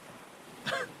fun.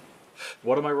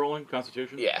 What am I rolling?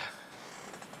 Constitution? Yeah.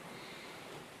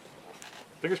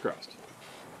 Fingers crossed.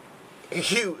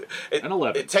 An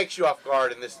 11. It takes you off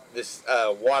guard, and this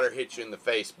water hits you in the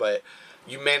face, but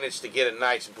you managed to get a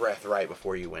nice breath right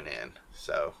before you went in.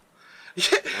 So,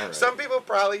 right. Some people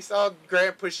probably saw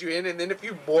Grant push you in, and then if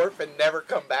you morph and never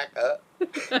come back up,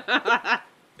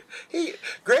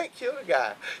 Grant killed a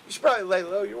guy. You should probably lay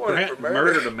low. You wanted Grant for murder.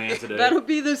 murdered a man today. That'll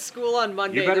be the school on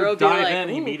Monday. You better They'll be dive like, in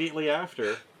 "Ooh, immediately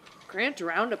after. Grant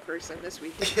drowned a person this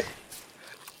weekend.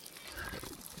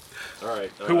 All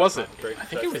right. Who was it? Great I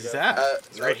think it was check, Zach.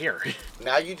 It's so right here.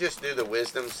 Now you just do the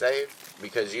wisdom save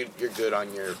because you're good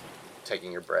on your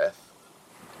taking your breath.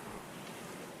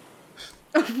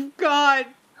 God.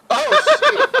 Oh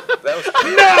shit! That was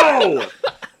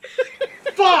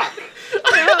No! Fuck!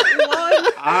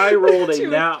 That one. I rolled a To a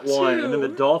nat 1, and then the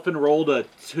 2. dolphin rolled a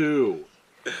 2.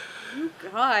 You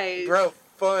guys. bro.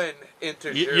 Fun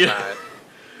enters You- your you- mind.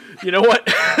 You know what?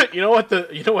 You know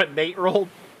what Nate rolled?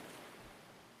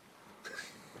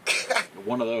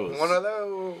 One of those. One of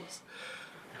those.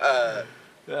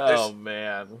 Oh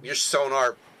man. Your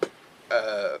sonar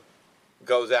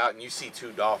goes out and you see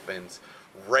two dolphins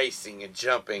racing and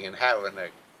jumping and having a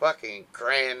fucking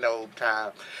grand old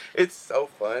time. It's so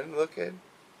fun looking.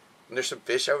 And there's some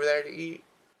fish over there to eat.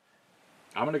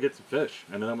 I'm gonna get some fish,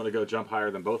 and then I'm gonna go jump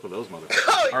higher than both of those motherfuckers.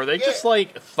 Oh, Are they yeah. just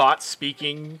like thought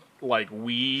speaking like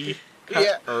we?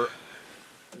 Yeah. Or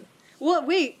Well,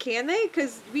 wait, can they?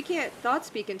 Because we can't thought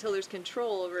speak until there's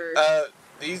control over.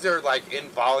 These are like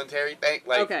involuntary things.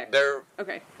 Like Okay. they're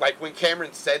Okay, like when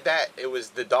Cameron said that, it was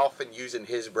the dolphin using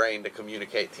his brain to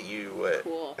communicate to you what.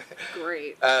 cool.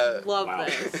 Great. Uh, Love wow.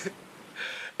 this.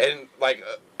 And like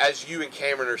as you and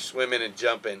Cameron are swimming and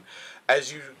jumping,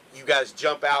 as you guys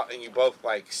jump out and you both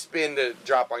like spin to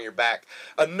drop on your back,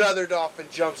 another dolphin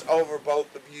jumps over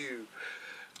both of you,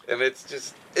 and it's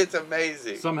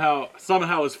amazing.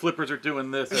 Somehow his flippers are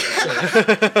doing this.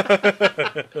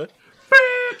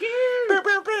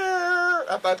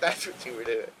 I thought that's what you were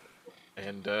doing.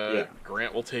 and Yeah.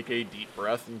 Grant will take a deep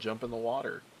breath and jump in the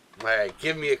water. All right,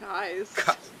 give me a Guys.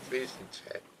 constitution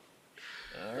check.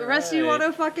 The rest of you want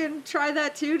to fucking try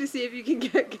that too to see if you can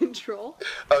get control?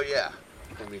 Oh yeah.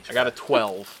 Let me I got a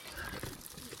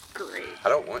 12. Great. I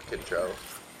don't want control.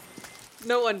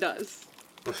 No one does.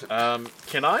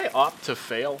 Can I opt to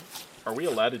fail? Are we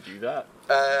allowed to do that?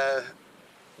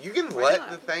 You can Why let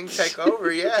not? the thing take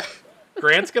over. Yeah.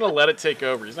 Grant's gonna let it take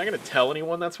over. He's not gonna tell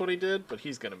anyone that's what he did, but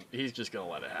he's just gonna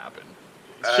let it happen.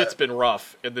 Shit's been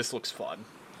rough, and this looks fun.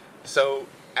 So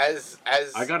as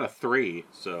I got a 3,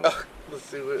 so let's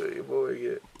see what we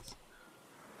get.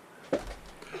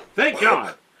 thank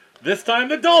God. This time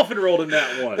the dolphin rolled in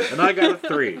that one, and I got a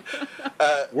 3.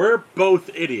 We're both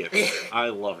idiots. I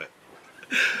love it.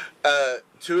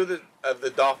 2 of the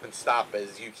dolphins stop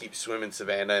as you keep swimming,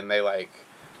 Savannah, and they like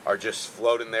are just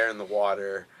floating there in the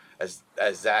water as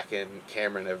Zach and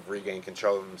Cameron have regained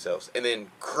control of themselves. And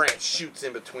then Grant shoots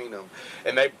in between them,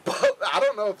 and they both, I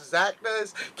don't know if Zach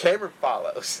does, Cameron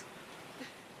follows.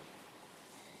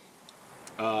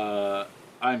 I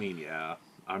mean, yeah,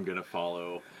 I'm gonna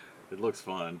follow. It looks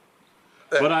fun.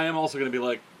 But I am also gonna be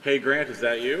like, hey Grant, is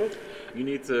that you? You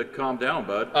need to calm down,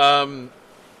 bud.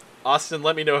 Austin,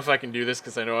 let me know if I can do this,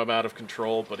 because I know I'm out of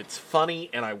control, but it's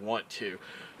funny, and I want to.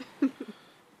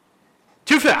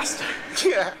 Too fast!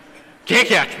 Yeah. Can't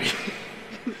catch me!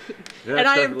 Yeah, And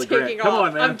I am definitely Grant. taking Come off.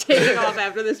 on, man. I'm taking off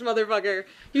after this motherfucker.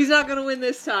 He's not gonna win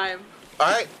this time.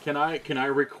 All right. Can I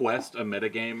request a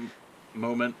metagame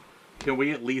moment? Can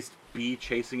we at least be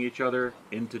chasing each other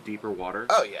into deeper water?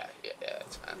 Oh yeah,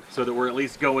 that's fine. So that we're at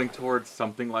least going towards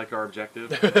something like our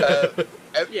objective?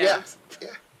 Yeah.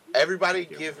 Everybody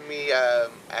give me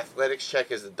athletics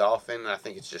check as a dolphin, and I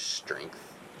think it's just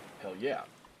strength. Hell yeah.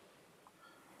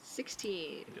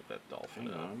 16. Get that dolphin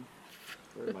Hang up. on.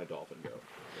 Where did my dolphin go?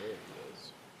 There he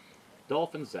is.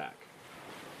 Dolphin Zach.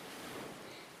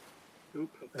 Oop.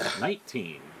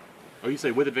 19. Oh, you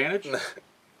say with advantage?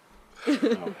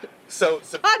 Oh. So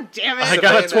God damn it! I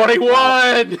got a Savannah,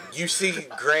 21! you see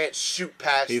Grant shoot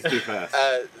past He's too fast.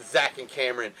 Zach and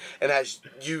Cameron, and as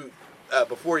you,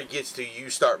 before he gets to you,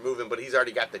 start moving, but he's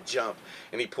already got the jump,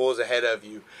 and he pulls ahead of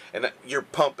you, and you're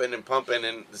pumping,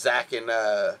 and Zach and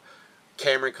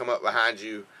Cameron come up behind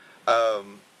you.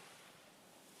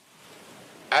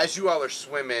 As you all are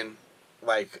swimming,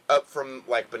 like up from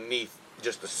like beneath,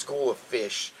 just a school of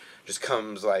fish just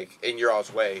comes like in your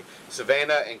all's way.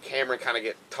 Savannah and Cameron kind of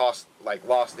get tossed, like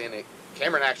lost in it.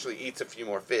 Cameron actually eats a few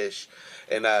more fish,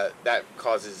 and that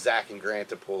causes Zach and Grant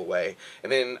to pull away.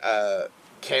 And then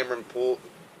Cameron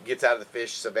gets out of the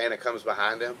fish. Savannah comes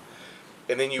behind him,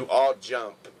 and then you all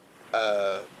jump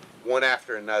one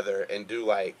after another and do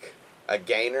like a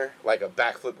gainer, like a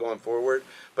backflip going forward.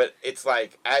 But it's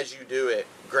like as you do it,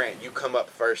 Grant, you come up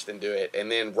first and do it, and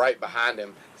then right behind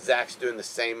him, Zach's doing the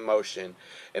same motion,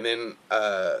 and then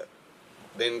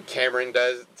Cameron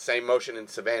does the same motion in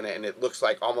Savannah, and it looks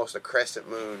like almost a crescent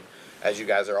moon as you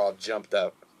guys are all jumped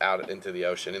up out into the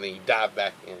ocean, and then you dive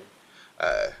back in.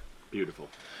 Beautiful.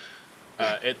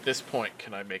 At this point,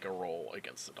 can I make a roll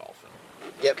against the dolphin?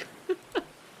 Yep.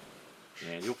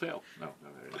 And you'll fail. No.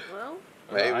 Well,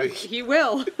 Maybe. he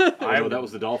will. I know that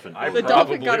was the dolphin. I The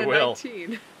probably dolphin got a will.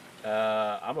 19.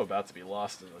 I'm about to be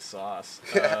lost in the sauce.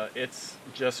 It's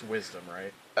just wisdom,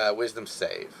 right? Wisdom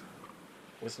save.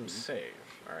 Wisdom save.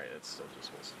 Alright, it's still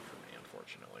just wisdom for me,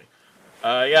 unfortunately.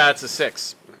 Yeah, it's a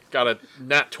 6. Got a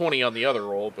nat 20 on the other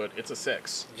roll, but it's a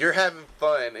 6. You're having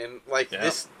fun, and like Yeah.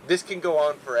 this can go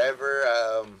on forever.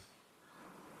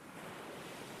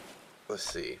 Let's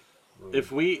see.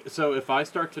 If I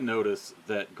start to notice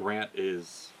that Grant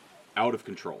is out of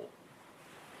control,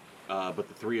 but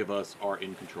the three of us are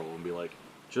in control, and be like,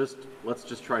 let's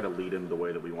just try to lead him the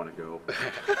way that we want to go.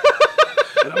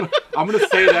 And I'm going to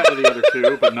say that to the other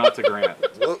two, but not to Grant.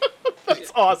 Well,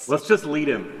 That's awesome. Let's just lead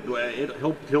him.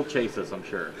 He'll chase us, I'm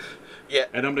sure. yeah.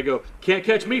 And I'm going to go, can't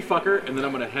catch me, fucker, and then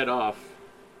I'm going to head off.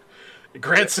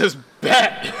 Grant says,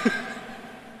 bet!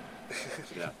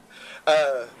 Yeah.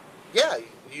 Yeah,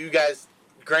 you guys,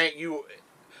 Grant,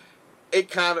 it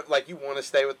kind of, like, you want to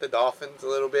stay with the Dolphins a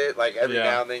little bit. Like, every Yeah.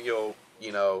 now and then you'll,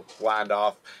 wind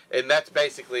off. And that's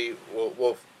basically,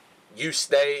 you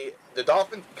stay, the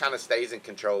Dolphin kind of stays in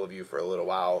control of you for a little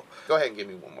while. Go ahead and give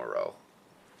me one more roll.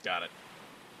 Got it.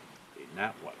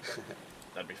 Nat one.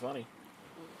 That'd be funny.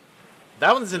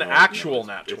 That one's an No, actual it's-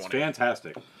 nat 20. It's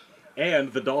fantastic.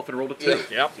 And the dolphin rolled a 2.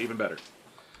 Yep. Even better.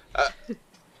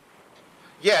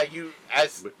 Yeah,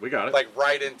 We got it. like,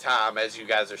 right in time as you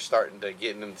guys are starting to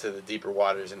get into the deeper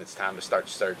waters and it's time to start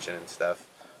searching and stuff,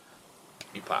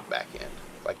 you pop back in.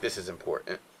 Like, this is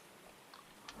important.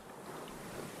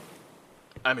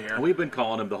 I'm here. And we've been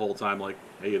calling him the whole time, like,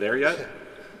 hey, you there yet?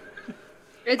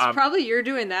 It's probably you're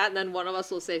doing that, and then one of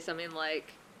us will say something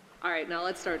like, all right, now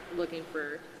let's start looking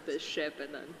for this ship,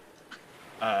 and then...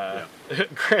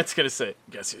 Grant's gonna say,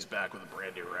 guess who's back with a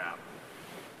brand new rap.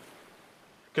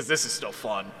 Because this is still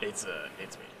fun. It's me.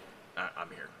 I'm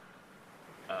here.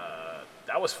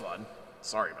 That was fun.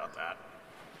 Sorry about that.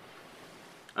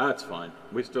 That's fine.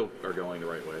 We still are going the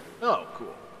right way. Oh,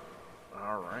 cool.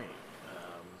 All right.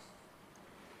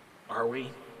 Are we?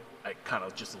 It kind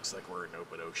of just looks like we're in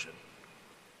open ocean.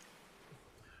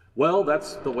 Well,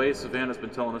 that's the way Savannah's been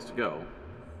telling us to go.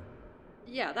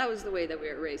 Yeah, that was the way that we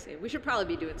were racing. We should probably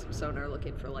be doing some sonar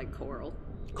looking for, like, coral.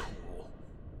 Cool.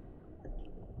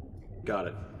 Got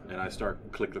it. And I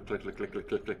start click, click, click, click, click, click,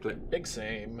 click, click, click. Big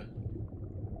same.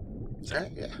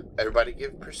 Alright, yeah. Everybody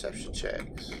give perception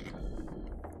checks.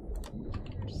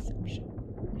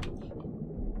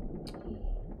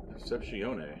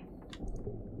 Perceptione.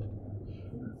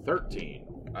 13.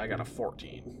 I got a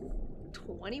 14.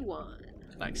 21.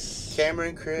 Nice.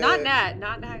 Cameron, Chris. Not Nat.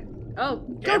 Oh,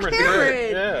 Cameron, go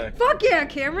Cameron! yeah. Fuck yeah,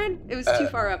 Cameron! It was too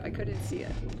far up. I couldn't see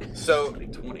it. So,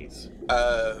 20s.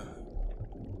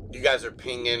 you guys are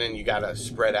pinging and you gotta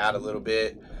spread out a little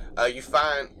bit. You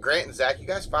find, Grant and Zach, you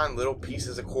guys find little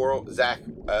pieces of coral. Zach,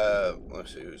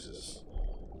 let's see, who's this?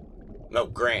 No,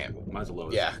 Grant. Mine's the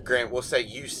lowest. Yeah, Grant, we'll say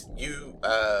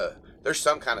there's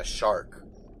some kind of shark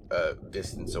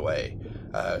distance away.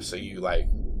 So you, like,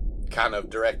 kind of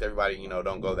direct everybody,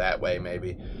 don't go that way,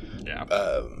 maybe.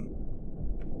 Yeah.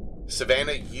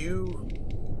 Savannah,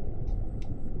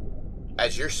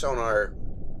 as your sonar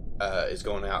is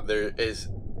going out, there is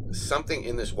something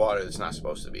in this water that's not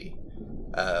supposed to be.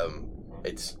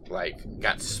 It's like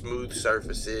got smooth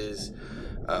surfaces.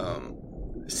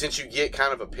 Since you get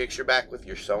kind of a picture back with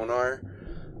your sonar,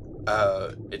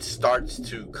 it starts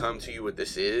to come to you what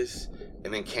this is,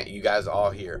 and then you guys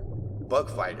all hear bug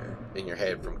fighter in your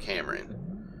head from Cameron.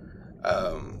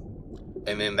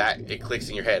 And then it clicks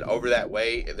in your head. Over that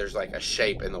way, there's like a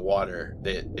shape in the water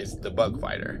that is the bug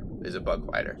fighter. Is a bug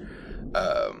fighter.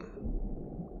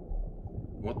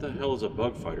 What the hell is a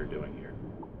bug fighter doing here?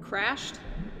 Crashed?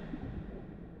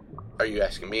 Are you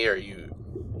asking me or are you?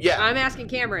 Yeah. I'm asking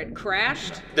Cameron.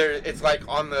 Crashed? It's like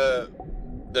on the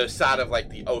side of like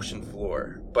the ocean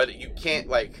floor. But you can't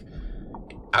like,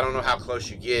 I don't know how close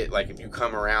you get. Like if you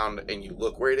come around and you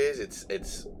look where it is,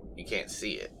 it's you can't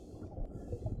see it.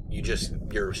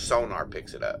 Your sonar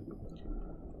picks it up.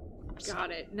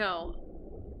 Got it. No.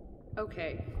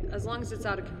 Okay. As long as it's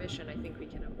out of commission, I think we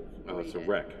can avoid Oh, it's a it.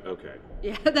 wreck. Okay.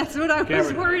 Yeah, that's what I was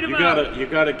Cameron, worried about. You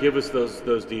gotta give us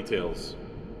those details.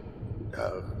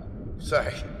 Oh,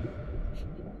 sorry.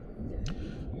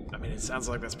 I mean, it sounds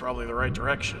like that's probably the right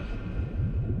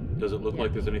direction. Does it look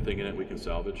like there's anything in it we can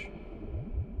salvage?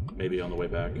 Maybe on the way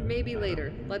back? Maybe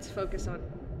later. Let's focus on...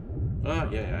 Yeah,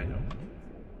 I know.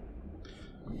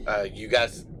 You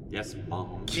guys Yes,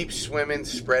 Mom. keep swimming,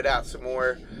 spread out some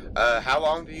more. How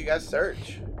long do you guys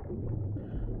search?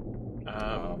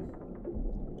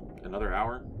 Another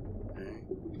hour?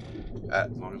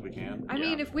 As long as we can. I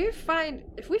mean, if we found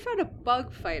a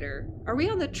bug fighter, are we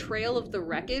on the trail of the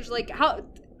wreckage? Like, how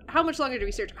much longer do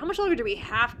we search? How much longer do we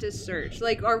have to search?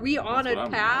 Like, are we on That's a what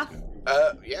I'm path?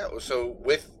 asking. Yeah. So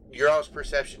with your all's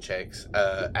perception checks,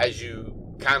 as you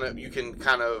can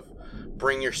kind of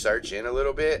bring your search in a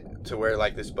little bit to where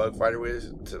like this bug fighter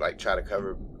is to like try to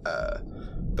cover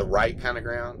the right kind of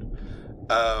ground.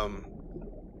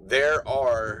 There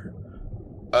are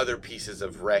other pieces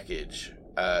of wreckage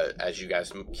as you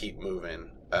guys keep moving.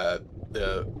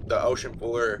 The ocean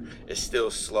floor is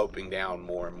still sloping down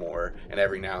more and more, and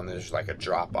every now and then there's like a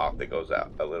drop off that goes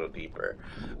out a little deeper.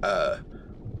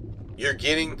 You're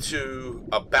getting to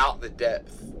about the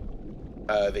depth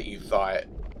that you thought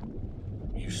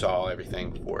you saw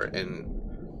everything for, and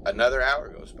another hour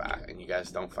goes by and you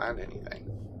guys don't find anything.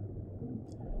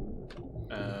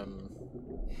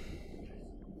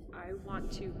 I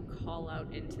want to call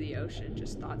out into the ocean,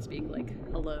 just thought speak, like,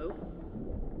 hello.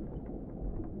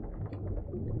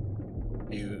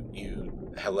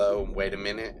 You hello, wait a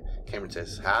minute. Cameron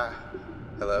says, hi,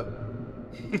 hello.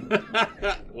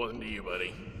 Wasn't to you,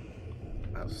 buddy.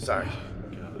 Oh, sorry.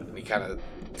 And he kind of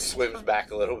swims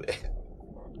back a little bit.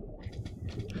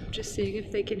 Just seeing if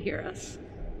they can hear us.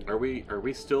 Are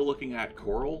we still looking at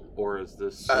coral, or is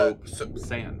this slope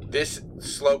sand? This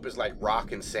slope is like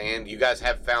rock and sand. You guys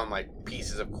have found like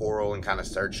pieces of coral and kind of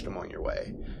searched them on your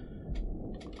way.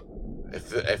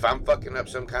 If I'm fucking up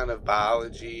some kind of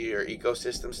biology or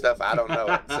ecosystem stuff, I don't know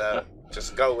it. So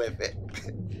just go with it.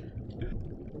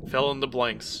 Fill in the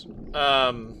blanks.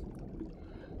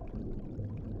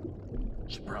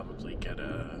 Should probably get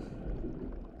a...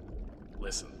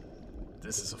 Listen,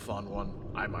 this is a fun one.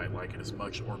 I might like it as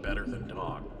much or better than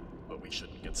Dog, but we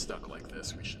shouldn't get stuck like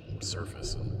this. We should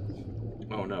surface and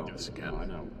Oh no. do this again. Oh, I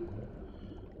know.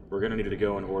 We're gonna need to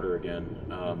go in order again.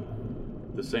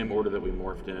 The same order that we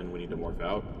morphed in, we need to morph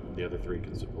out. The other three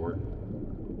can support.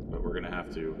 But we're gonna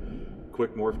have to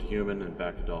quick morph to human and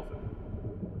back to dolphin.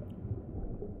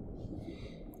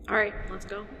 All right, let's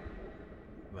go.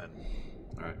 Then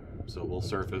All right, so we'll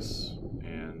surface,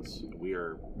 and we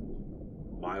are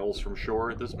miles from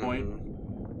shore at this point.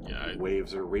 yeah,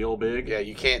 Waves are real big. Yeah,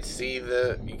 you can't see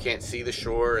the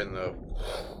shore and the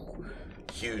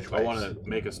huge waves. I want to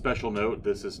make a special note.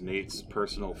 This is Nate's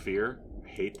personal fear. I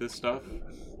hate this stuff.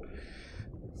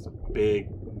 It's a big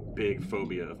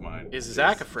phobia of mine. Is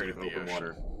Zach afraid of the open ocean?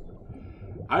 water?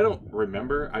 I don't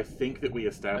remember. I think that we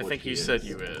established. I think you said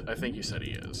you is. I think you said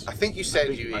he is. I think you said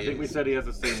I think we said he has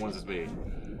the same ones as me.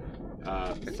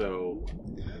 So,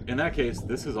 in that case,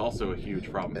 this is also a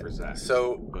huge problem for Zach.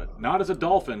 So, But not as a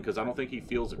dolphin, because I don't think he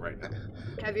feels it right now.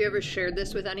 Have you ever shared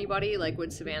this with anybody? Like,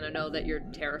 would Savannah know that you're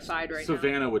terrified right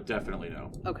Savannah would definitely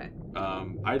know. now? Okay.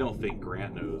 I don't think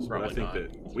Grant knows, but I Probably think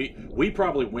not. that we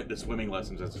probably went to swimming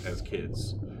lessons as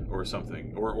kids or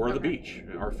something, or the Okay. beach.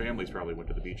 Our families probably went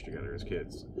to the beach together as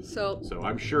kids. So So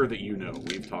I'm sure that you know.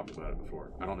 We've talked about it before.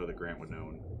 I don't know that Grant would know,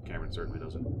 and Cameron certainly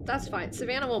doesn't. that's fine.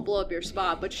 Savannah won't blow up your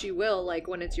spot, but she will, like,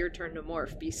 when it's your turn to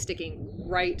morph, be sticking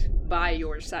right by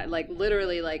your side. Like,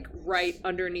 literally, like, right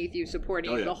underneath you,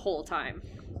 supporting Oh, you yeah. the whole time.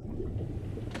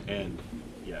 And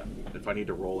yeah, if I need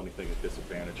to roll anything at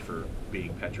disadvantage for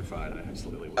being petrified, I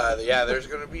absolutely will. yeah,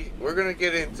 we're gonna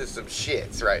get into some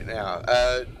shits right now.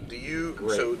 Do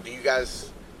you guys,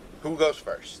 who goes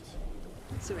first?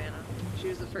 Savannah. She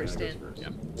was the first Savannah in. goes first. Yeah.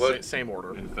 What- Same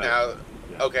order. In fact, Now,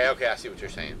 yeah. okay, I see what you're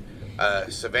saying.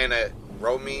 Savannah,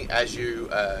 roll me as you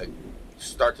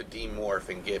start to demorph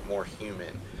and get more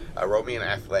human. Roll me an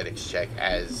athletics check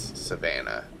as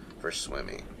Savannah for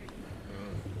swimming.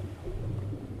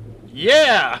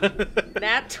 Yeah.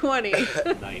 Nat 20.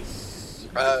 Nice.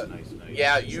 Uh, Nice.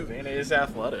 Yeah, you Savannah is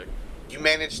athletic.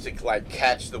 manage to like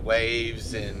catch the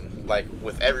waves, and like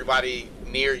with everybody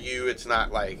near you, it's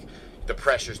not like the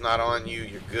pressure's not on you.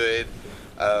 You're good.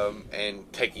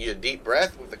 And taking a deep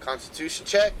breath with a Constitution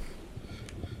check,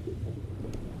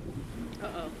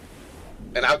 Uh-oh.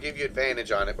 and I'll give you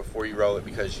advantage on it before you roll it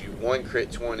because you won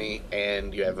crit 20,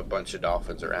 and you have a bunch of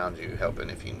dolphins around you helping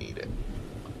if you need it.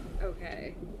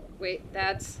 Okay. Wait,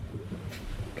 that's...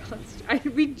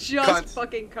 we just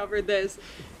fucking covered this.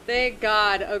 Thank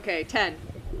God. Okay, 10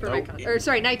 for my Nope. or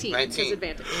sorry, 19. 19.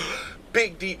 Disadvantage.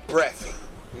 Big deep breath.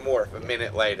 Morph a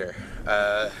minute later,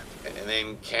 and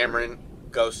then Cameron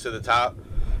goes to the top,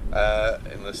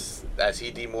 and as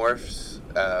he demorphs,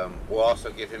 we'll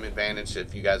also give him advantage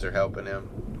if you guys are helping him.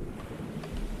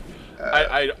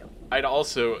 I'd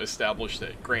also establish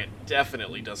that Grant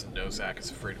definitely doesn't know Zach is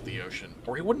afraid of the ocean,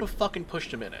 or he wouldn't have fucking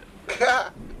pushed him in it.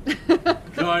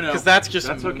 No, I know. Because that's just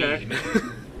That's okay. mean.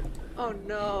 Oh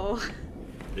no.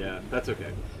 Yeah, that's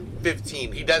okay.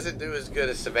 15. He doesn't do as good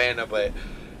as Savannah, but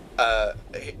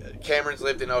Cameron's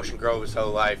lived in Ocean Grove his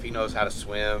whole life. He knows how to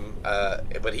swim,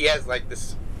 but he has like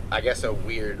this, I guess, a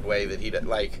weird way that he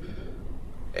like.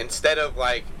 Instead of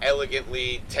like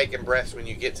elegantly taking breaths when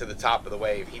you get to the top of the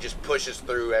wave, he just pushes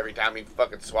through every time he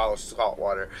fucking swallows salt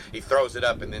water. He throws it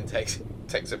up and then takes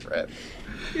a breath.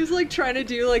 He's like trying to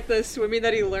do like the swimming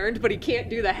that he learned, but he can't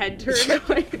do the head turn.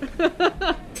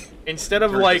 Instead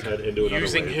of Turns like his head into another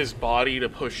using wave. his body to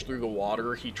push through the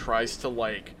water, he tries to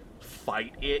like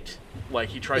fight it. Like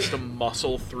he tries to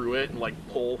muscle through it and like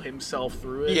pull himself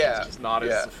through it. Yeah, It's just not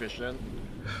yeah. as efficient.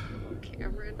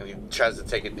 Cameron. And he tries to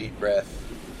take a deep breath,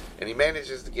 and he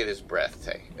manages to get his breath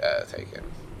taken.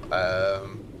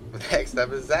 Next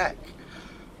up is Zach.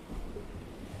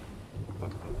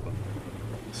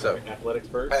 So, Athletics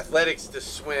first. athletics to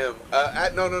swim.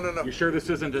 No. You sure this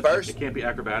isn't just? First- It can't be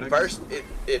acrobatics. First,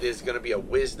 it is going to be a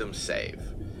wisdom save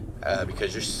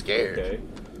because you're scared. Okay.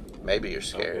 Maybe you're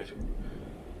scared. Okay.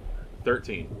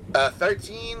 13.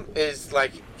 13 is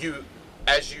like you,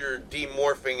 as you're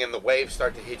demorphing and the waves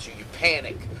start to hit you, you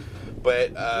panic,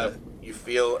 but you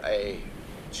feel a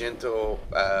gentle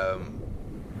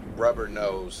rubber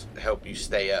nose help you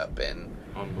stay up, and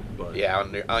On the butt. yeah,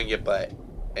 on your butt,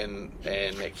 and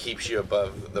it keeps you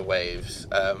above the waves.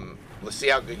 Let's see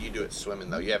how good you do at swimming,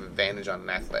 though. You have advantage on an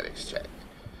athletics check.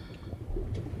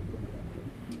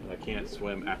 I can't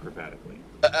swim acrobatically.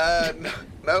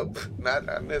 Nope, not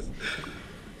on this.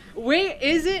 Wait,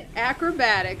 is it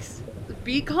acrobatics?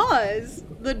 Because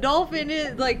the dolphin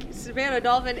is like Savannah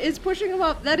dolphin is pushing him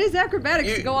up. That is acrobatics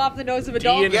You- to go off the nose of a D&D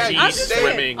dolphin. Yeah, I'm you just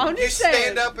stand- saying. I'm You just saying.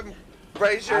 stand up and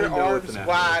raise I your know it's arms an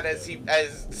wide athletics.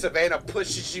 as Savannah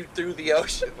pushes you through the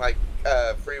ocean like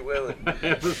Free Willy. I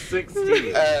have a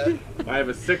 16. Uh, I have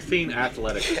a 16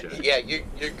 athletics check. yeah, you're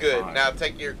good. Fine. Now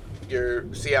take your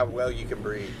see how well you can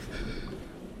breathe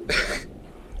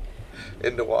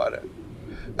in the water.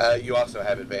 You also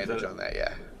have advantage that- on that,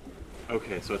 yeah.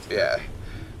 Okay, so it's Yeah.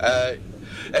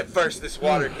 At first, this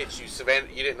water hits you, Savannah.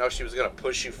 You didn't know she was gonna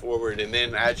push you forward, and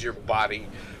then as your body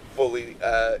fully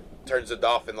turns a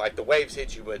dolphin, like the waves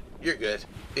hit you, but you're good.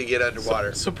 You get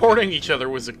underwater. Supporting each other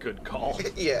was a good call.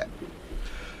 Yeah.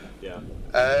 Yeah.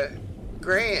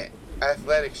 Grant,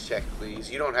 athletics check, please.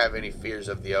 You don't have any fears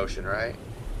of the ocean, right?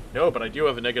 No, but I do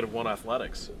have a -1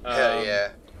 athletics. Hell yeah.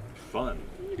 Fun.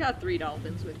 You got 3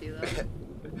 dolphins with you, though.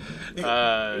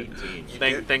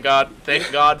 18. Thank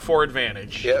God for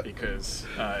advantage. Yep. Because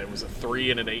it was a 3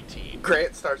 and an 18.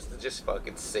 Grant starts to just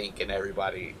fucking sink, and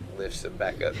everybody lifts him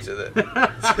back up to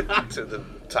the to the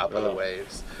top of the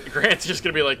waves. Grant's just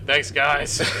gonna be like, "Thanks,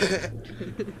 guys."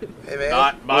 Hey man.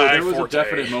 Not my there was forte. a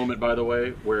definite moment, by the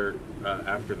way, where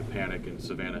after the panic and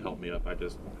Savannah helped me up, I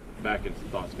just back into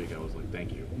thought speak. I was like,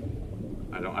 "Thank you."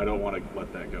 I don't want to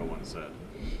let that go unsaid.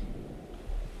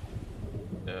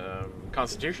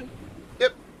 Constitution.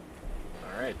 Yep.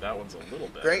 All right, that one's a little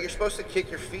bit. Grant, you're supposed to kick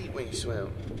your feet when you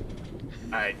swim.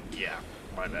 Yeah,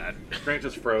 my bad. Grant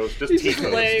just froze. Just He's just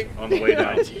T-posed laying. on the way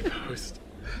down. T-post.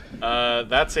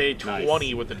 That's a 20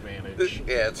 Nice. with advantage.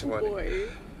 Yeah, it's Oh one. boy.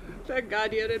 Thank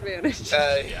God you had advantage.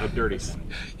 Yeah. A dirty one.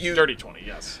 You Dirty 20,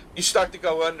 yes. you start to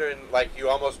go under, and like you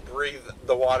almost breathe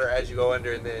the water as you go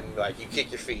under, and then like you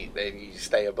kick your feet, and you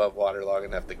stay above water long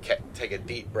enough to take a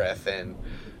deep breath and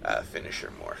finish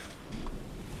your morph.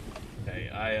 Okay,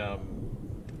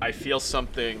 I feel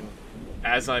something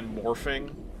as I'm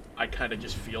morphing. I kind of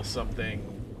just feel something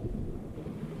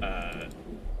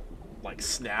like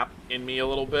snap in me a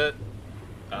little bit,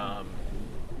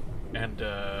 and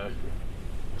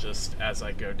just as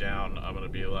I go down, I'm gonna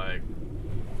be like,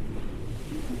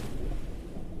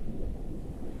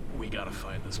 "We gotta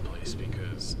find this place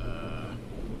because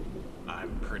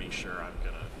I'm pretty sure I'm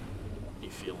gonna be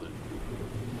feeling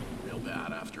real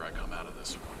bad after I come out of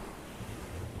this one."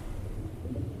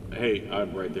 Hey,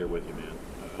 I'm right there with you, man.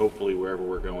 Hopefully, wherever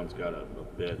we're going's got a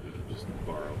bed we can just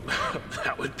borrow.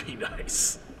 That would be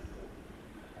nice.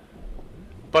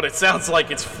 But it sounds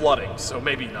like it's flooding, so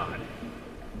maybe not.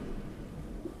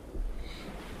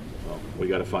 Well, we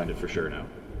got to find it for sure now.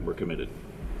 We're committed.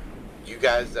 You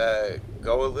guys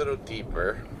go a little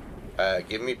deeper.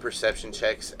 Give me perception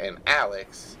checks, and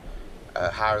Alex,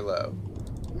 high or low?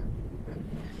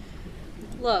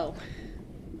 Low.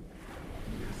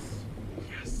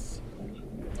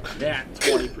 Nat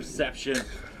 20 perception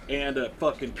and a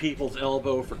fucking people's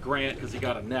elbow for Grant because he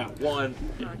got a nat 1.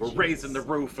 We're raising the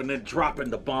roof and then dropping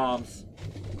the bombs.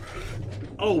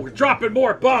 Oh, we're dropping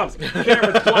more bombs!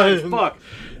 Cameron's flying as fuck.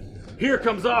 Here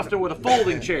comes Austin with a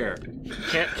folding chair.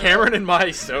 Cameron and my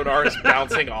sonar is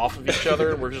bouncing off of each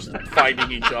other, and we're just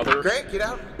fighting each other. Grant, get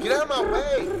out of my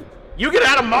way! You get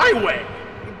out of my way!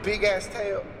 You big ass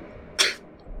tail.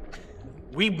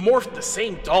 We morphed the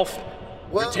same dolphin.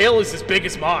 Well- Your tail is as big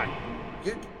as mine.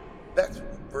 That's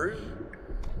rude.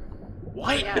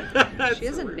 What? Yeah. She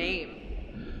has a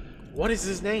name. What is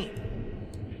his name?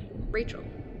 Rachel.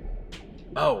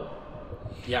 Oh.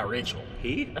 Yeah, Rachel.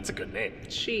 He? That's a good name.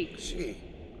 She. Gee,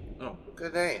 Oh.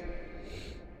 good name.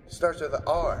 Starts with an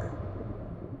R.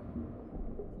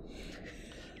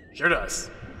 Sure does.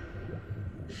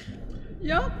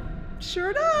 Yup.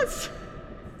 Sure does.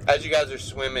 As you guys are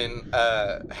swimming,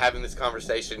 having this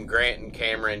conversation, Grant and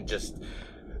Cameron just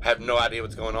have no idea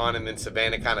what's going on, and then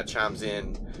Savannah kind of chimes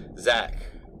in. Zach,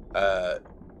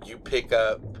 you pick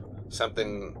up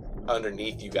something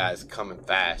underneath you guys coming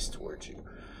fast towards you.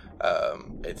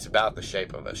 It's about the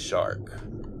shape of a shark.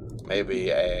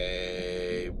 Maybe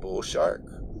a bull shark?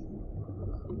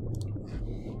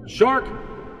 Shark!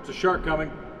 It's a shark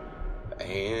coming.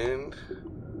 And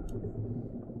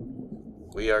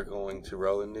we are going to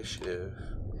roll initiative.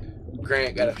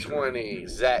 Grant got a 20.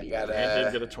 Zach got And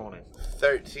did get a a 20.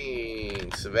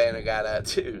 13. Savannah got a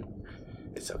 2.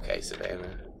 It's okay,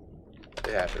 Savannah.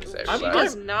 It happens to She everybody.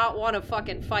 does not want to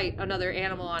fucking fight another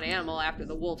animal on animal after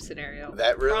the wolf scenario.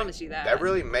 That really, promise you that. That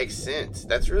really makes sense.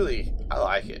 That's really, I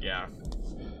like it. Yeah.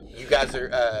 You guys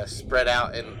are spread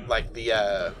out, and like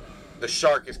the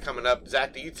shark is coming up.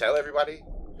 Zach, do you tell everybody?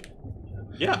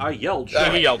 Yeah, I yelled.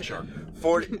 Uh, He yelled shark.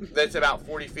 40. That's about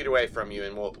 40 feet away from you,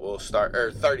 and we'll start,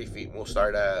 or 30 feet. And we'll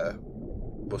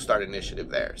start initiative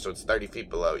there. So it's 30 feet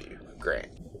below you, Grant.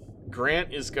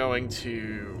 Grant is going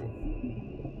to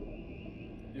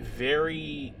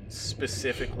very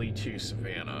specifically to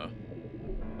Savannah.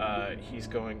 He's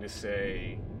going to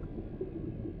say,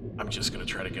 I'm just gonna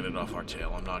try to get it off our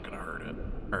tail. I'm not gonna hurt it.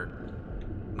 Or,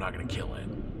 I'm not gonna kill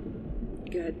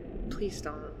it. Good. Please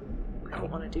don't. I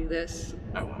don't want to do this.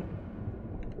 I won't.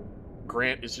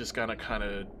 Grant is just gonna kind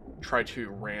of try to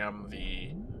ram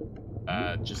the,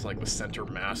 just like the center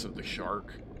mass of the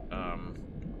shark,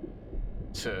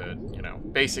 to,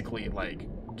 basically, like,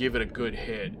 give it a good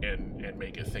hit and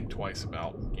make it think twice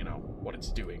about, what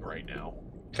it's doing right now.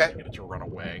 Okay. Get it to run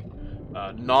away.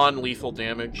 Non-lethal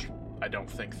damage, I don't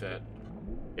think that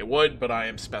it would, but I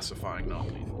am specifying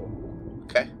non-lethal.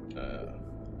 Okay.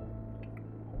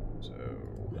 So...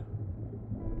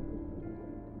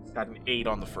 Got an 8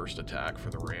 on the first attack for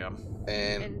the ram.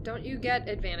 And don't you get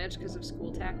advantage because of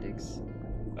school tactics?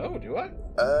 Oh, do I?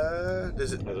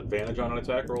 Does it... Has advantage on an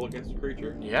attack roll against a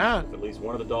creature. Yeah. If at least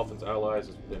one of the dolphin's allies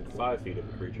is within 5 feet of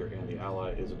the creature, and the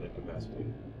ally isn't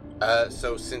incapacitated.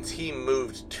 So since he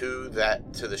moved to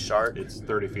the shark, It's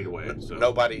 30 feet away, so...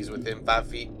 nobody's within 5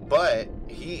 feet, but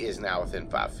he is now within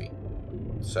 5 feet.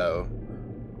 So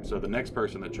So the next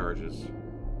person that charges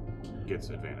gets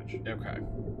advantage. Okay.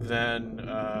 Then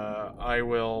I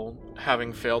will,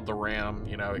 having failed the ram,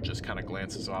 it just kind of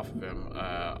glances off of him.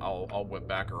 I'll whip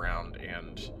back around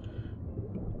and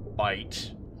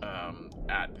bite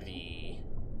at the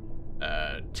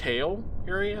tail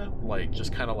area, like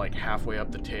just kind of like halfway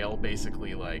up the tail,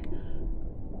 basically. Like,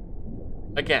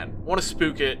 again, want to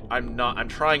spook it. I'm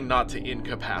trying not to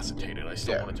incapacitate it. I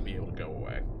still want it to be able to go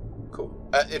away. cool.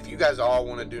 If you guys all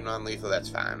want to do non-lethal, that's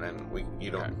fine, and we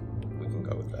can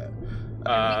go with that.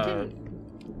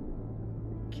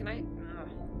 Can I?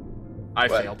 I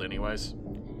What? failed anyways.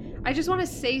 I just want to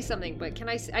say something, but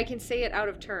I can say it out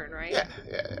of turn, right? Yeah.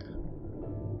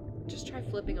 Just try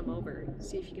flipping him over.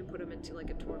 See if you can put him into like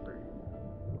a torpor.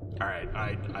 All right,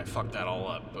 I fucked that all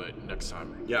up, but next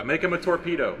time. Yeah, make him a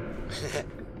torpedo.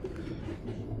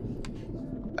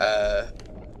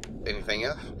 Anything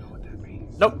else?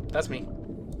 Nope, that's me.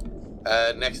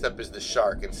 Next up is the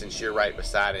shark, and since you're right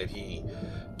beside it, he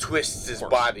twists his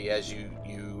body as you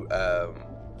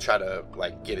try to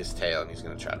like get his tail, and he's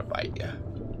gonna try to bite you.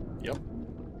 Yep.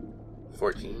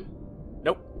 14.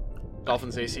 Nope.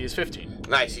 Dolphin's AC is 15.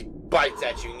 Nice. He bites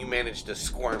at you, and you manage to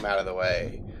squirm out of the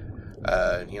way.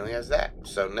 And he only has that.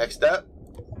 So next up,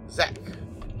 Zach.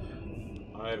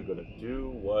 I'm gonna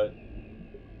do what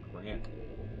Grant.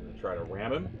 I'm gonna try to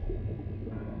ram him,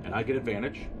 and I get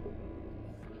advantage.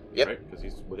 Yep. Right, because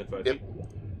he's within 5 Yep. feet.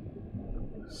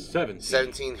 17.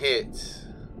 17 hits.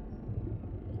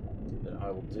 Then I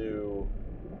will do.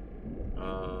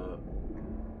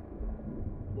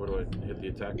 Where do I hit the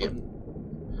attack Yep.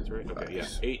 button? That's right. Okay,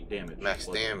 Nice. yeah, 8 damage. Max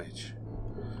Plus- damage.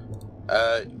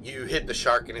 You hit the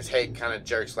shark, and his head kind of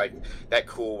jerks like that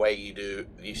cool way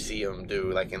you see him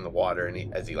do like in the water,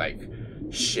 and as he like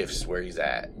shifts where he's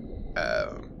at.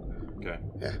 Okay.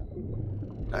 Yeah.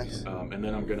 Nice. And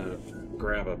then I'm gonna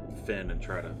grab a fin and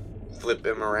try to, Flip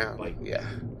him around. Like- Yeah.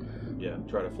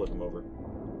 try to flip him over.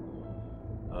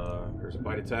 Here's a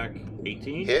bite attack,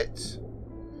 18. Hits.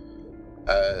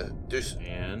 Do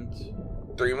And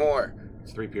 3 more.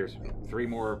 it's 3 piercing. 3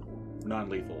 more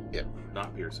non-lethal. Yep.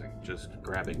 Not piercing, just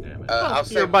grabbing damage. I'll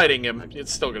say You're biting him.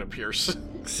 It's still gonna pierce.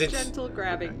 since Gentle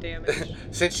grabbing damage.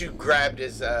 since you grabbed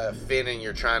his fin and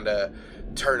you're trying to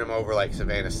turn him over, like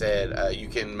Savannah said, you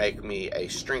can make me a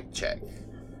strength check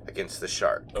against the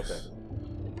shark. Okay.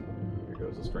 Here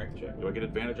goes the strength check. Do I get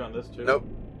advantage on this too? Nope.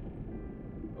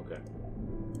 Okay.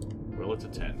 Well, it's a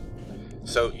 10.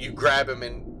 So you grab him,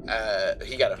 and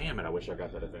he got a Damn it! I wish I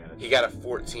got that advantage. He got a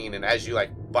 14, and as you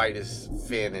like bite his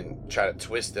fin and try to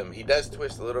twist him, he does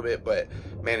twist a little bit, but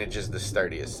manages to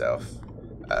sturdy himself.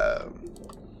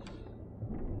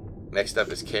 Next up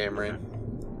is Cameron,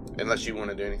 unless you want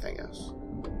to do anything else.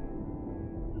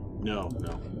 No.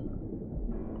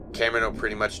 Cameron will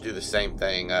pretty much do the same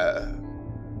thing.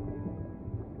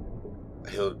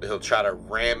 He'll try to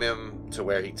ram him to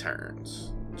where he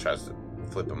turns. Tries to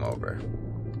flip him over.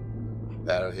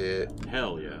 That'll hit.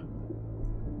 Hell yeah.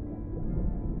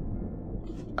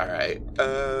 All right.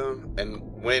 And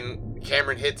when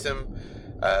Cameron hits him,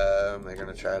 they're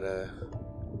gonna try to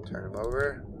turn him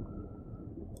over.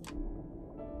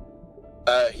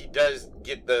 He does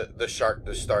get the shark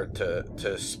to start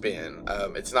to spin.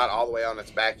 It's not all the way on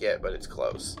its back yet, but it's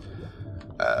close.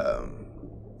 Oh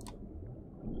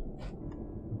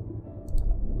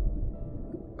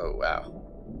wow.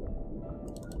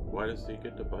 Why does he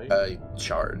get to bite? He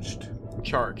charged.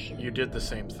 Charge. You did the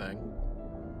same thing.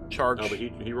 Charge. No, but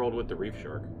he rolled with the reef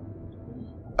shark.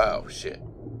 Oh shit.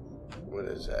 What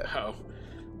is that? Oh.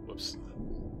 Whoops.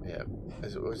 Yeah.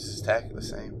 Was his attack the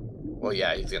same? Well,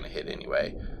 yeah, he's gonna hit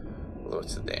anyway. Well,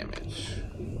 what's the damage?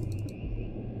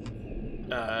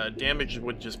 Damage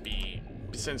would just be,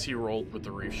 since he rolled with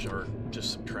the reef shark,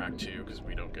 just subtract 2 because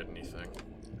we don't get anything.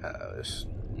 Just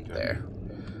there.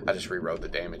 I just rewrote the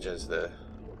damage as the.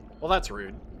 Well, that's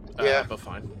rude. Yeah. But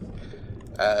fine.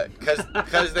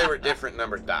 Because they were different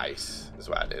numbered dice is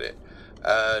why I did it.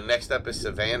 Next up is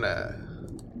Savannah.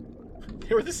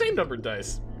 They were the same numbered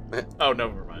dice. Oh, no,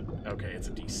 never mind. Okay, it's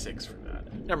a D6 for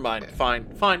that. Never mind. Fine.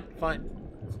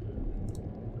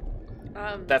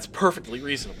 That's perfectly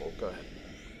reasonable. Go ahead.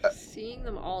 Seeing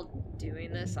them all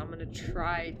doing this, I'm gonna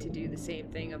try to do the same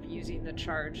thing of using the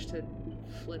charge to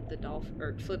flip the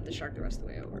shark the rest of the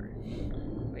way over.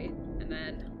 Wait, and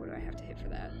then what do I have to hit for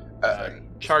that?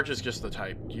 Charge is just the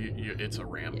type. It's a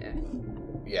ram. Yeah.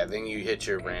 Yeah, then you hit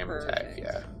your Okay, ram perfect. attack.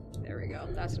 Yeah. There we go.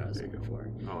 That's what I was looking for.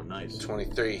 Oh, nice.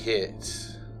 23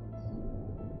 hits.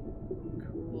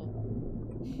 Cool.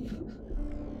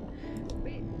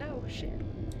 Wait, no shit.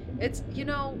 It's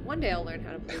one day I'll learn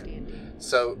how to play D&D.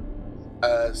 So,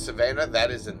 Savannah, that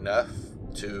is enough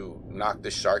to knock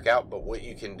the shark out. But what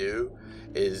you can do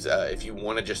is, if you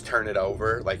want to just turn it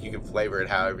over, like you can flavor it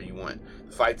however you want.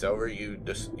 The fight's over. You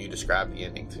describe the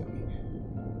ending to me.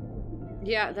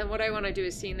 Yeah, then what I want to do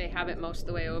is, seeing they have it most of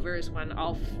the way over, is when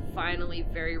I'll finally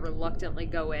very reluctantly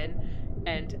go in,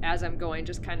 and as I'm going,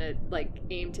 just kind of like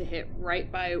aim to hit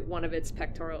right by one of its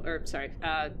pectoral fins,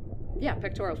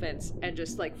 and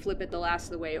just like flip it the last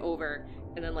of the way over,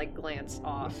 and then like glance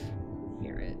off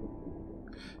near it.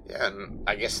 Yeah, and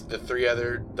I guess the 3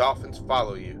 other dolphins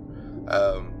follow you.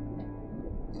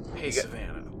 Hey,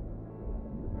 Savannah.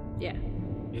 Yeah.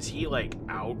 Is he like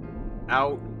out,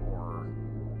 or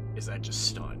is that just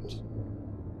stunned?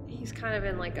 He's kind of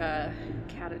in like a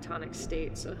catatonic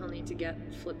state, so he'll need to get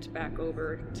flipped back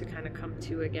over to kind of come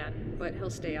to again, but he'll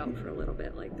stay out for a little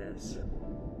bit like this.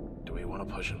 Do we want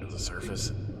to push him to the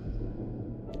surface?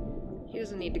 He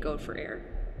doesn't need to go for air.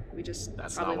 We just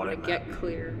That's probably not what want to I get meant.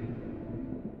 clear.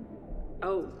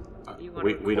 Oh, you want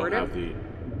to We don't record have him?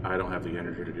 I don't have the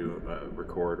energy to do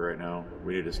record right now.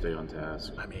 We need to stay on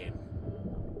task. I mean,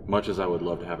 Much as I would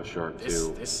love to have a shark this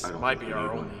too, this I don't might think be we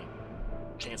our need only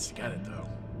one. chance to get it, though.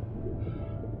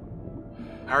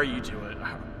 How are you doing?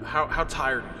 How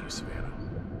tired are you, Savannah?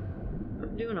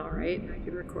 I'm doing all right. I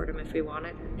could record him if we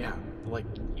wanted. Yeah, like,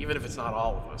 even if it's not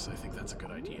all of us, I think that's a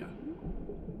good idea.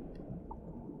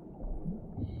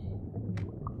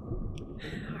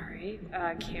 All right.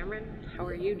 Cameron, how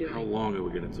are you doing? How long are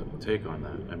we going to take on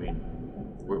that? I mean,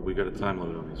 we got a time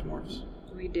limit on these morphs.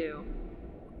 We do.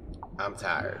 I'm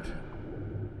tired.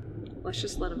 Let's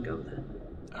just let him go then.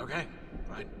 Okay,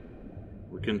 fine.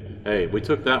 Hey, we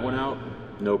took that one out,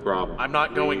 no problem. I'm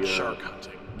not going We, shark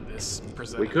hunting. This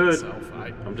presented We could. itself.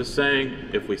 I'm just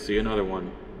saying, if we see another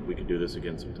one, we can do this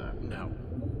again sometime. No.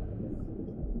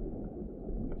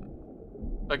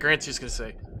 Grant's just gonna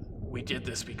say, we did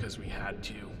this because we had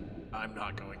to. I'm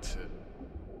not going to.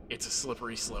 It's a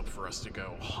slippery slope for us to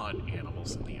go hunt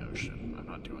animals in the ocean. I'm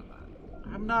not doing that.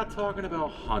 I'm not talking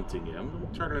about hunting him.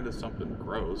 Don't turn it into something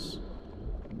gross.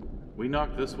 We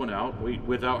knocked this one out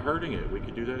without hurting it. We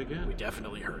could do that We again.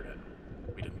 definitely heard it.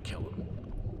 We didn't kill him.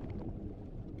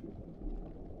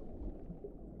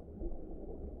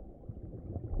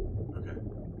 Okay.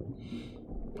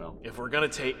 Well, If we're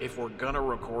gonna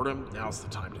record him, now's the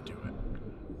time to do it.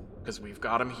 Because we've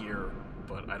got him here,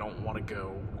 but I don't want to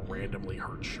go randomly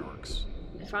hurt sharks.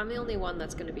 If I'm the only one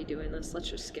that's going to be doing this, let's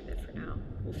just skip it for now.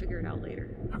 We'll figure it out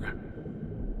later. Okay.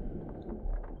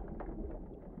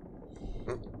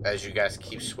 As you guys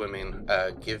keep swimming,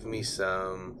 give me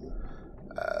some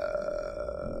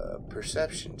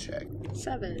perception check.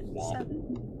 7.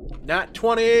 Nat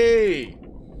 20!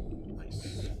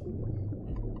 nice.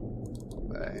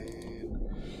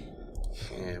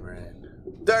 Cameron.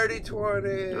 Dirty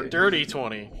 20! Dirty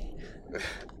 20.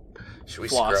 Should we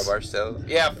Floss. scrub ourselves?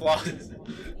 Yeah, floss.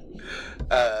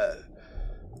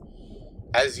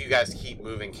 As you guys keep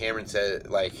moving, Cameron said,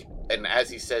 and as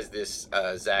he says this,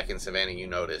 Zach and Savannah, you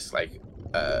notice,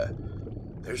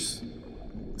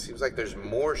 seems like there's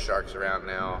more sharks around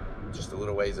now, just a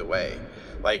little ways away.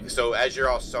 So as you're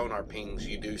all sonar pings,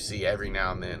 you do see every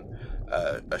now and then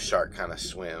a shark kind of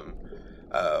swim,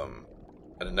 and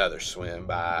another swim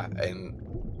by, and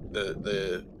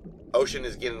the ocean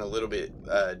is getting a little bit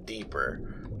deeper.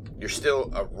 You're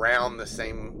still around the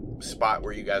same spot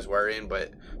where you guys were in,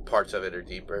 but parts of it are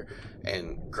deeper.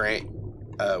 And Grant,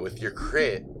 with your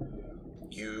crit,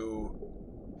 you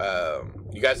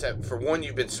guys have, for one,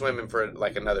 you've been swimming for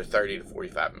another 30 to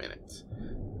 45 minutes.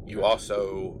 You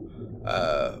also,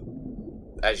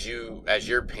 as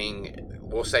your ping,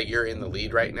 we'll say you're in the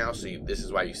lead right now, so this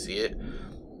is why you see it.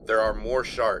 There are more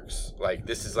sharks.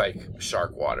 This is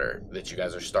shark water that you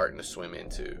guys are starting to swim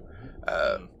into.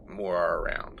 More are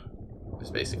around. Is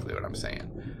basically what I'm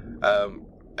saying.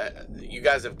 You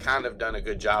guys have kind of done a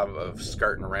good job of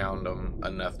skirting around them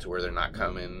enough to where they're not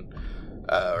coming,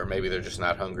 or maybe they're just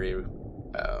not hungry. You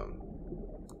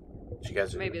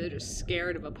guys Maybe they're just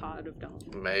scared of a pod of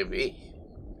dolphins. maybe.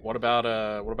 What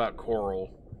about coral?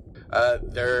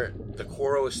 The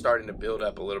coral is starting to build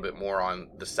up a little bit more on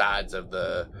the sides of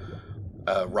the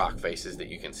rock faces that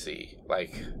you can see.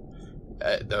 Like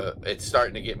it's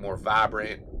starting to get more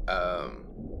vibrant. I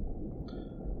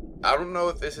don't know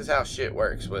if this is how shit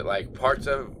works, but like parts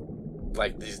of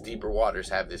like these deeper waters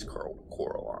have this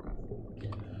coral on them.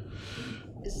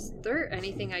 Is there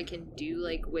anything I can do,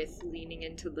 like, with leaning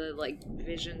into the, like,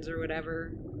 visions or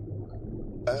whatever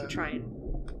to try and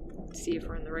see if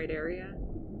we're in the right area?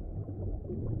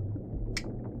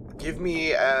 Give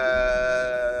me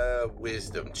a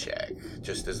wisdom check,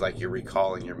 just as, like, you're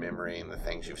recalling your memory and the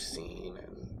things you've seen.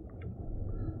 And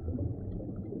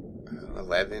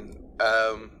 11.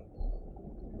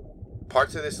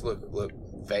 Parts of this look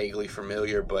vaguely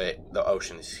familiar, but the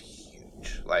ocean is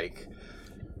huge. Like,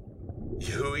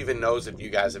 who even knows if you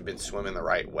guys have been swimming the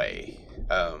right way?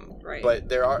 Right. But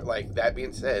there are, like, that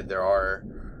being said, there are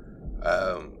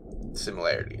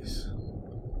similarities.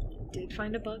 Did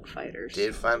find a bug fighter.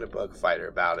 Did find a bug fighter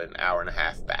about an hour and a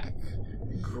half back.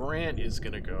 Grant is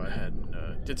gonna go ahead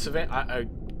and did Savannah?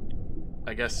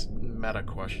 I guess meta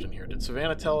question here. Did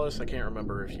Savannah tell us? I can't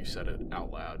remember if you said it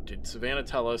out loud. Did Savannah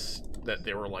tell us that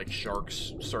there were like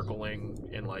sharks circling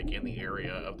in the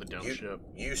area of the dome ship?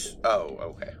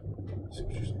 Oh, okay.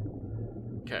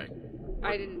 Okay.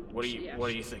 I didn't. What do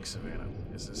you think, Savannah?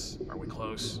 Are we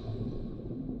close?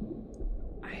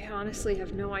 I honestly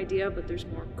have no idea, but there's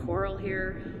more coral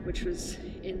here, which was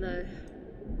in the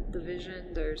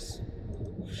vision.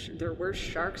 There were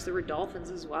sharks, there were dolphins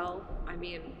as well. I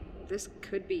mean, this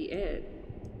could be it.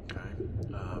 Okay.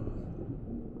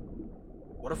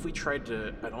 What if we tried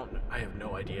to? I have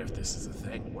no idea if this is a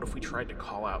thing. What if we tried to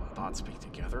call out and thought speak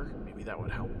together? Maybe that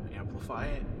would help amplify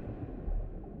it.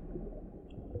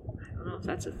 I don't know if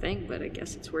that's a thing, but I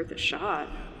guess it's worth a shot.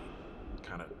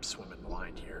 Kind of swimming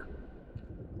blind here.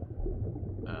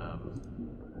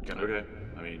 Okay.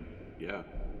 I mean, yeah.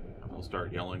 I'll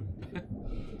start yelling.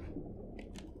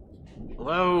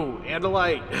 Hello,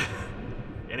 Andalite.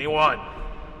 Anyone?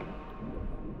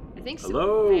 I think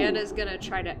Hello? Savannah's gonna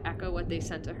try to echo what they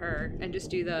sent to her and just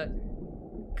do the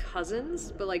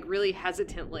cousins, but like really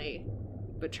hesitantly,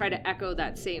 but try to echo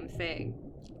that same thing.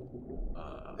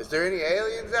 Is there any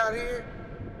aliens out here?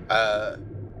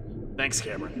 Thanks,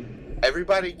 Cameron.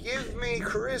 Everybody give me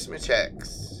charisma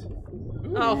checks.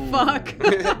 Oh fuck!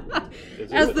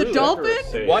 Is As it- the ooh, dolphin? that's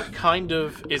a save. What kind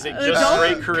of is it? The Just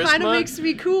straight dolphin charisma? kind of makes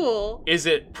me cool. Is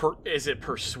it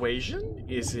persuasion?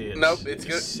 Is it Nope, it's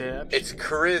good. deception? It's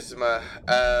charisma.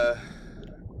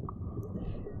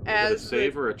 As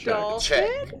save the or a check?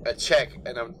 dolphin? A check,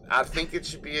 and I think it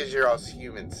should be as your all's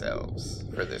human selves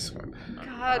for this one.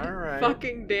 God Alright.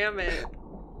 fucking damn it.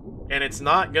 And it's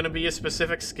not going to be a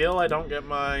specific skill? I don't get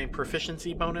my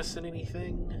proficiency bonus in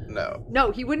anything? No,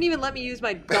 No, he wouldn't even let me use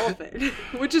my dolphin,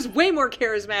 which is way more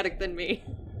charismatic than me.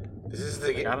 this is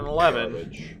to Got an 11.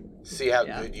 Garbage. see how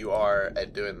Yeah. good you are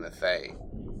at doing the thing.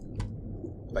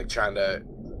 Like trying to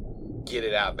get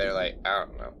it out there. Like I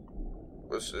don't know.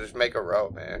 Let's just make a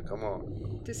roll, man. Come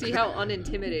on. To see how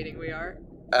unintimidating we are.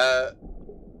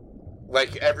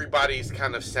 Like everybody's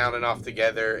kind of sounding off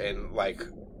together, and like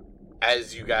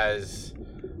as you guys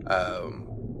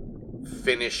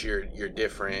finish your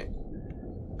different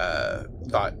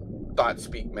thought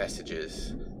speak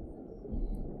messages,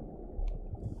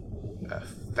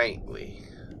 faintly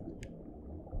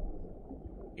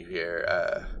you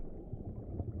hear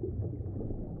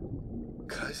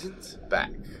cousins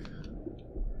back.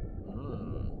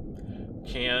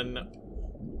 Can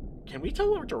we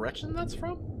tell what direction that's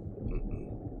from?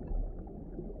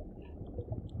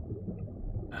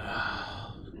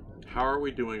 How are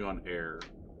we doing on air?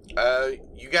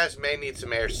 You guys may need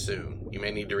some air soon. You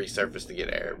may need to resurface to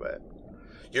get air, but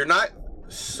you're not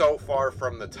so far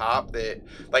from the top that,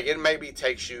 like, it maybe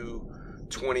takes you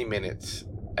 20 minutes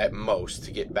at most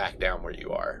to get back down where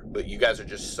you are. But you guys are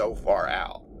just so far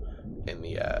out in the,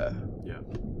 Yeah.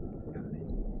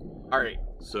 All right.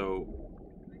 So,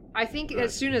 I think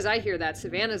as soon as I hear that,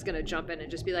 Savannah's gonna jump in and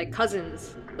just be like,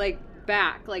 cousins, like,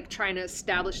 back, like, trying to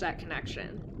establish that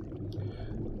connection.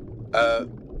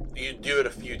 you do it a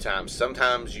few times.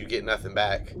 Sometimes you get nothing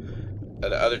back.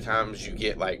 At other times you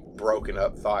get, like, broken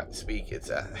up thought speak. It's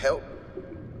a help.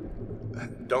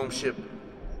 Dome ship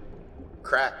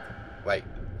crack. Like,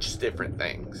 just different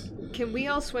things. Can we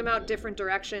all swim out different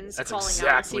directions, That's calling out and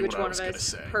exactly see which what I one was of gonna us?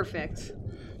 say. Perfect.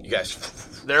 You guys...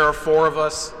 There are 4 of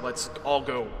us. Let's all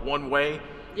go one way.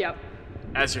 Yep.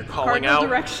 As you're calling Cardinal out,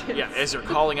 directions. yeah. As you're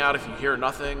calling out, if you hear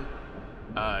nothing,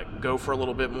 go for a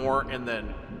little bit more, and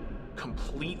then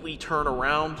completely turn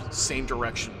around, same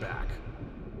direction back.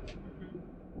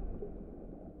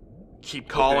 keep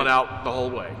calling out the whole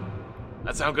way.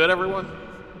 That sound good, everyone?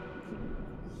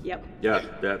 Yep. Yeah,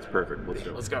 that's perfect. Let's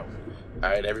go. Let's go. All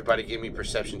right, everybody, give me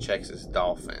perception checks as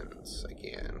dolphins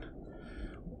again.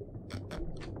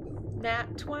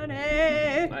 Nat 20.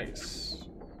 Nice.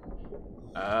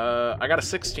 I got a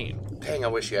 16. Dang, I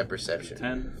wish you had perception.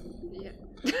 10. Yeah.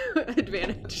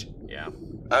 Advantage. Yeah.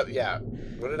 Yeah.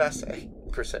 What did I say?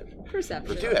 Perception.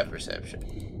 Perception. We do have perception.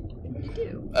 You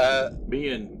do.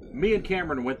 Me and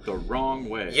Cameron went the wrong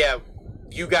way. Yeah,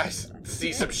 you guys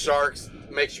see some sharks,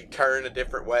 makes you turn a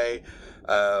different way.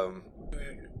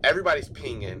 Everybody's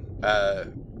pinging.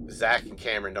 Zach and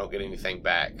Cameron don't get anything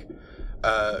back.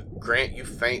 Grant, you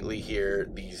faintly hear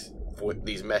these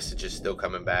messages still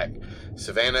coming back.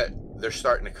 Savannah, they're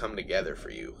starting to come together for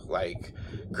you. Like,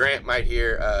 Grant might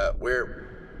hear, we're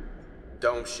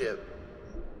dome ship,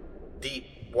 deep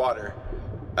water.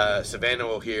 Savannah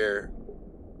will hear,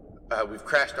 we've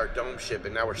crashed our dome ship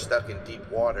and now we're stuck in deep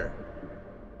water.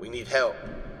 We need help.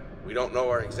 We don't know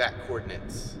our exact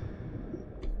coordinates.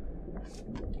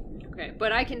 Okay,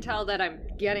 but I can tell that I'm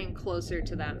getting closer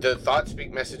to them. The thought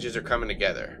speak messages are coming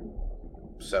together.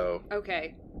 So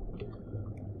Okay.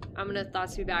 I'm gonna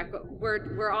thoughts me back, but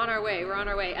we're on our way. We're on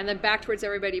our way, and then back towards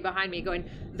everybody behind me, going,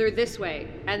 they're this way,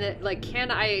 and then like, can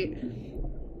I?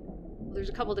 There's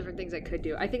a couple different things I could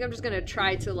do. I think I'm just gonna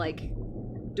try to like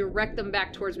direct them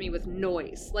back towards me with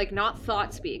noise, like not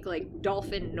thought speak, like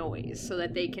dolphin noise, so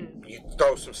that they can you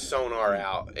throw some sonar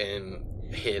out and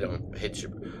hit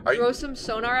you. throw some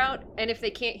sonar out, and if they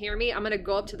can't hear me, I'm gonna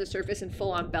go up to the surface and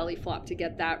full on belly flop to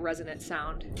get that resonant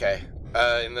sound. Okay.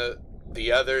 And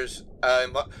the others,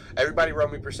 everybody roll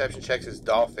me perception checks as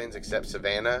dolphins except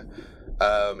Savannah.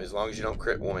 As long as you don't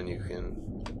crit one, you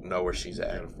can know where she's I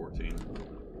at. got a 14.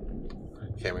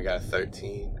 Cameron got a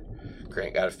 13.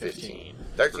 Grant got a 15.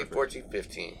 13, Perfect. 14,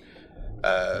 15.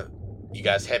 You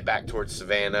guys head back towards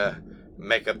Savannah,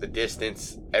 make up the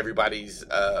distance. Everybody's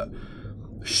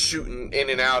shooting in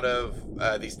and out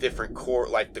of these different coral.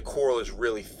 Like, the coral is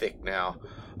really thick now.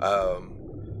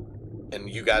 And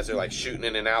you guys are like shooting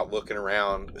in and out, looking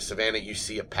around. Savannah, you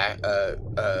see a pod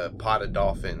of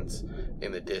dolphins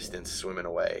in the distance swimming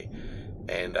away,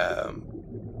 and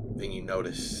then you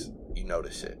notice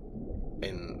it,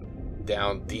 and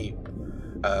down deep,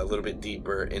 a little bit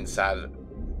deeper inside,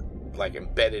 like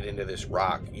embedded into this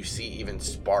rock, you see even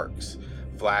sparks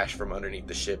flash from underneath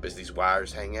the ship as these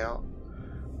wires hang out.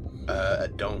 A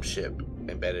dome ship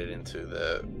embedded into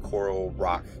the coral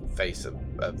rock face of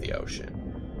the ocean.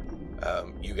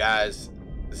 You guys,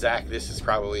 Zach, this is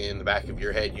probably in the back of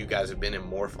your head. You guys have been in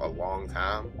Morph a long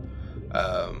time.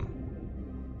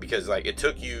 Because like it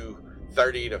took you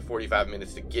 30 to 45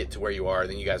 minutes to get to where you are.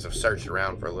 Then you guys have searched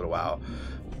around for a little while.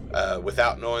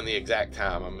 Without knowing the exact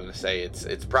time, I'm going to say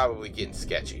it's probably getting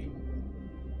sketchy.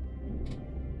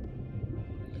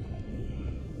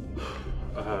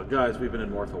 Guys, we've been in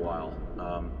North a while.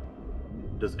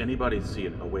 Does anybody see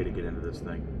a way to get into this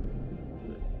thing?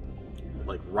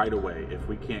 Like right away. If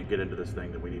we can't get into this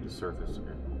thing, then we need to surface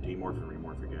and demorph and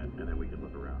remorph again, and then we can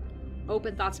look around.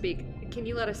 Open thought speak. Can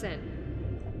you let us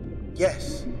in?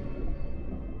 Yes.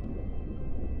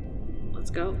 Let's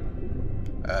go.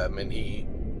 And he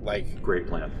like Great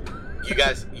plan. you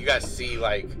guys see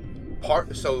like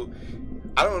part. So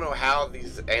I don't know how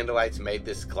these Andalites made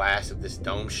this glass of this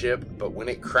dome ship, but when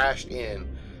it crashed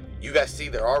in, you guys see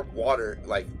there are water.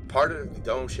 Like part of the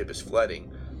dome ship is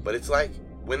flooding, but it's like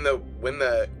when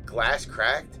the glass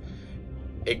cracked,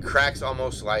 it cracks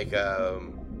almost like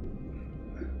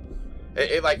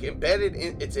it like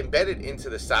it's embedded into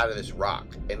the side of this rock,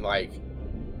 and like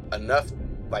enough,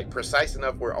 like precise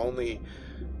enough where only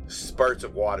spurts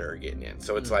of water are getting in.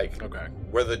 So it's like Okay.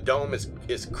 where the dome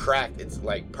is cracked, it's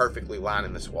like perfectly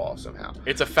lining this wall somehow.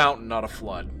 It's a fountain, not a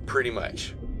flood. Pretty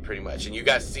much. And you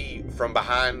guys see from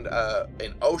behind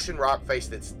an ocean rock face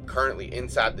that's currently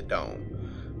inside the dome,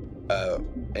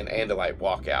 an Andalite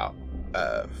walk out,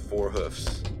 4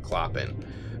 hoofs clopping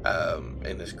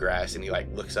in this grass, and he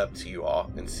like looks up to you all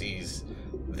and sees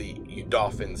you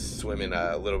dolphins swimming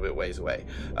a little bit ways away.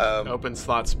 Opens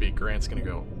thought speak. Grant's gonna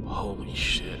go, holy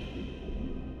shit.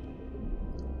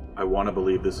 I want to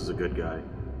believe this is a good guy,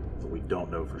 but we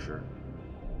don't know for sure.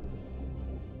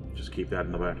 Just keep that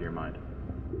in the back of your mind.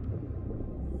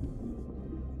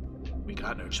 We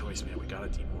got no choice, man. We gotta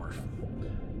demorph.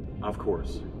 Of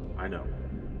course, I know.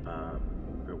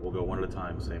 We'll go one at a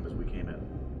time, same as we came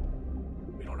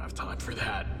in. We don't have time for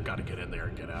that. Gotta get in there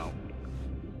and get out.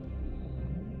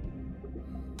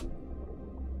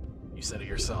 You said it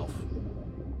yourself.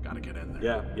 Gotta get in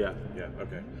there. Yeah,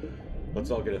 okay. Let's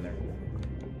all get in there.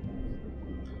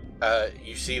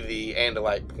 You see the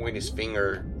Andalite point his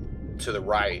finger to the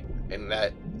right, and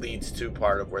that leads to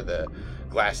part of where the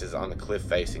glass is on the cliff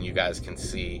face, and you guys can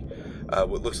see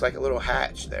what looks like a little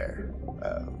hatch there.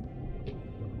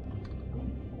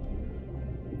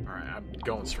 Alright, I'm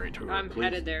going straight to it. I'm Please.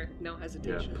 headed there. No Yeah,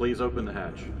 hesitation. please open the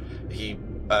hatch. He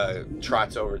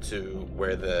trots over to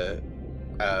where the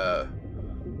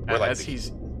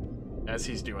As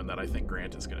he's doing that, I think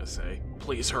Grant is gonna say,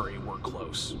 "Please hurry, we're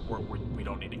close. We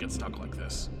don't need to get stuck like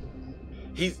this."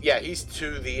 he's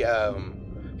to the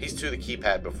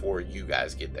keypad before you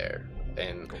guys get there,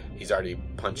 and he's already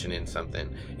punching in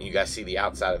something, and you guys see the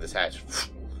outside of this hatch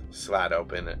slide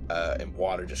open, and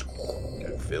water just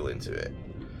fill into it.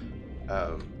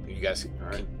 You guys All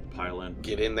right, pile in.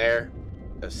 get in there.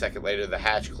 A second later, the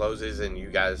hatch closes, and you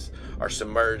guys are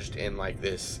submerged in like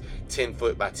this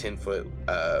 10-foot by 10-foot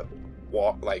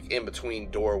walk, like in between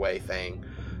doorway thing,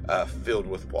 filled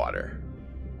with water.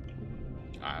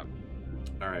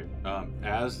 All right.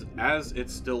 As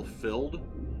it's still filled,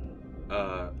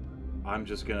 I'm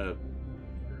just gonna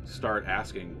start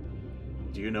asking,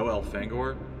 "Do you know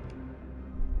Elfangor?"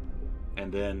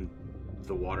 And then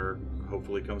the water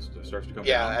hopefully starts to come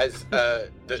Yeah, down. as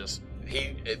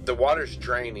the water's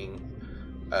draining.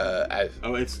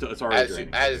 It's already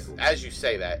draining. As you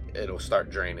say that, it'll start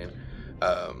draining,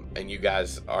 and you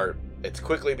guys are. It's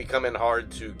quickly becoming hard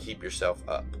to keep yourself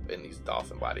up in these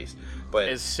dolphin bodies. But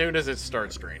As soon as it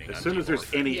starts draining, As I'm soon as there's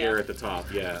demorphing. any air at the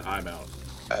top, yeah, I'm out.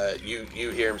 you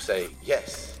hear him say,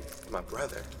 "Yes, my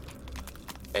brother,"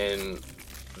 and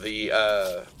the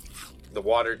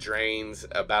water drains.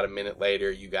 About a minute later,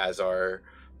 you guys are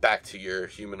back to your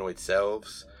humanoid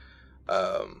selves.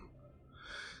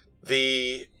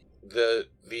 The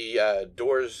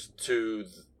doors to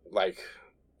like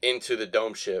into the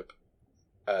dome ship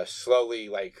slowly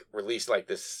like release like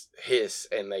this hiss,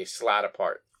 and they slide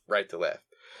apart right to left.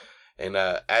 And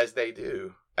as they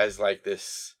do, as like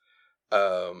this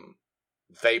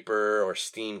vapor or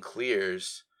steam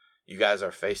clears, you guys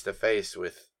are face to face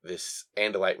with this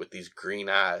Andalite with these green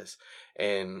eyes,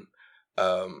 and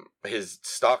his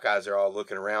stalk eyes are all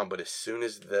looking around. But as soon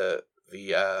as the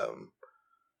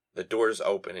doors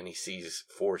open and he sees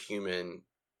 4 human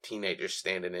teenagers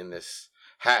standing in this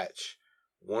hatch,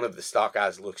 one of the stalk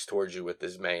eyes looks towards you with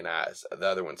his main eyes. The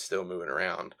other one's still moving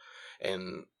around,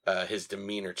 and his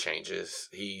demeanor changes.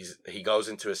 He goes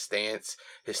into a stance.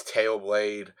 His tail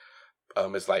blade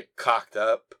is like cocked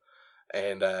up,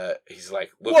 and he's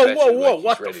like looking at you like he's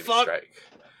what the ready to fuck? strike.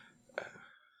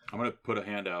 I'm gonna put a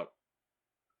hand out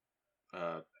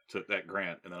to that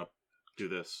Grant, and then I'll do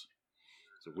this.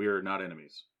 So we're not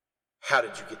enemies. How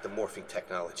did you get the morphing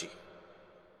technology?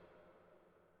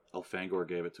 Elfangor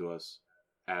gave it to us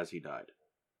as he died.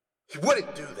 He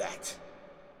wouldn't do that.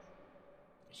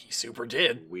 He super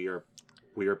did. We are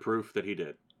proof that he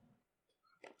did.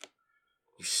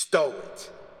 You stole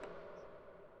it.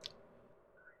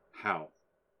 How?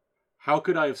 How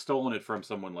could I have stolen it from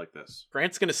someone like this?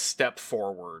 Grant's gonna step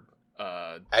forward,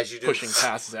 As you do, pushing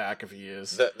past Zach if he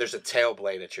is. there's a tail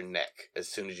blade at your neck as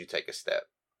soon as you take a step.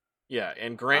 Yeah,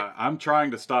 and Grant. I'm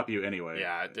trying to stop you anyway.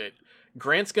 Yeah,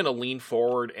 Grant's gonna lean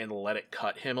forward and let it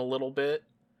cut him a little bit,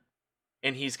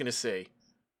 and he's gonna say,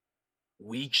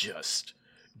 "We just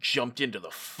jumped into the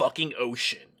fucking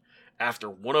ocean after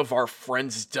one of our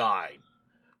friends died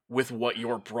with what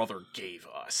your brother gave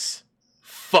us.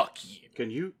 Fuck you." Can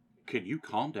you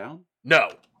calm down?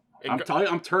 No. And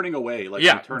I'm turning away. Like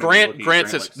Yeah, I'm turning Grant- and looking at Grant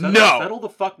says, like, "No." Settle the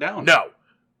fuck down. No.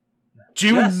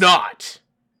 Do Yes. not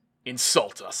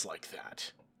insult us like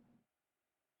that.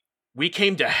 We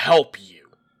came to help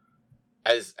you.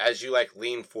 As you like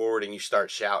lean forward and you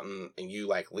start shouting and you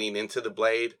like lean into the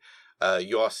blade,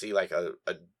 you all see like a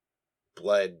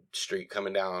blood streak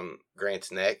coming down Grant's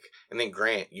neck, and then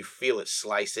Grant, you feel it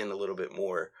slice in a little bit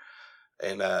more,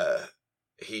 and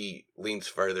he leans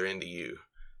further into you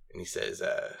and he says,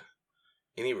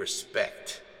 "Any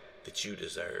respect that you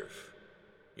deserve,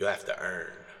 you'll have to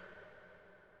earn."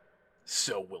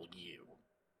 So will you.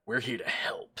 We're here to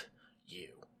help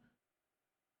you.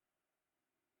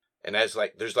 And as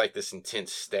like there's like this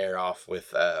intense stare off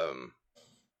with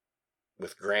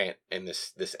Grant and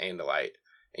this Andalite,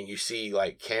 and you see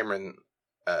like Cameron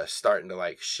starting to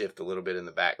like shift a little bit in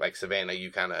the back. Like Savannah,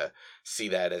 you kind of see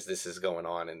that as this is going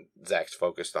on, and Zach's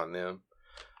focused on them.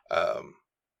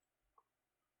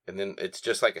 And then it's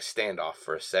just like a standoff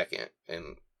for a second,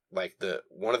 and like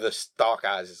one of the stalk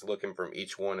eyes is looking from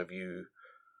each one of you.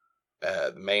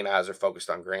 The main eyes are focused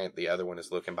on Grant. The other one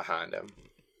is looking behind him.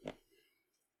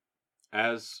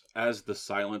 As the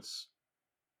silence,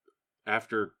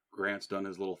 after Grant's done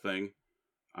his little thing,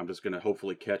 I'm just gonna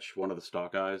hopefully catch one of the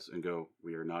stalk eyes and go,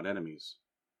 "We are not enemies.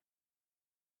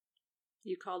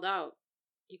 You called out.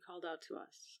 You called out to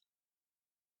us.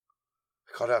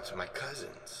 I called out to my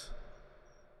cousins.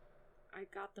 I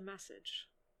got the message.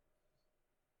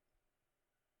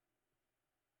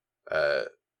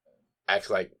 Acts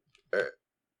like,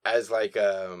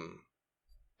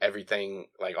 everything,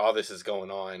 like all this is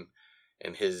going on,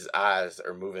 and his eyes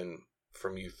are moving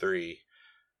from you three.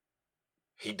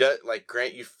 He does, like,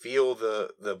 Grant, you feel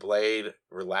the blade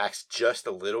relax just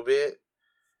a little bit.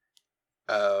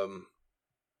 And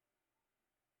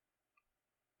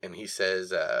he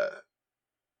says,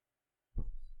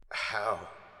 how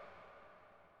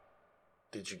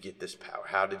did you get this power?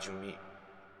 How did you meet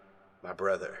my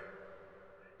brother?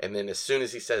 And then as soon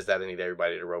as he says that, I need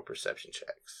everybody to roll perception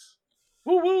checks.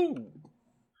 Woo-woo!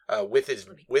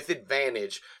 With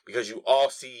advantage, because you all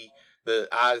see the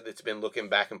eyes that's been looking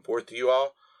back and forth to you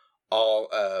all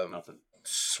Nothing.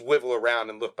 swivel around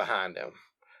and look behind them.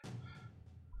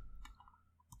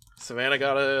 Savannah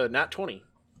got a nat 20.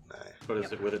 Nice. But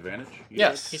is it with advantage?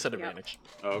 Yes, he said Yep. advantage.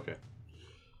 Oh, okay.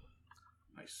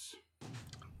 Nice.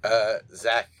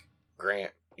 Zach,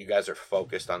 Grant, you guys are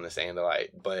focused on this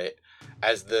Andalite, but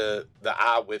as the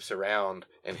eye whips around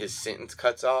and his sentence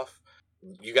cuts off,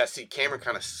 you guys see Cameron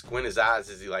kind of squint his eyes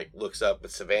as he like looks up.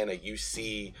 But Savannah, you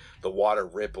see the water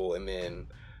ripple, and then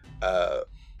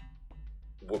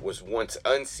what was once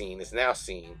unseen is now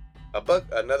seen.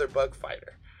 Another bug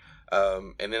fighter,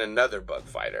 and then another bug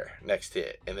fighter next to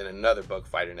it, and then another bug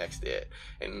fighter next to it.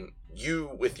 And you,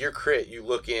 with your crit, you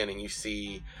look in and you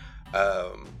see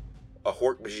a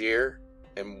Hork-Bajir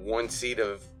in one seat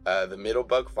of the middle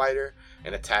bug fighter,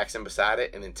 and a Taxxon beside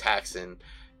it, and then Taxxon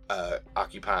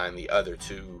occupying the other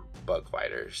two bug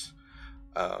fighters.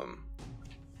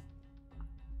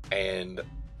 And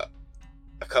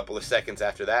a couple of seconds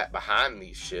after that, behind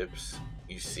these ships,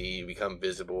 you see become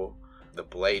visible the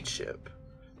Blade ship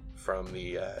from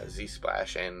the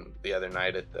Z-Splash and the other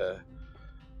night at the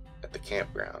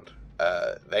campground.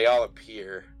 They all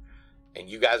appear, and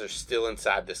you guys are still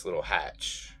inside this little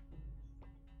hatch.